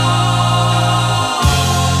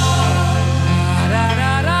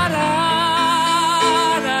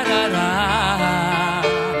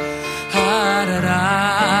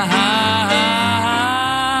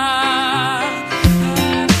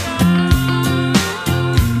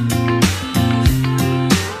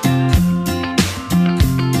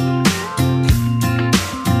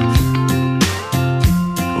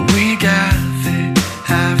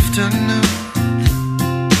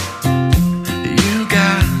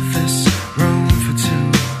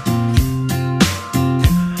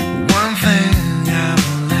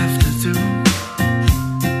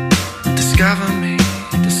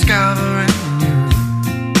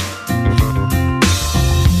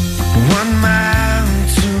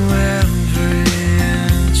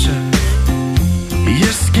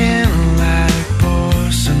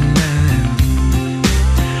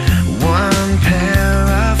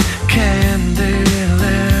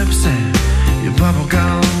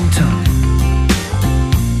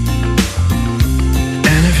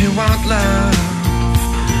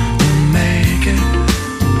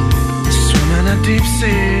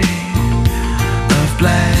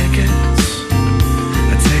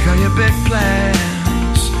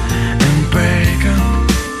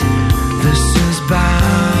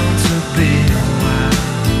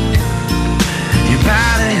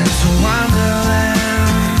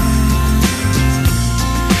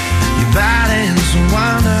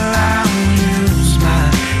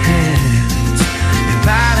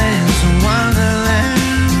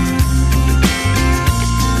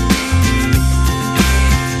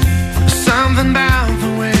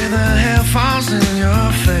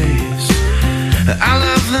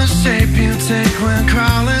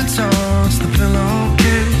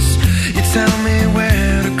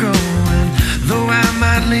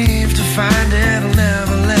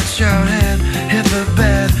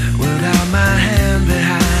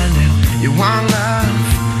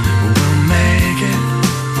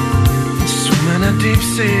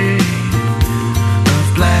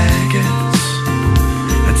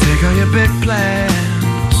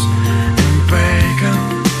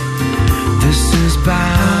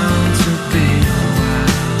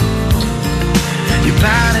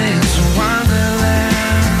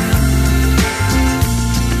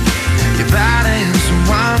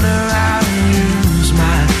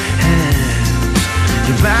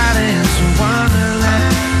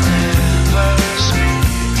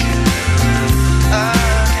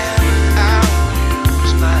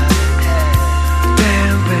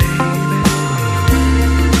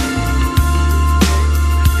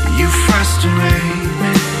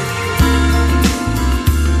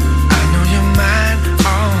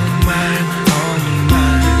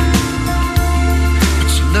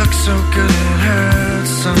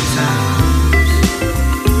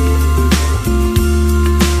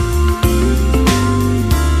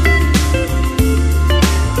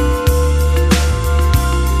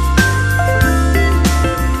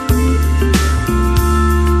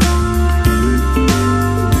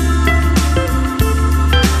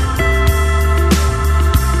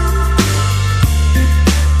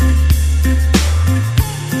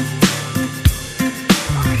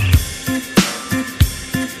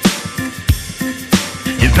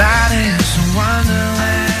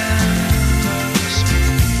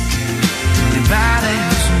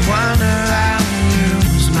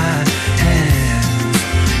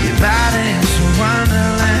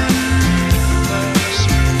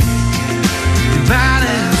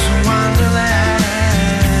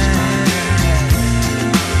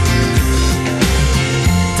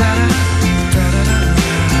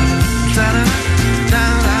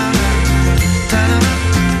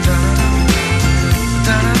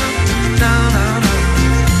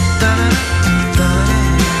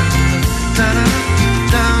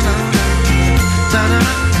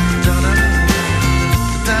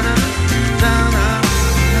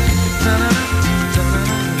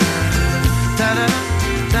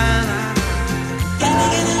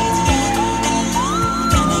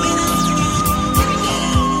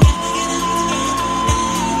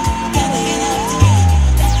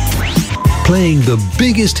 Playing the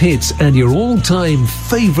biggest hits and your all-time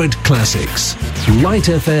favourite classics. Light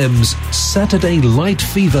FM's Saturday Light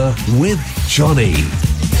Fever with Johnny.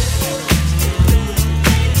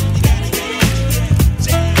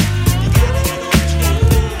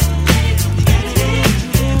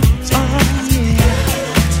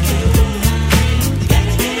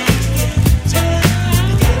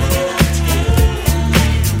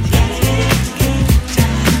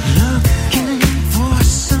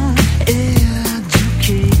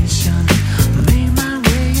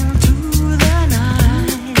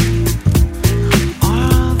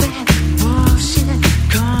 All that bullshit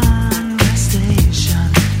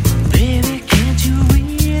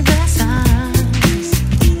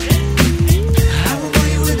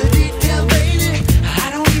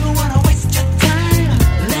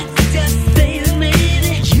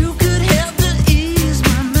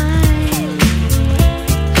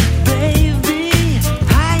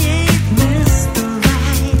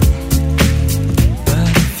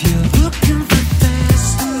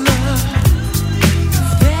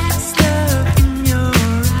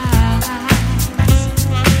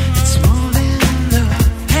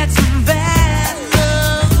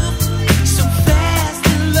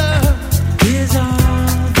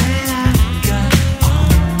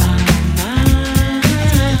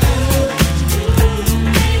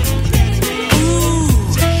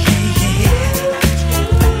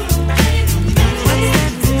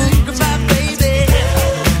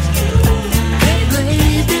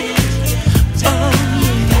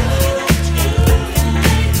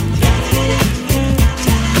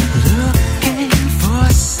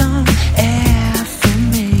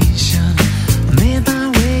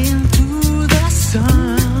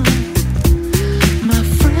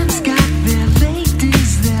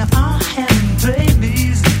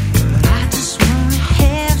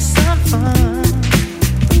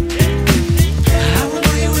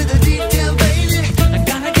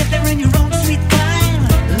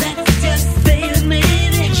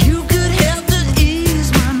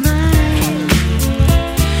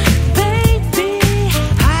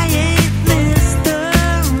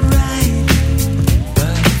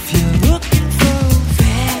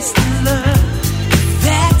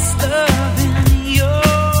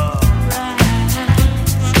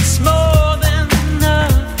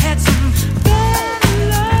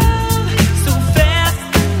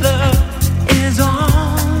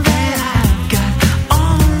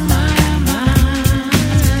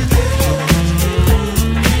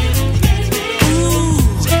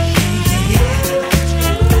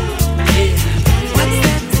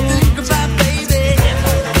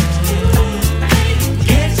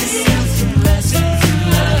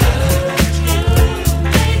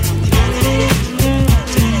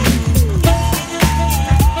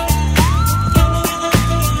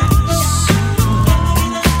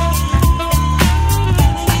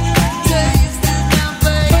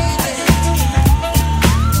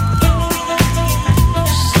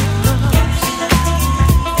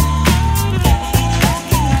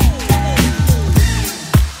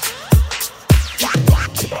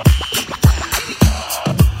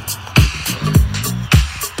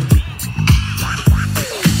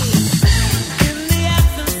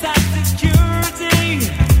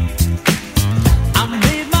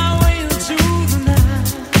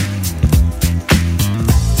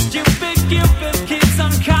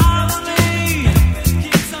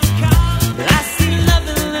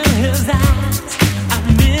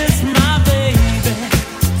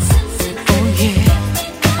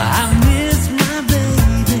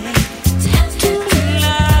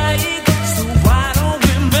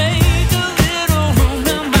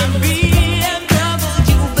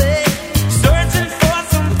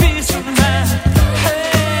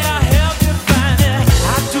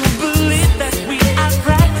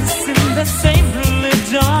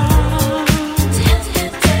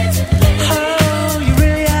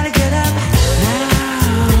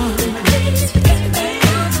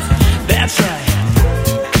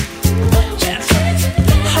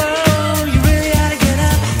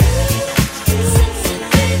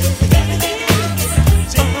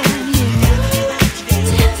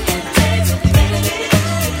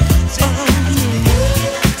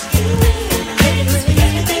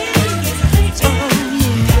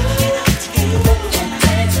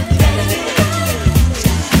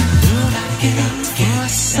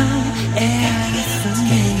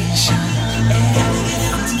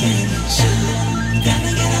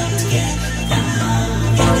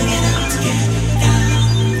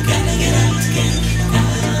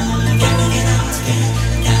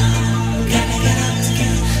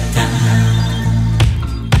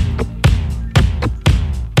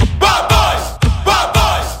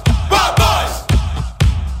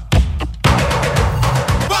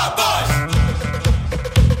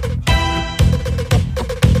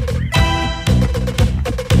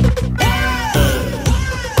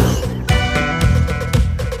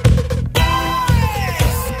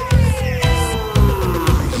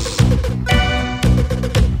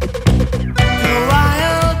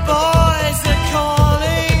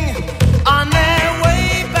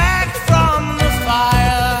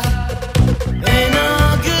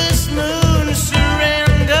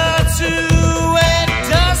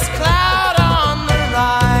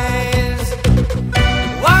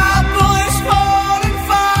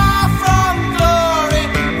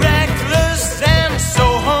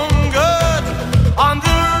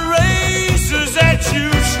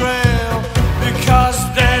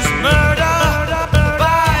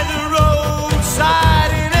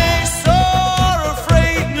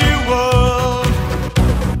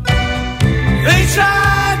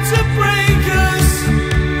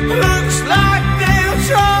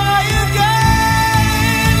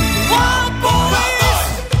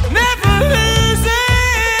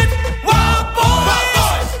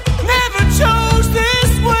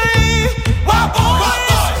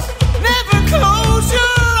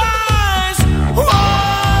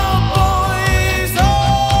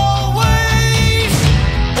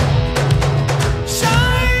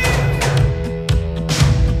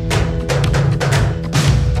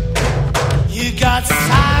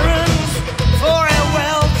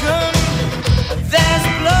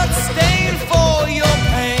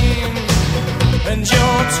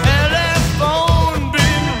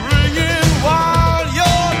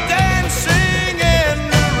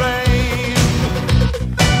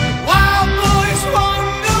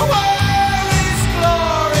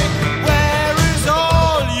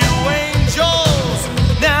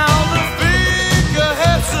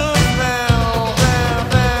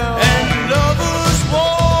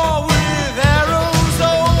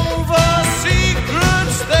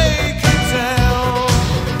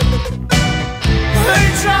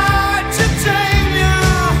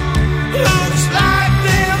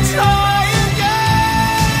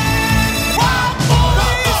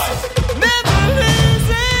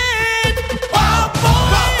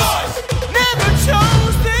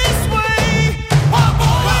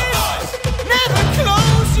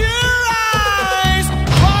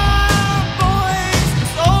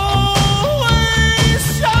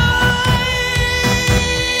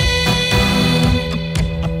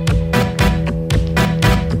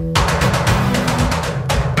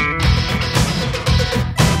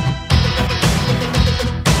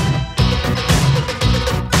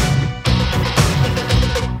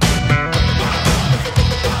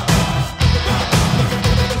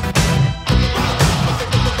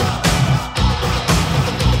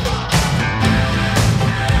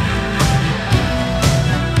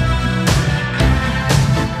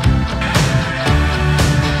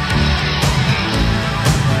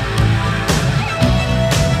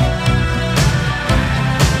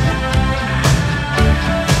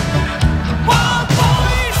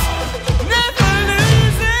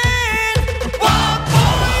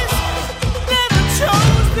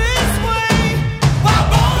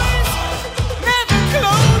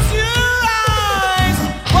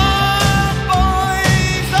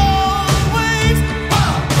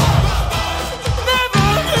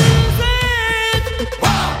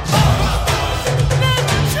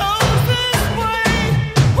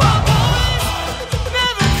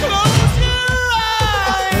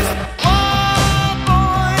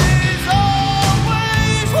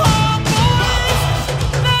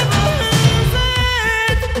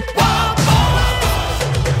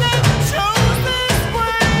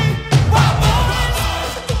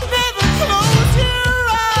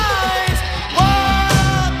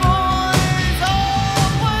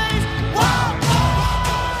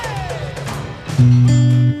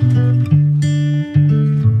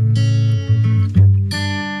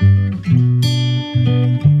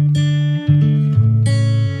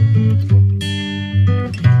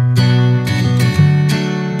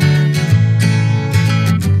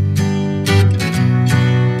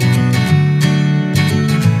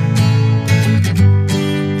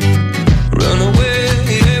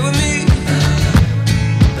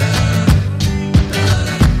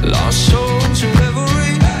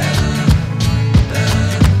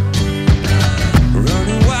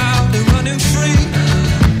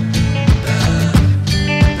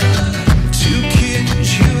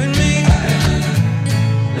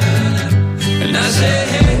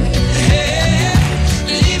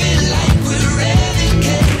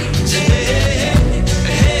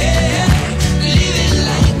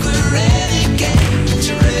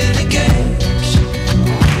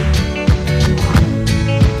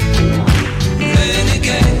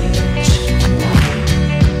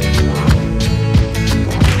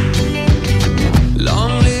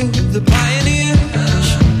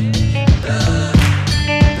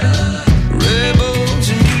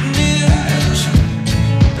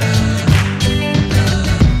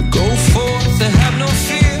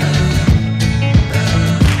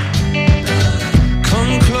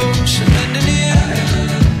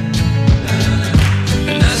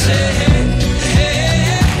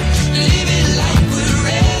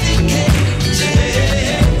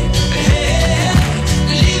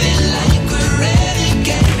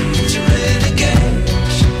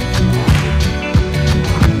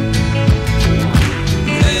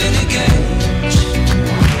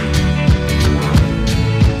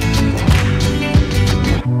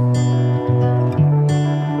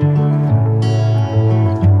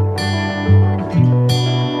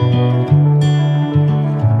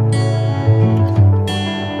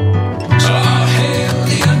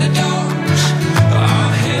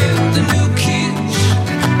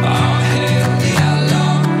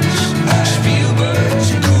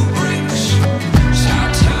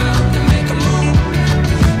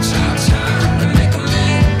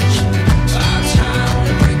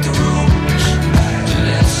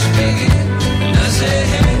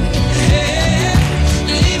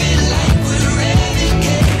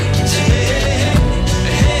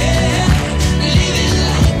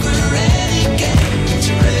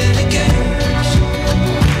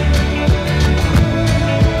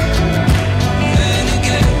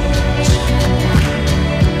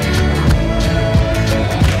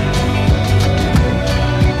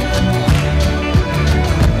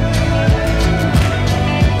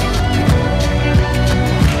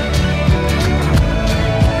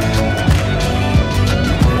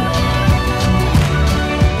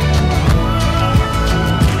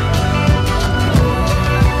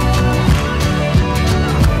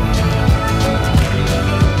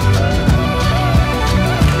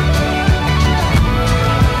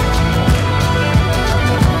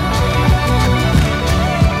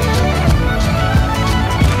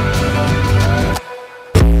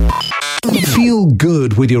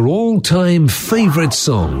good with your all-time favourite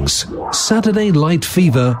songs. Saturday Light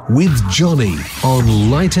Fever with Johnny on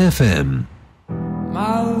Light FM.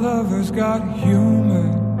 My lover's got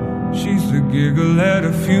humor. She's the giggle at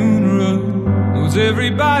a funeral. Knows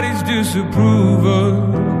everybody's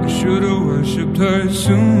disapproval. I should've worshipped her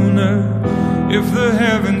sooner. If the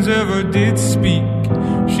heavens ever did speak,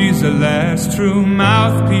 she's the last true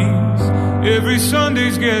mouthpiece. Every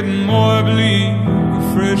Sunday's getting more bleak.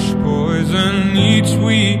 Fresh poison each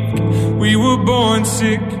week. We were born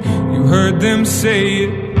sick, you heard them say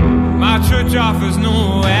it. My church offers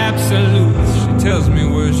no absolutes. She tells me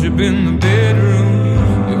worship in the bedroom.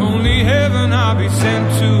 The only heaven I'll be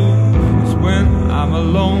sent to is when I'm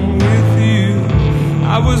alone with you.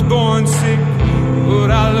 I was born sick,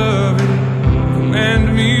 but I love it.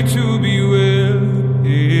 Command me to be well.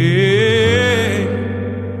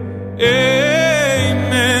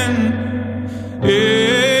 Amen. Amen.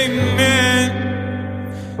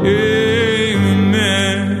 Amen.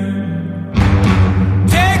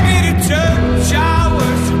 Take me to church, I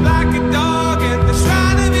worship like a dog at the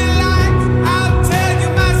shrine of your light. I'll tell you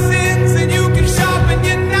my sins and you can sharpen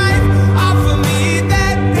your knife. Offer me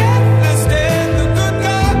that deathless death, the good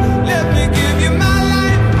God, let me give you my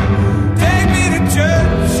life. Take me to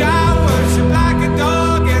church, I worship like a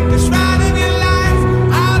dog at the shrine of your life.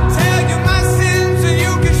 I'll tell you my sins and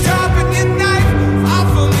you can sharpen your knife.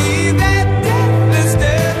 Offer me that deathless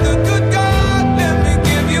death, the good God, let me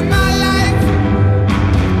give you my life.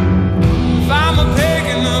 If I'm a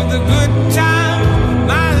pagan of the good time,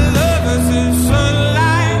 my lover's the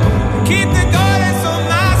sunlight. Keep the goddess on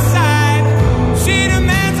my side. She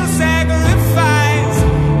demands a sacrifice.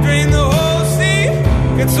 Drain the whole sea,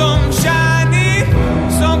 get some shiny,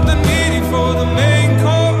 something meaty for the main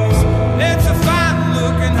course. Let's a fine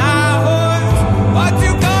looking high horse. What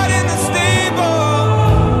you got in the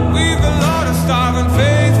stable? We've a lot of starving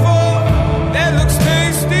faithful. That looks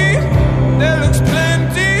tasty, that looks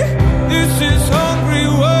plenty. This is hungry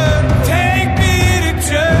work. Take me to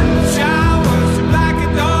church. I worship like a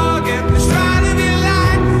dog at the shrine of your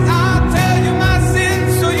light. I'll tell you my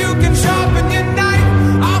sins so you can sharpen your knife.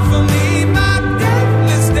 Offer me my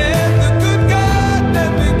deathless death, the good God,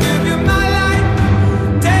 let me give you my life.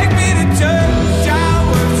 Take me to church. I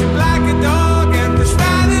worship like a dog at the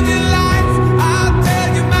shrine of your light. I'll tell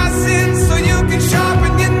you my sins so you can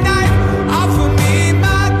sharpen your knife. Offer me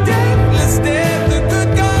my deathless death, the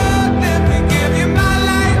good God, let me give you my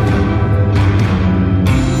life.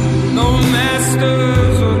 No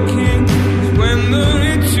masters or kings when the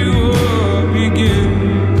ritual begins.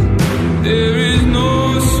 There is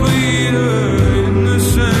no sweeter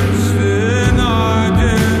innocence than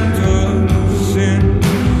ardent of sin.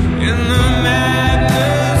 In the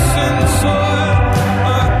madness and soil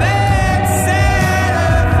of that sad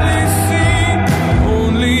earthly scene,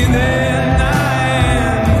 only then I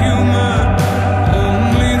am human.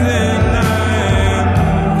 Only then I am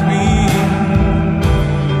clean.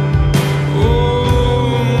 Oh,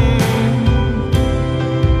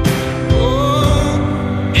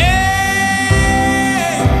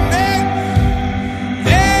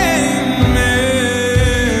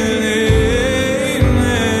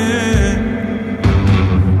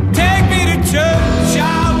 take me to church.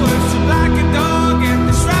 I worship like a dog at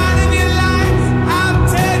the shrine of your light. I'll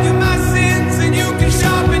tell you my sins and you can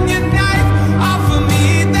sharpen your knife. Offer me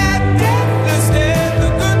that deathless death, the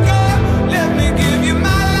good God, let me give you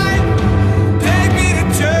my life. Take me to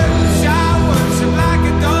church. I worship like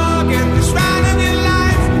a dog at the shrine of your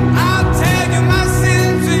life. I'll tell you my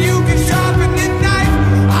sins and you can sharpen your knife.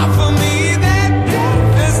 Offer me that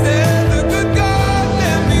deathless death, the good God,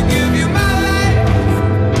 let me give you my life.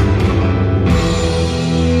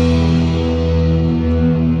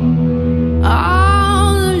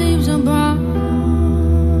 All the leaves are brown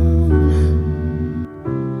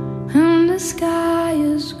and the sky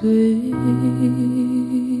is gray.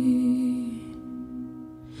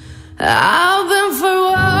 I've been for a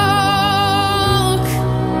walk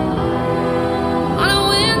on a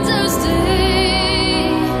winter's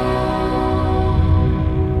day.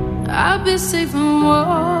 I'd be safe and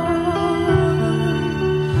warm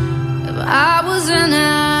if I was an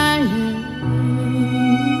island.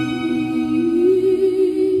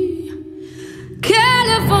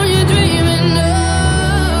 California dreaming, no,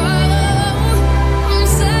 I'm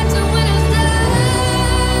set to win a day.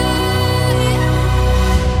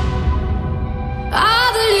 All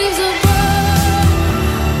the leaves are brown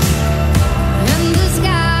and the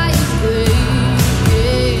sky is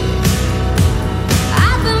gray.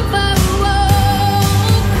 I've been for a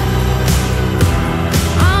walk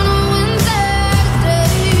on a winter's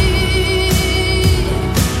day.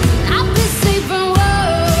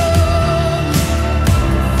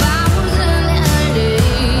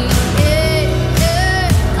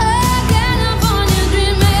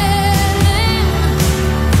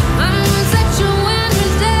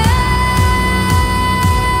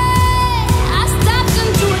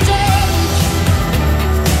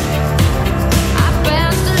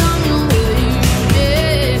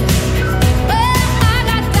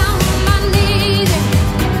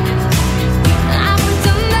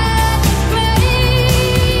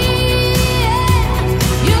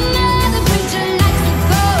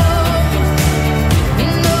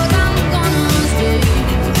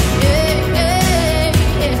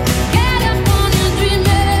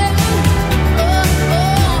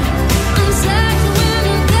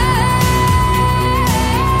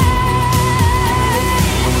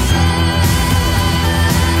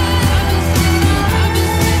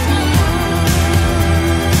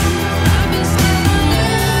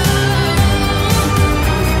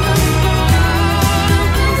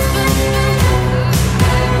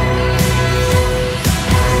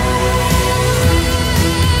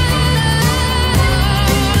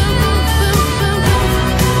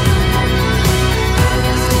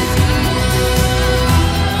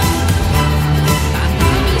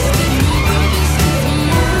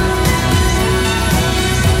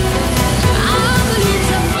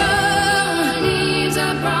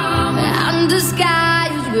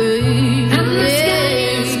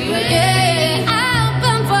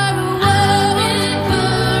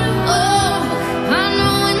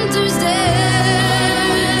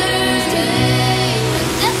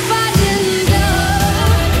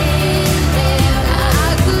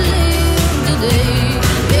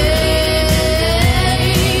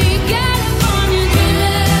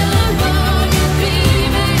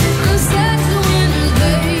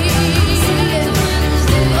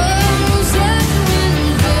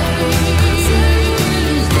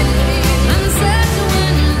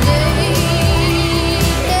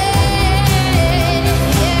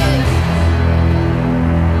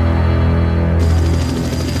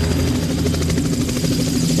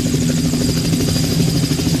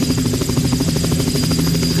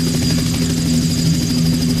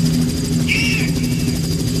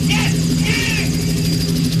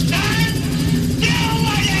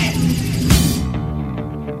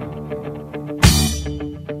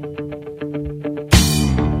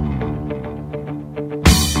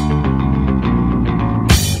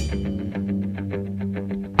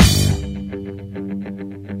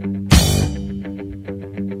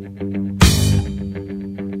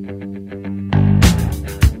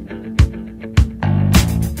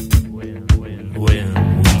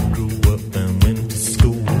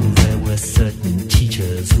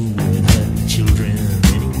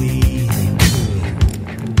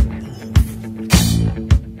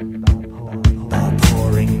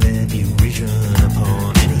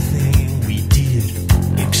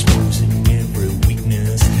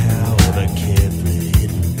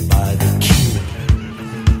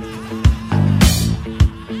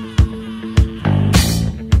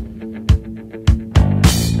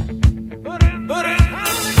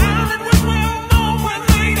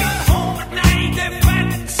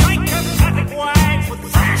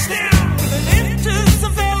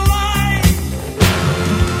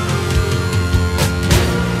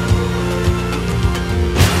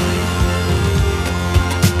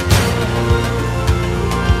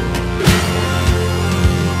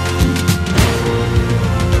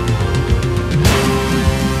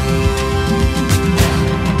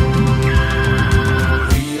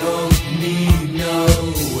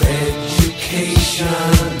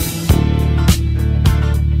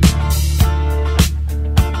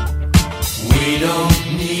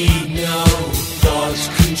 don't need no thought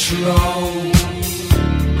control.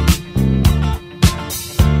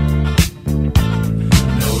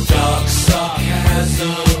 No dark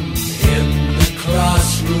sarcasm in the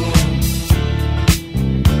classroom.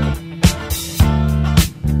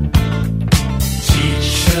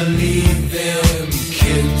 Teacher, leave them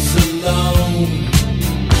kids alone.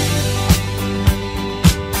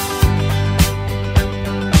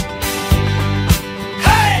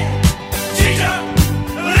 Hey, teacher,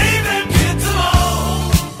 leave them kids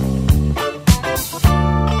alone.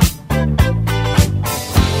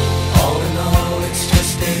 All in all, it's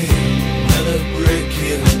just another brick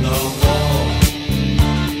in the wall.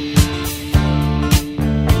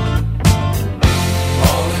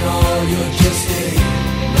 All in all, you're just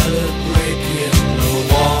another brick in the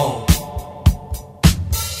wall.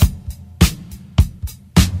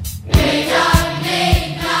 We don't need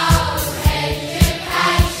no education.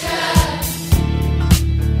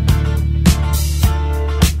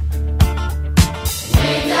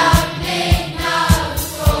 We don't need no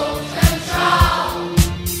school control.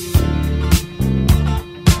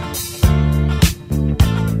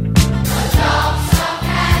 No dark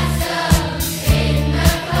sarcasm in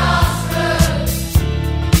the classroom.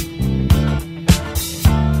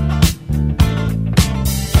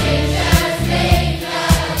 Teachers, leave the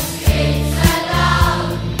kids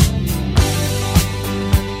alone.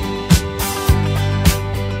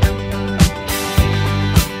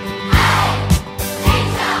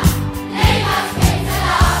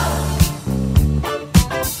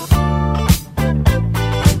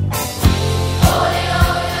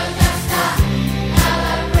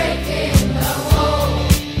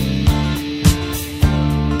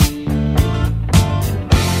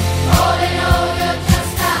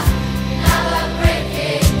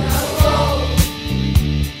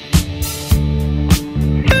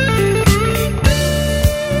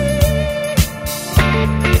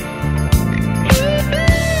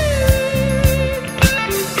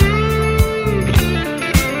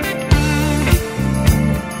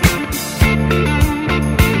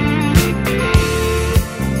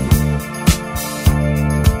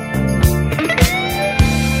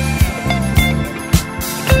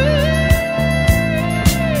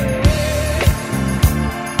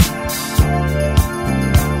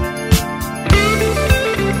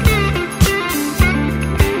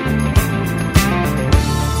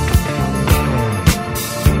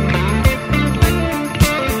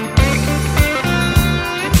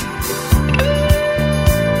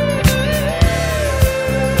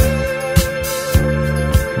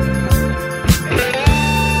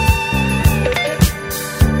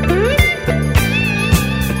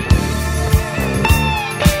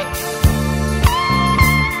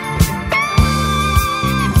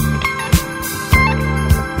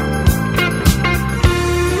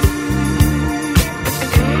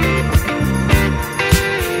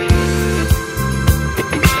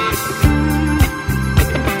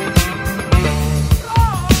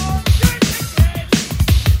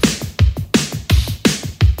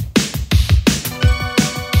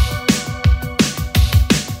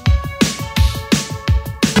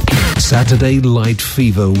 Saturday Light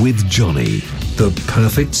Fever with Johnny. The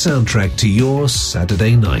perfect soundtrack to your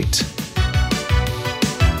Saturday night.